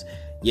says,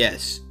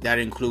 yes, that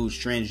includes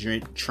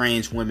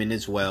trans women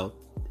as well,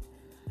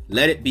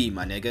 let it be,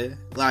 my nigga.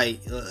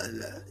 Like,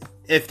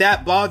 if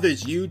that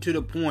bothers you to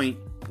the point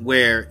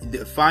where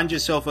find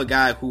yourself a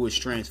guy who is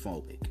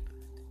transphobic,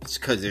 it's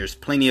because there's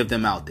plenty of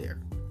them out there.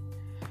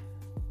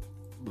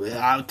 But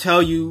I'll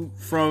tell you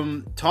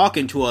from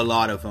talking to a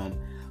lot of them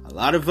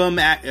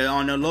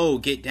on the low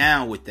get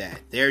down with that.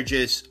 They're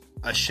just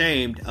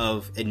ashamed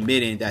of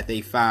admitting that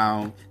they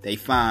find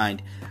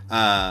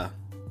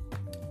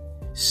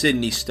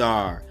Sydney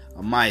Starr,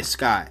 Amaya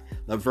Scott,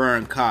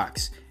 Laverne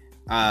Cox,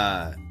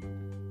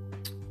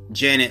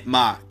 Janet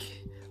Mock,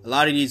 a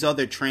lot of these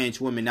other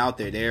trans women out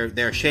there,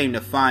 they're ashamed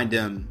to find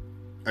them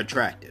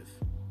attractive.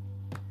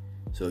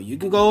 So you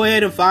can go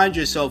ahead and find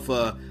yourself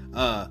a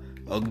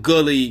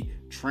gully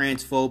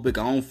transphobic,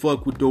 I don't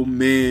fuck with those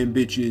man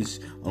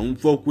bitches, I don't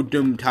fuck with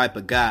them type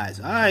of guys.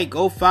 Alright,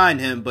 go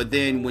find him, but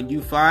then when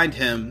you find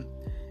him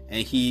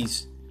and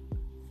he's,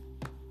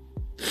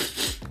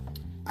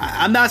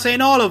 I'm not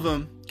saying all of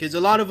them, because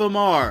a lot of them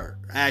are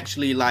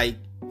actually like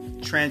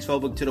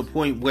transphobic to the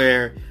point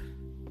where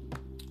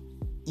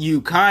you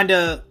kind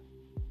of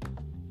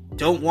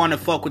don't want to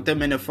fuck with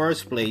them in the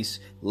first place,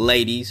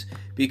 ladies,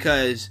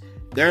 because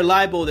they're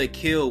liable to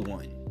kill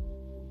one.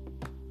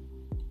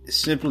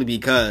 Simply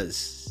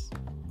because,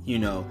 you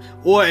know,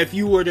 or if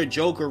you were to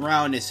joke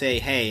around and say,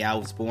 hey, I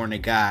was born a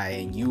guy,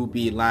 and you would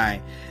be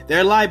lying,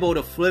 they're liable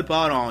to flip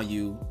out on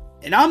you.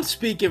 And I'm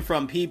speaking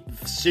from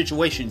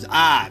situations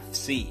I've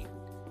seen.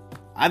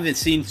 I haven't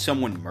seen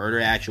someone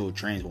murder actual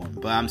trans woman,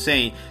 but I'm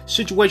saying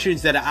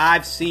situations that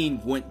I've seen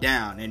went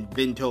down and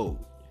been told.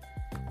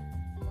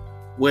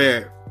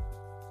 Where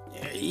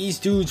these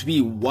dudes be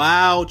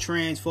wild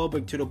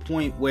transphobic to the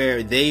point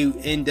where they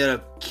end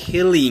up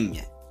killing,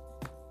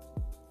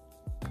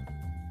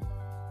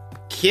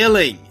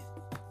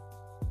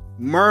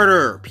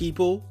 murder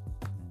people.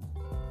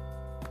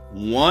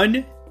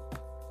 One,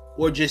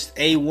 or just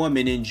a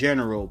woman in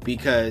general,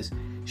 because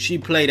she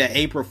played an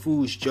April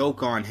Fool's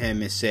joke on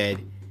him and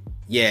said,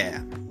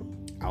 yeah,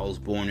 I was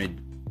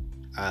born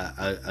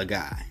a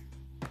guy.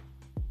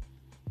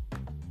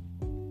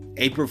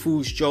 April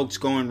Fool's joke's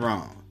going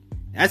wrong.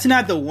 That's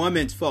not the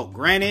woman's fault.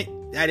 Granted,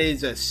 that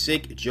is a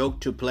sick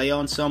joke to play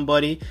on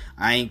somebody.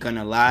 I ain't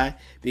gonna lie.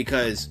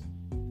 Because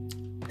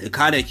it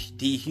kind of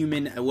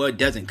it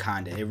doesn't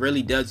kind of. It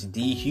really does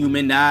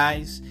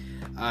dehumanize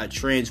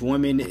trans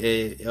women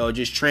or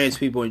just trans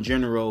people in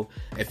general.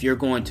 If you're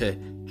going to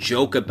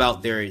joke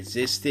about their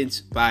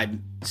existence by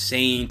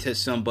saying to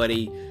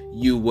somebody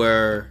you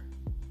were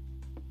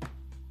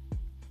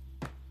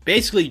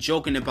basically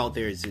joking about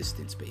their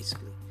existence,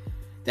 basically.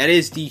 That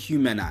is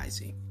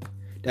dehumanizing.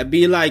 That'd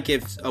be like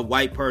if a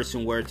white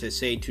person were to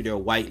say to their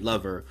white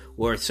lover,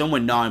 or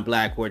someone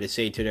non-black were to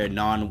say to their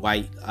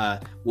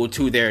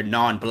to their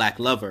non-black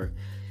lover,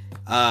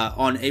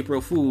 on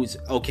April Fools,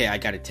 okay, I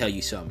gotta tell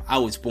you something. I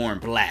was born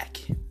black.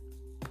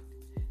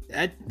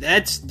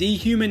 That's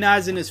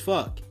dehumanizing as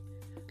fuck.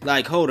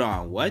 Like, hold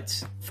on,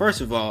 what? First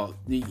of all,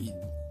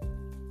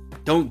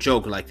 don't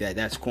joke like that.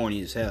 That's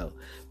corny as hell.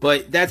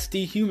 But that's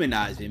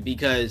dehumanizing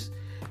because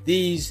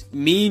these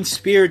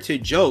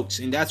mean-spirited jokes,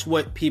 and that's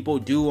what people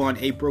do on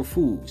April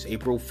Fools,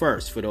 April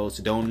 1st, for those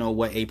who don't know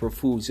what April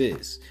Fools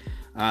is.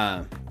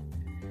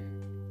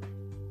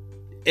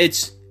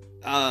 It's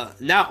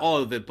not all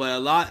of it,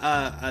 but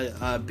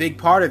a big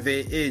part of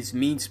it is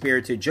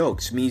mean-spirited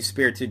jokes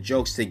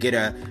to get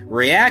a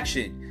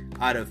reaction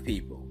out of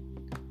people.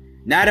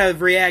 Not a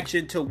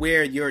reaction to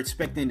where you're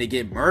expecting to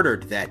get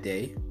murdered that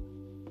day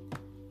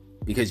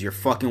because you're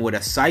fucking with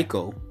a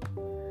psycho,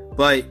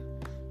 but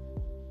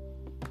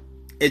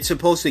it's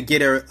supposed to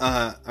get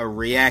a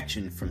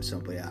reaction from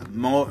somebody,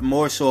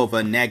 more so of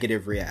a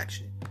negative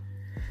reaction.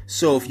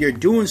 So if you're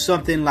doing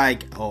something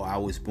like, oh, I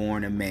was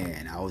born a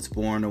man, I was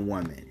born a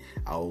woman,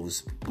 I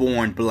was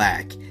born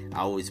black,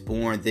 I was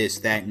born this,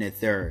 that, and the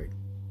third,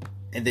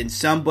 and then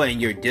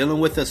you're dealing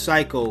with a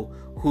psycho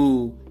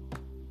who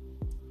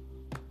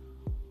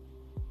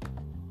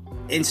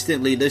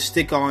instantly, let's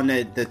stick on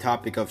the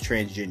topic of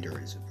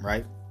transgenderism,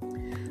 right?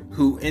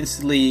 Who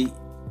instantly,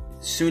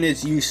 soon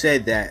as you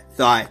said that,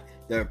 thought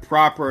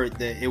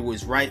that it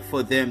was right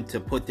for them to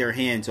put their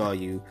hands on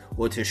you,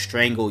 or to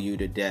strangle you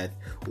to death,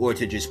 or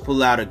to just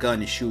pull out a gun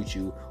and shoot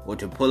you, or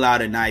to pull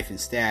out a knife and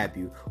stab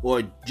you,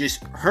 or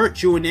just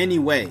hurt you in any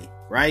way,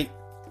 right?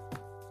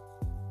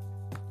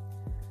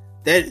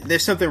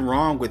 There's something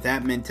wrong with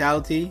that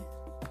mentality.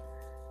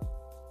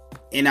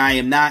 And I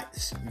am not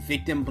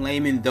victim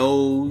blaming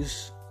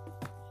those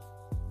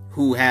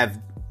who have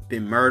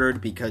been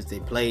murdered because they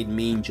played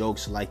mean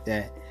jokes like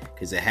that,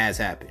 because it has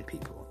happened,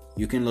 people.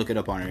 You can look it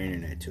up on the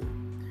internet too.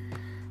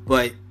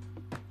 But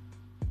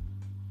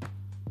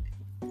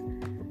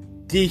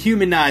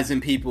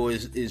dehumanizing people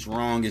is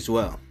wrong as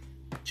well.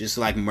 Just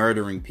like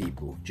murdering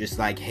people, just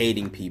like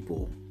hating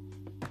people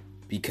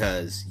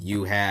because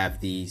you have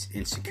these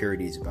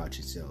insecurities about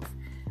yourself.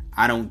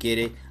 I don't get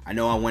it. I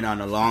know I went on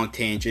a long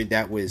tangent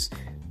that was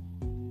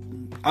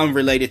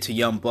unrelated to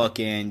Young Buck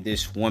and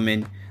this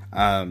woman.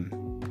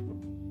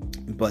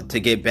 But to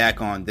get back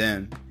on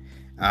them,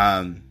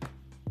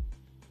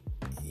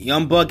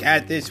 Young Buck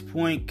at this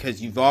point,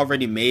 because you've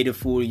already made a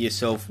fool of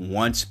yourself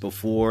once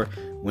before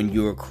when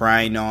you were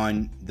crying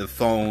on the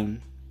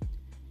phone,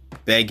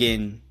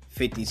 begging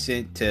 50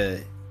 Cent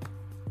to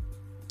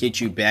get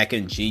you back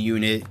in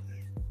G-Unit,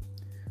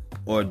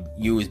 or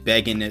you was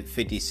begging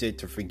 50 Cent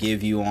to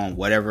forgive you on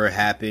whatever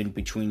happened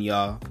between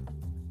y'all.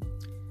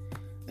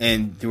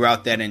 And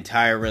throughout that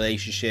entire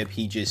relationship,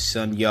 he just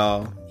sunned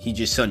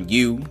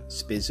you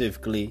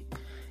specifically.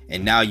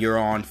 And now you're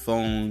on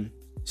phone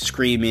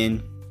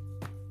screaming,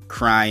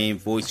 crying,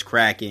 voice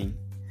cracking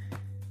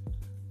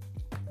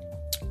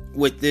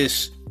with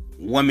this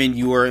woman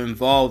you are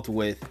involved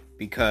with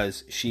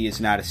because she is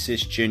not a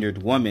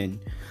cisgendered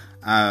woman.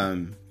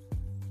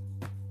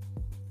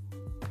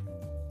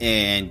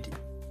 And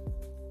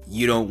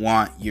you don't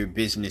want your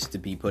business to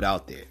be put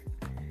out there.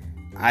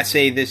 I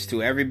say this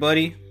to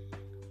everybody,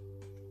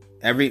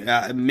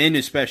 men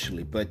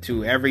especially, but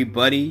to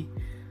everybody.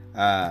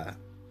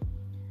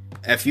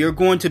 If you're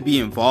going to be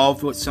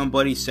involved with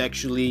somebody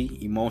sexually,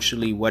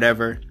 emotionally,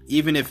 whatever,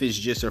 even if it's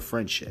just a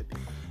friendship,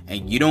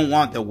 and you don't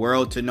want the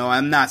world to know,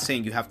 I'm not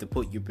saying you have to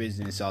put your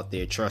business out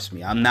there. Trust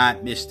me, I'm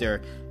not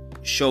Mr.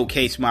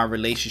 Showcase my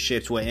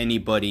relationships with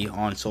anybody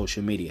on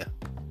social media.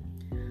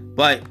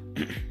 But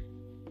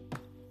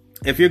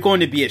if you're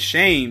going to be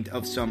ashamed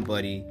of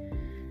somebody,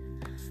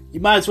 you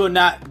might as well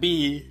not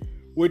be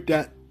with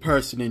that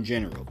person in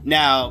general.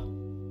 Now,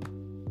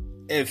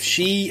 if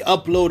she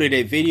uploaded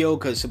a video,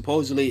 because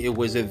supposedly it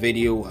was a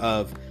video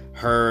of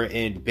her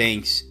and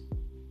Banks.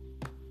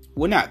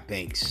 Well, not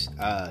Banks.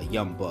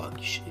 Young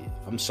Buck. Shit.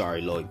 I'm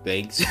sorry, Lloyd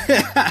Banks.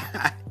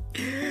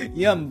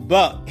 Young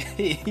Buck.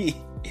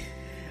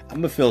 I'm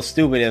gonna feel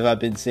stupid if I've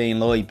been saying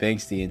Lloyd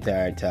Banks the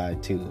entire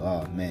time, too.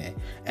 Oh, man.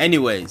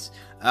 Anyways,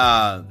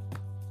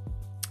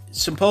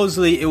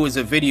 supposedly it was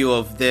a video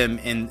of them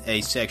in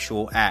a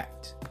sexual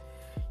act.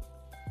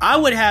 I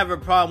would have a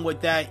problem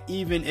with that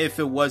even if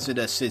it wasn't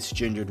a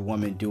cisgendered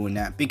woman doing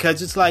that.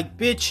 Because it's like,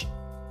 bitch,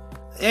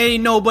 it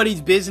ain't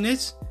nobody's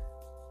business.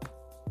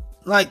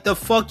 Like, the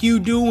fuck you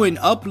doing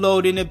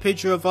uploading a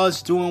picture of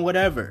us doing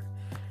whatever?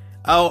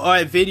 Or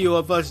a video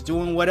of us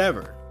doing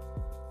whatever?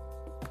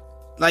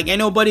 Like, ain't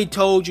nobody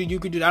told you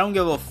could do that. I don't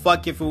give a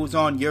fuck if it was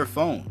on your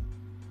phone.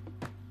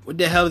 What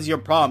the hell is your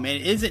problem?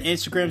 And isn't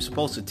Instagram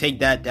supposed to take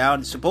that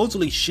down?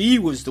 Supposedly she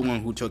was the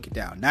one who took it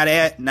down. Not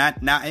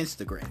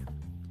Instagram.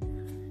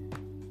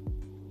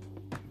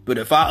 But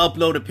if I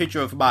upload a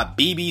picture of my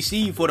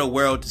BBC for the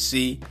world to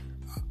see,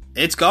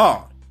 it's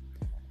gone.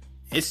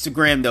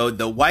 Instagram, though,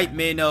 the white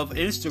men of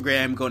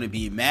Instagram going to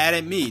be mad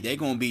at me. They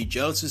going to be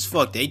jealous as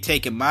fuck. They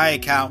taking my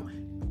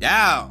account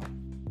down.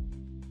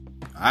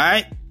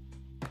 Alright?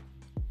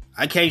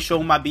 I can't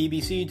show my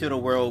BBC to the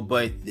world,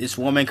 but this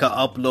woman could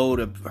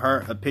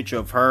upload a picture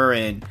of her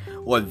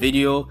or a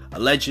video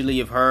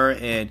allegedly of her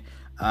and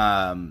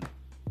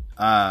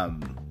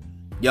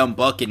Young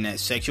Buck in that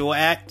sexual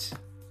act.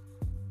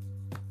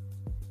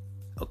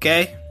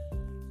 Okay,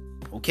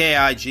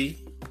 IG.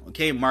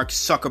 Okay, Mark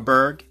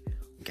Zuckerberg.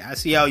 Okay, I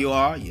see how you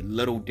are, you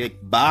little dick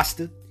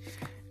bastard.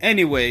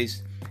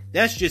 Anyways,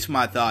 that's just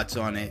my thoughts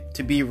on it.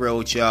 To be real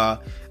with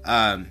y'all,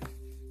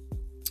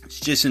 it's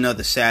just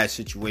another sad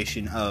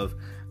situation of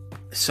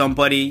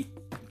somebody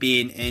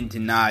being in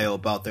denial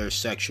about their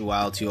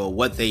sexuality or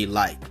what they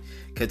like.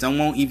 Because I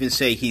won't even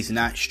say he's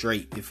not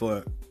straight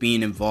before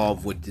being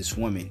involved with this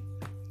woman.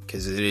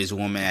 Because it is a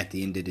woman at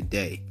the end of the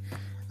day.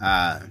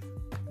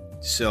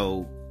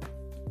 So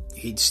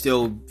he'd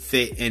still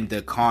fit in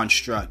the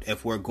construct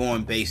if we're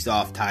going based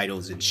off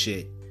titles and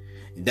shit.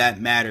 If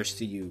that matters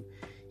to you.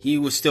 He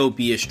will still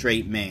be a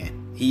straight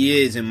man.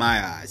 He is in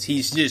my eyes.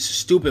 He's just a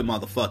stupid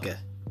motherfucker.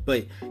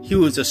 But he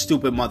was a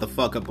stupid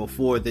motherfucker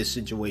before this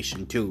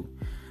situation too.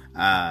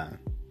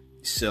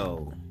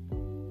 So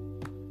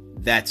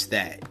that's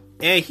that.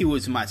 And he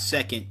was my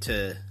second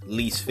to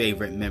least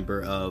favorite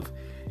member of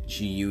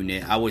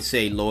G-Unit. I would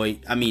say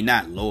Lloyd. I mean,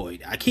 not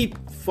Lloyd.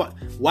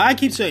 Why I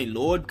keep saying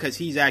Lloyd? Because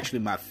he's actually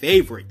my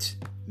favorite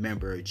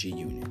member of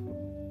G-Unit.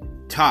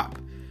 Top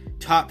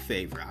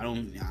favorite.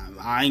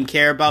 I didn't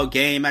care about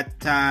Game at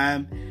the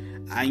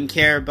time. I didn't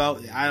care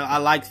about. I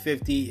liked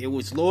 50. It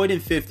was Lloyd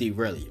and 50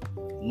 really.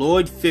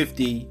 Lloyd,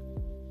 50.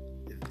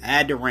 I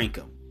had to rank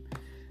them.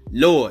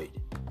 Lloyd,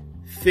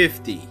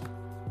 50.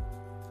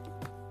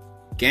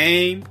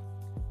 Game,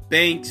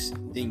 Banks,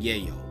 then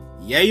Yayo.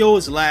 Yayo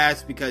was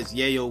last because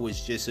Yayo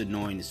was just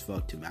annoying as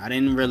fuck to me. I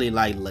didn't really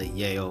like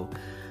Yayo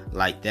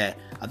like that.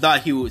 I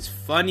thought he was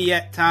funny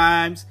at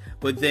times,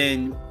 but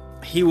then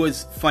he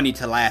was funny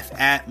to laugh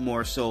at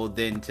more so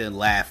than to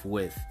laugh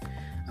with.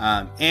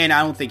 And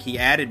I don't think he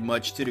added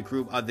much to the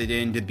group other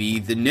than to be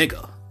the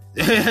nigga.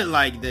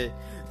 Like the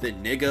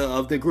nigga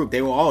of the group.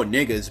 They were all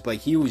niggas, but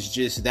he was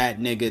just that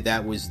nigga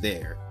that was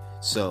there.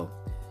 So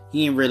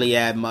he didn't really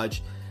add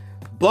much.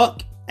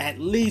 Buck at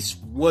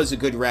least was a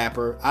good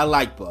rapper. I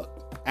like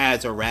Buck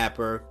as a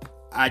rapper.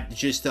 I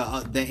just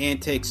the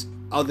antics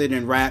other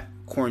than rap,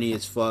 corny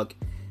as fuck.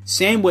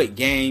 Same with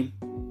Game.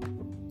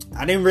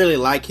 I didn't really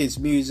like his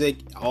music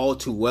all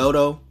too well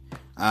though.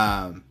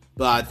 But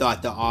I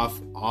thought the off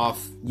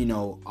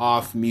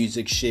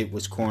music shit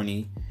was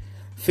corny.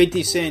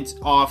 50 Cent's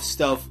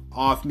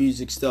off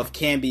music stuff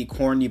can be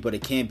corny, but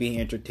it can be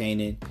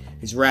entertaining.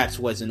 His raps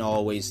wasn't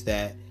always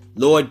that.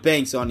 Lloyd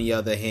Banks, on the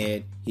other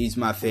hand, he's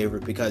my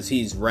favorite because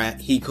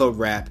he could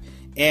rap,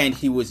 and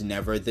he was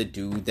never the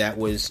dude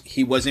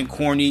he wasn't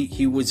corny.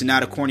 He was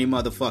not a corny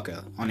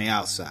motherfucker on the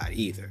outside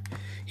either.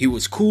 He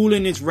was cool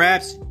in his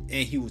raps,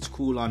 and he was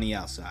cool on the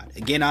outside.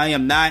 Again,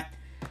 I'm not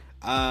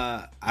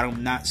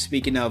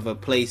speaking of a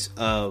place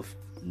of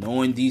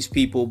knowing these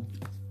people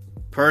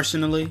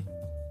personally,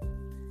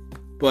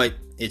 but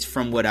it's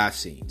from what I've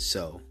seen.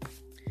 So,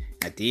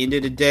 at the end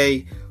of the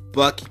day,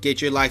 Buck,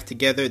 get your life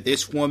together.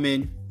 This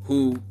woman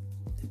who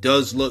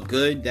does look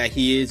good that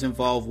he is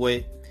involved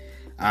with,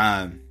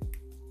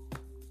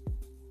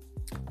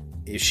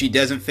 if she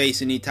doesn't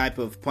face any type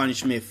of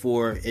punishment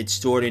for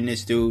extorting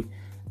this dude,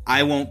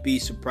 I won't be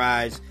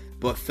surprised.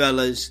 But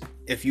fellas,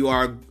 if you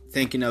are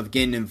thinking of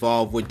getting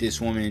involved with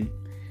this woman,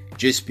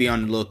 just be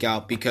on the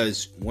lookout,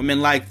 because women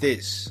like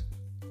this,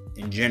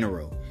 in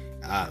general,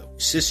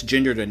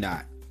 cisgendered or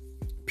not,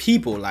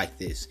 people like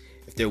this,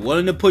 if they're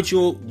willing to put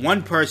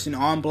one person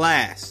on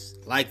blast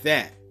like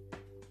that,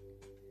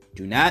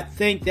 do not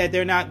think that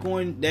they're not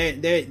going.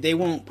 They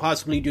won't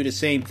possibly do the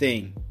same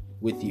thing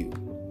with you.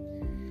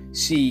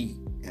 See,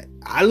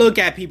 I look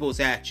at people's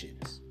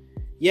actions.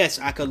 Yes,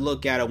 I could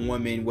look at a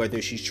woman,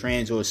 whether she's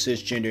trans or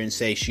cisgender, and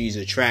say she's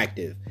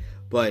attractive.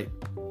 But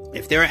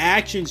if their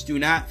actions do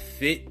not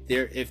fit,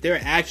 if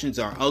their actions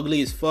are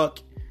ugly as fuck,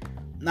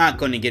 I'm not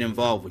going to get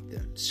involved with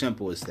them.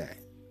 Simple as that.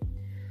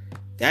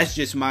 That's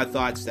just my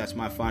thoughts. That's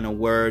my final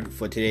word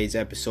for today's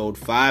episode.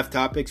 5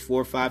 topics,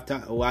 4 or 5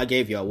 topics. Oh, I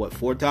gave y'all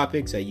 4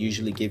 topics? I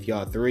usually give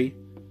y'all 3.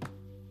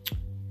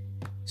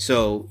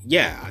 So,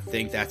 yeah, I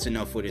think that's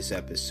enough for this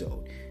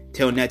episode.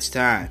 Till next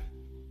time.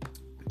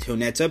 Till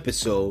next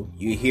episode,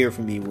 you hear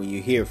from me when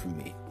you hear from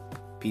me.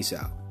 Peace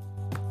out.